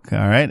pocketbook. All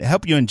right.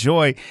 Help you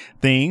enjoy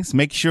things.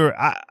 Make sure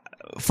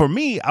for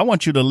me, I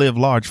want you to live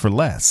large for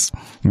less,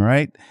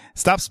 right?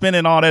 Stop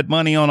spending all that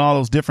money on all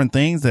those different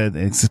things that are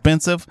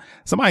expensive.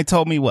 Somebody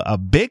told me a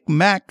Big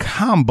Mac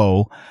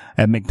combo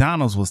at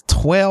McDonald's was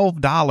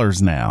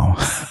 $12 now.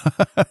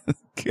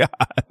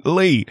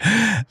 Golly,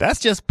 that's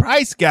just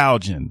price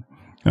gouging.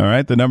 All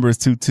right. The number is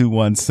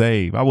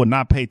 221-SAVE. I would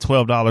not pay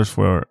 $12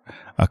 for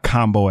a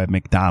combo at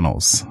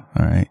McDonald's.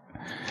 All right.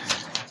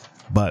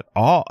 But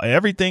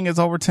everything is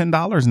over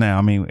 $10 now.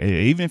 I mean,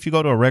 even if you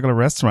go to a regular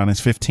restaurant,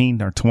 it's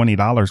 $15 or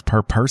 $20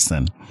 per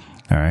person.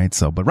 All right.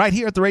 So, but right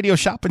here at the Radio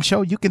Shopping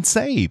Show, you can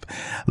save.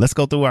 Let's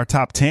go through our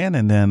top 10,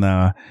 and then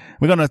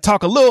we're going to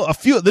talk a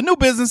few of the new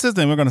businesses,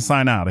 then we're going to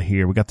sign out of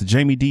here. We got the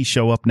Jamie D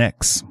Show up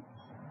next.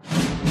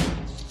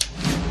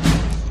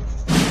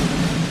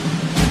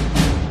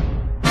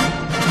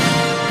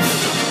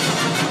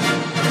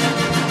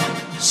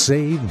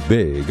 Save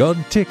big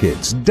on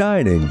tickets,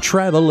 dining,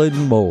 travel,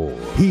 and more.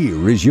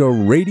 Here is your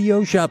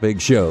Radio Shopping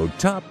Show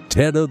Top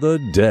 10 of the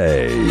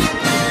day.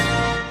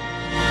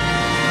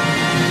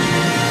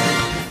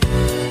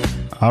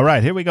 All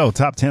right, here we go.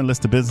 Top 10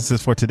 list of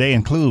businesses for today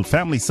include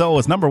Family Soul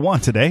is number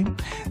 1 today.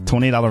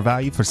 $20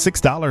 value for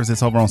 $6.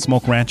 It's over on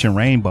Smoke Ranch and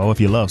Rainbow if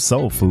you love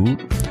soul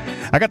food.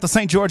 I got the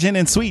St. George Inn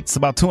and Suites,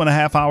 about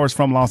 2.5 hours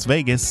from Las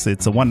Vegas.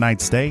 It's a one-night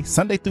stay,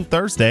 Sunday through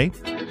Thursday,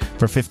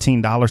 for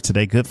 $15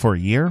 today, good for a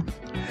year.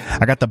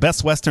 I got the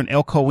Best Western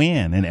Elko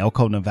Inn in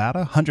Elko,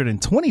 Nevada,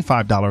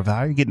 $125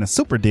 value, getting a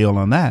super deal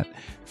on that,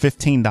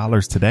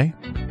 $15 today,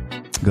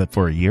 good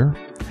for a year.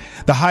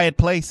 The Hyatt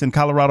Place in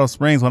Colorado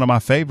Springs, one of my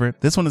favorite.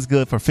 This one is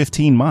good for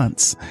 15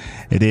 months.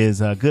 It is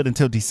good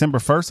until December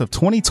 1st of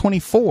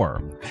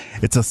 2024.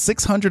 It's a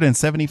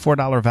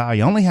 $674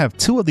 value. I only have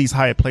 2 of these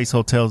Hyatt Place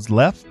hotels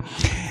left.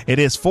 It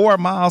is 4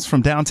 miles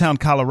from downtown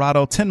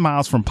Colorado, 10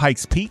 miles from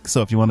Pikes Peak.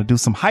 So if you want to do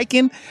some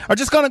hiking or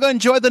just going to go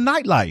enjoy the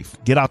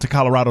nightlife, get out to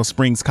Colorado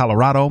Springs,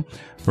 Colorado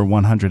for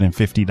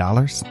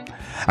 $150.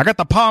 I got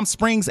the Palm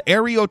Springs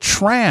Aerial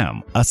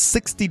Tram, a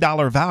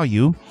 $60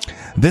 value.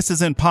 This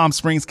is in Palm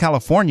Springs,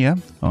 California,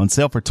 on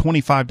sale for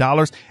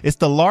 $25. It's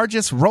the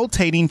largest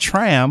rotating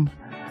tram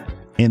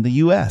in the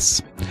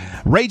U.S.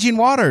 Raging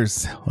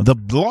Waters, the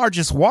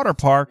largest water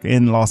park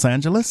in Los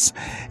Angeles.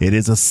 It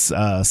is a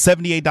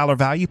 $78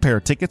 value, pair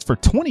of tickets for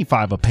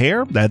 $25 a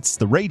pair. That's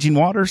the Raging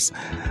Waters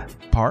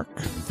Park.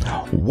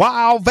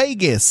 Wow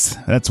Vegas,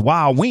 that's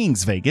Wow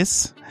Wings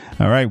Vegas.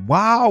 All right,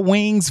 Wow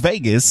Wings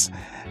Vegas.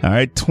 All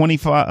right,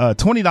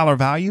 $20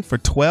 value for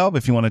 $12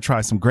 if you want to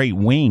try some great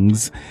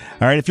wings.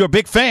 All right, if you're a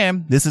big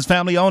fan, this is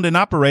family owned and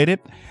operated.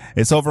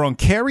 It's over on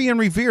Cary and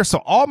Revere.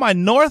 So all my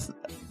North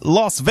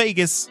Las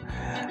Vegas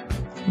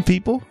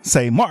people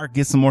say, Mark,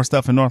 get some more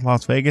stuff in North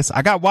Las Vegas.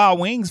 I got Wild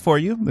Wings for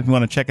you if you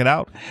want to check it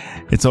out.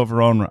 It's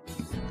over on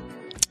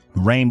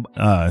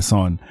it's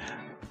on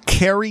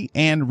Cary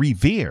and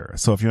Revere.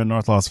 So if you're in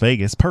North Las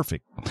Vegas,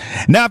 perfect.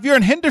 Now, if you're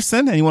in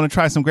Henderson and you want to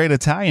try some great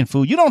Italian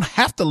food, you don't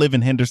have to live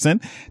in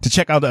Henderson to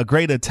check out a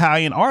great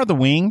Italian or the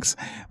wings.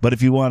 But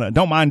if you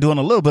don't mind doing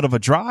a little bit of a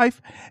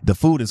drive, the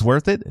food is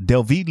worth it.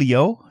 Del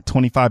Viglio,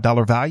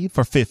 $25 value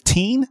for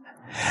 $15.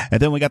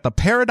 And then we got the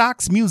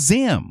Paradox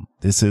Museum.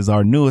 This is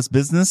our newest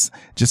business.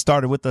 Just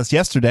started with us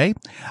yesterday.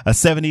 A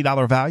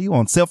 $70 value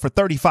on sale for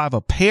 $35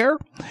 a pair.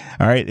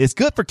 All right. It's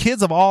good for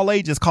kids of all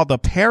ages, called the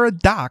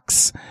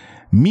Paradox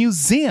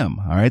Museum.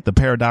 All right. The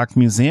Paradox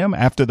Museum.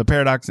 At the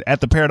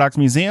Paradox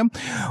Museum,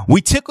 we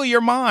tickle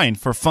your mind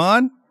for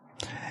fun.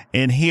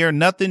 In here,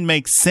 nothing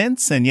makes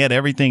sense, and yet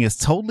everything is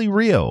totally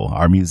real.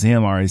 Our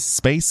museum are a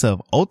space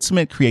of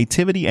ultimate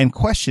creativity and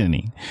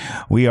questioning.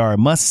 We are a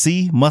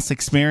must-see,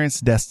 must-experience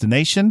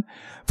destination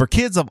for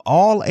kids of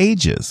all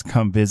ages.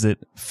 Come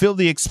visit, feel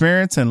the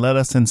experience, and let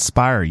us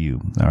inspire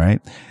you. All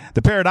right.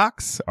 The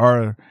Paradox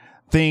are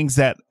things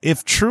that,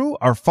 if true,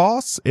 are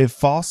false. If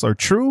false or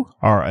true,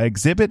 our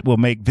exhibit will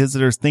make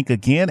visitors think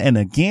again and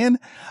again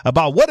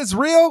about what is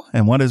real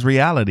and what is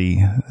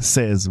reality,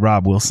 says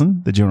Rob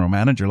Wilson, the general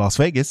manager, Las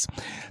Vegas.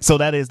 So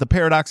that is the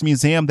Paradox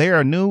Museum. They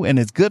are new and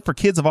it's good for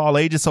kids of all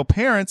ages. So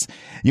parents,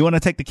 you want to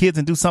take the kids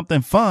and do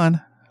something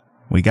fun?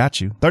 We got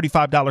you.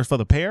 $35 for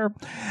the pair.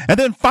 And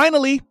then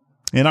finally,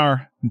 in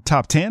our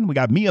top 10, we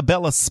got Mia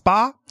Bella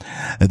Spa.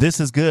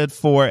 This is good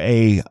for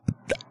a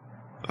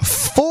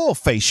full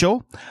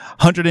facial,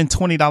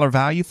 $120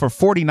 value for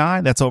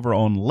 $49. That's over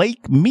on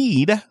Lake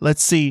Mead.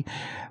 Let's see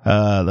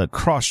the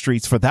cross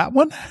streets for that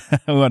one.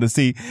 We want to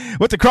see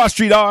what the cross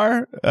street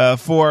are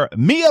for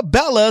Mia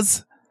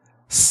Bella's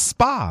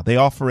Spa. They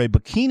offer a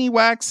bikini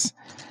wax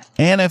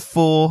and a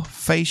full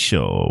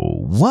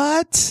facial.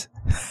 What?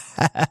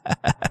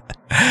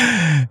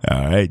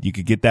 All right, you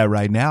can get that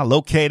right now.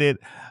 Located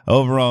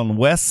over on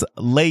West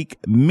Lake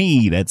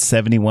Mead at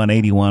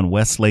 7181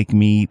 West Lake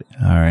Mead.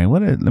 All right, I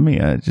want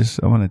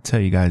to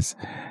tell you guys,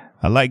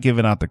 I like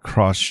giving out the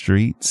cross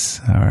streets.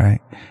 All right,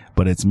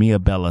 but it's Mia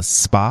Bella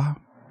Spa.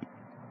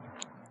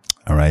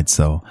 All right,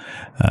 so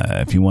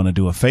if you want to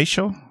do a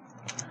facial,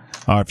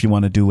 or if you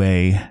want to do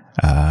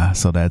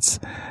so that's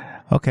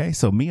okay.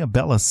 So Mia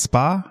Bella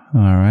Spa.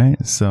 All right,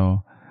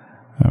 so.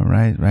 All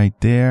right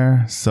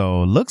there.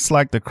 So looks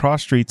like the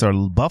cross streets are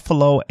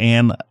Buffalo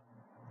and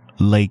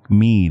Lake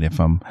Mead,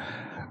 if I'm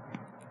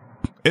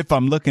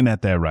looking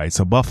at that right.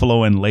 So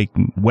Buffalo and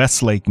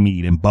West Lake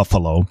Mead in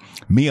Buffalo.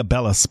 Mia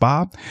Bella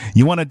Spa.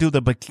 You want to do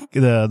the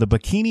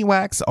bikini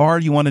wax, or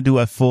you want to do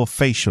a full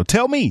facial?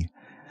 Tell me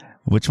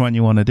which one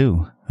you want to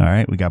do. All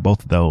right, we got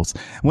both of those.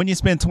 When you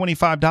spend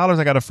 $25,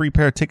 I got a free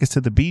pair of tickets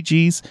to the Bee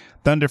Gees,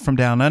 Thunder from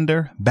Down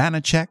Under,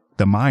 Banachek,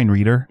 The Mind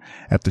Reader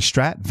at the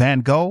Strat,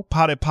 Van Gogh,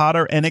 Potted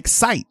Potter, and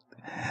Excite,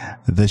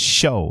 the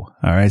show.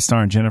 All right,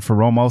 starring Jennifer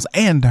Ramos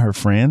and her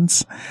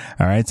friends.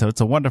 All right, so it's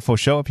a wonderful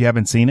show if you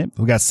haven't seen it.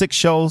 We got 6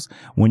 shows.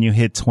 When you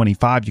hit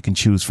 25, you can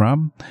choose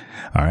from.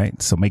 All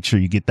right, so make sure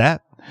you get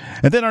that.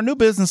 And then our new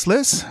business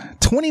list,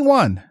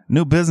 21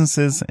 new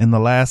businesses in the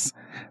last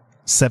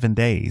 7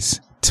 days.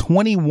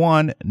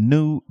 21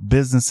 new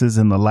businesses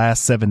in the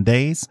last 7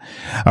 days.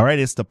 All right.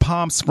 It's the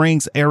Palm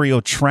Springs Aerial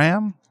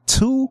Tram,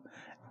 2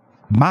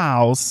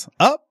 miles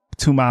up,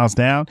 2 miles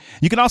down.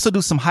 You can also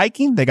do some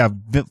hiking. They got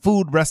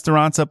food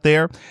restaurants up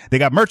there. They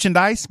got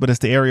merchandise, but it's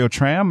the Aerial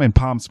Tram in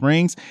Palm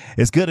Springs.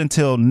 It's good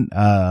until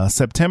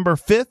September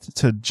 5th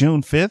to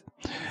June 5th.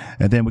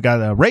 And then we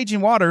got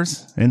Raging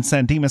Waters in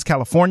San Dimas,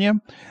 California,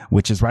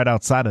 which is right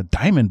outside of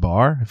Diamond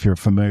Bar, if you're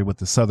familiar with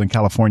the Southern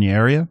California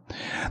area.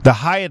 The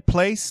Hyatt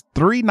Place,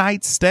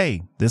 3-night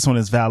stay. This one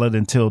is valid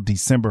until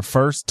December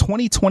 1st,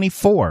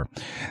 2024.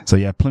 So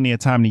you have plenty of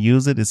time to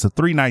use it. It's a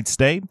 3-night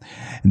stay.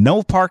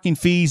 No parking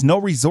fees, no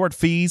resort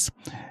fees.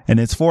 And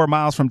it's 4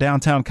 miles from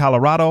downtown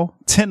Colorado,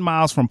 10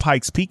 miles from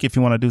Pikes Peak if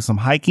you want to do some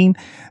hiking.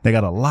 They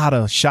got a lot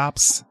of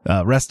shops,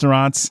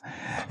 restaurants,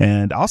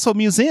 and also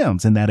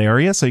museums in that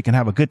area. So you can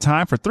have a good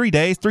time for 3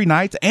 days, 3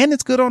 nights, and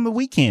it's good on the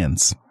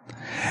weekends.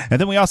 And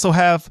then we also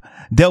have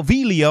Del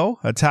Viglio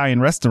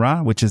Italian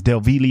restaurant, which is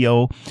Del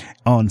Viglio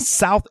on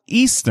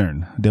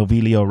Southeastern Del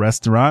Viglio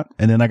restaurant.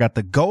 And then I got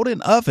the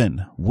Golden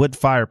Oven Wood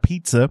Fire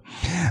Pizza.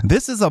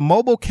 This is a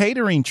mobile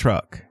catering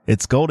truck.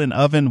 It's Golden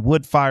Oven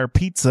Wood Fire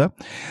Pizza.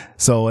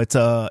 So it's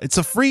a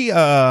free,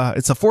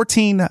 it's a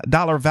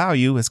 $14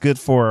 value. It's good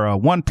for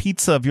one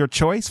pizza of your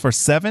choice for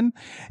 $7.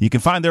 You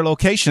can find their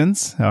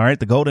locations. All right.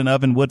 The Golden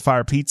Oven Wood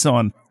Fire Pizza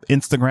on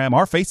Instagram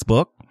or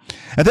Facebook.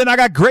 And then I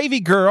got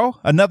Gravy Girl,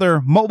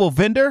 another mobile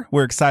vendor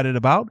we're excited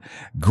about.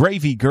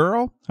 Gravy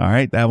Girl. All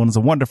right. That one's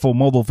a wonderful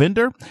mobile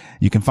vendor.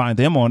 You can find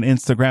them on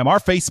Instagram or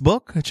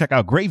Facebook. Check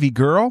out Gravy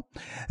Girl.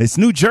 It's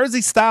New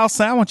Jersey style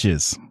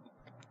sandwiches.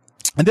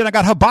 And then I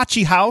got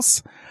Hibachi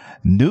House,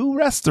 new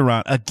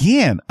restaurant.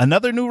 Again,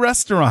 another new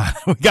restaurant.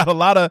 We got a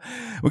lot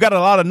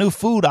of new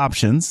food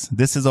options.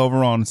 This is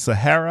over on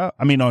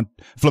on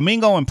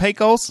Flamingo and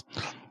Pecos.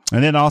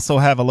 And then also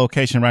have a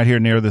location right here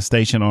near the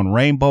station on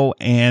Rainbow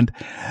and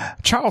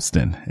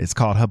Charleston. It's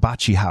called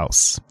Hibachi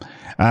House.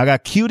 I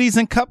got Cuties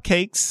and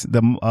Cupcakes,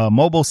 the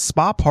mobile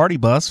spa party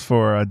bus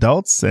for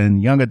adults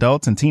and young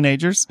adults and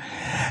teenagers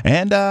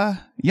and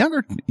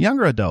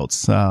younger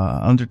adults,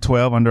 under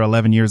 12, under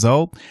 11 years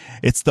old.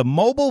 It's the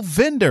mobile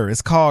vendor.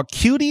 It's called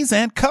Cuties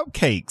and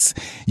Cupcakes.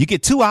 You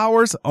get 2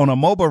 hours on a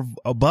mobile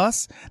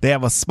bus. They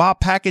have a spa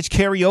package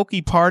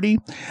karaoke party.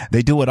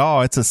 They do it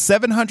all. It's a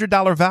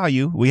 $700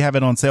 value. We have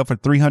it on sale for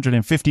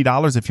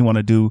 $350 if you want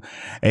to do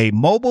a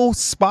mobile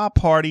spa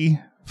party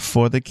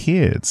for the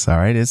kids. All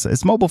right.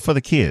 It's mobile for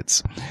the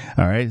kids.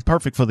 All right. It's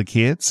perfect for the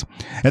kids.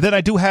 And then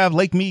I do have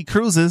Lake Mead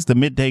Cruises, the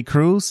midday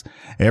cruise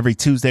every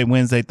Tuesday,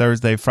 Wednesday,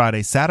 Thursday,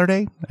 Friday,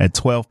 Saturday at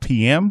 12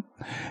 p.m.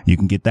 You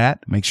can get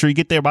that. Make sure you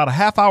get there about a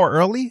half hour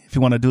early if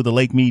you want to do the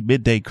Lake Mead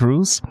midday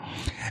cruise.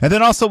 And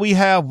then also we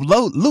have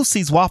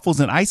Lucy's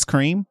Waffles and Ice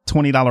Cream,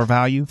 $20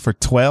 value for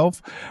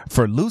 12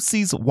 for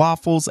Lucy's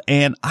Waffles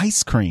and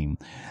Ice Cream.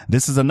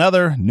 This is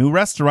another new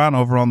restaurant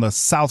over on the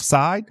south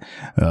side,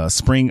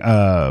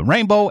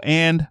 Rainbow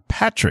and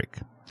Patrick.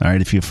 All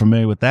right. If you're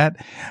familiar with that,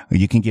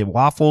 you can get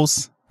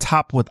waffles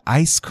topped with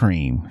ice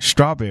cream,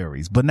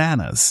 strawberries,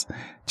 bananas,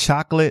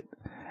 chocolate,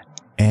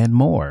 and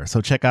more.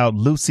 So check out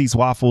Lucy's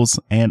Waffles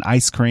and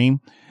Ice Cream.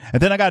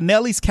 And then I got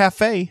Nellie's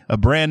Cafe, a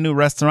brand new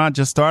restaurant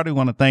just started. We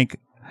want to thank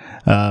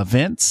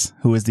Vince,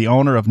 who is the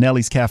owner of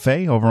Nellie's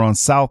Cafe over on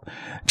South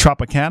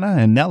Tropicana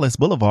and Nellis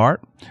Boulevard.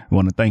 We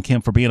want to thank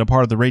him for being a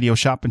part of the Radio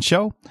Shopping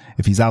Show.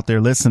 If he's out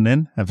there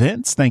listening,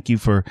 Vince, thank you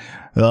for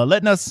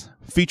letting us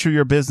feature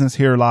your business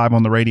here live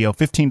on the radio.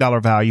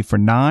 $15 value for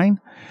 9.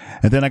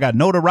 And then I got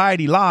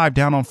Notoriety Live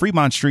down on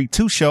Fremont Street,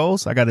 2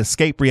 shows. I got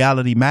Escape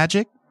Reality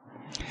Magic.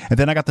 And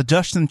then I got the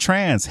Justin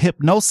Trans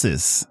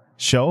Hypnosis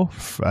show.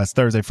 It's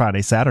Thursday,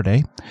 Friday,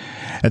 Saturday.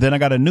 And then I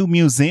got a new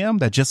museum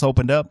that just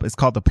opened up. It's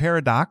called the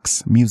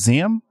Paradox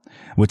Museum,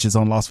 which is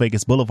on Las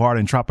Vegas Boulevard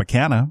in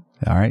Tropicana.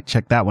 All right.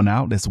 Check that one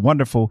out. It's a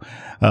wonderful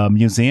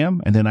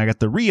museum. And then I got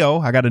the Rio.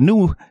 I got a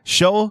new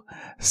show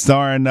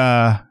starring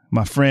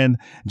my friend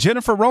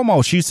Jennifer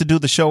Romo. She used to do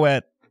the show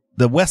at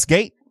the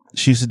Westgate.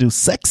 She used to do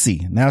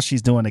Sexy. Now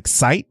she's doing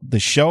Excite, the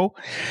show.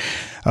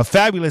 A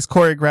fabulous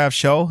choreographed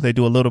show. They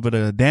do a little bit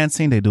of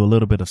dancing. They do a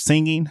little bit of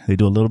singing. They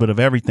do a little bit of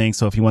everything.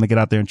 So if you want to get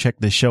out there and check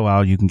this show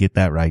out, you can get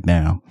that right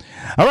now.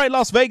 All right,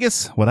 Las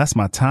Vegas. Well, that's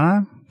my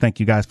time. Thank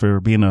you guys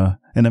for being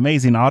an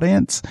amazing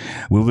audience.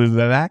 We'll be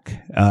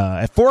back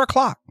at 4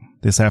 o'clock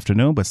this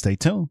afternoon, but stay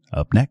tuned.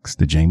 Up next,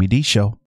 the Jamie D Show.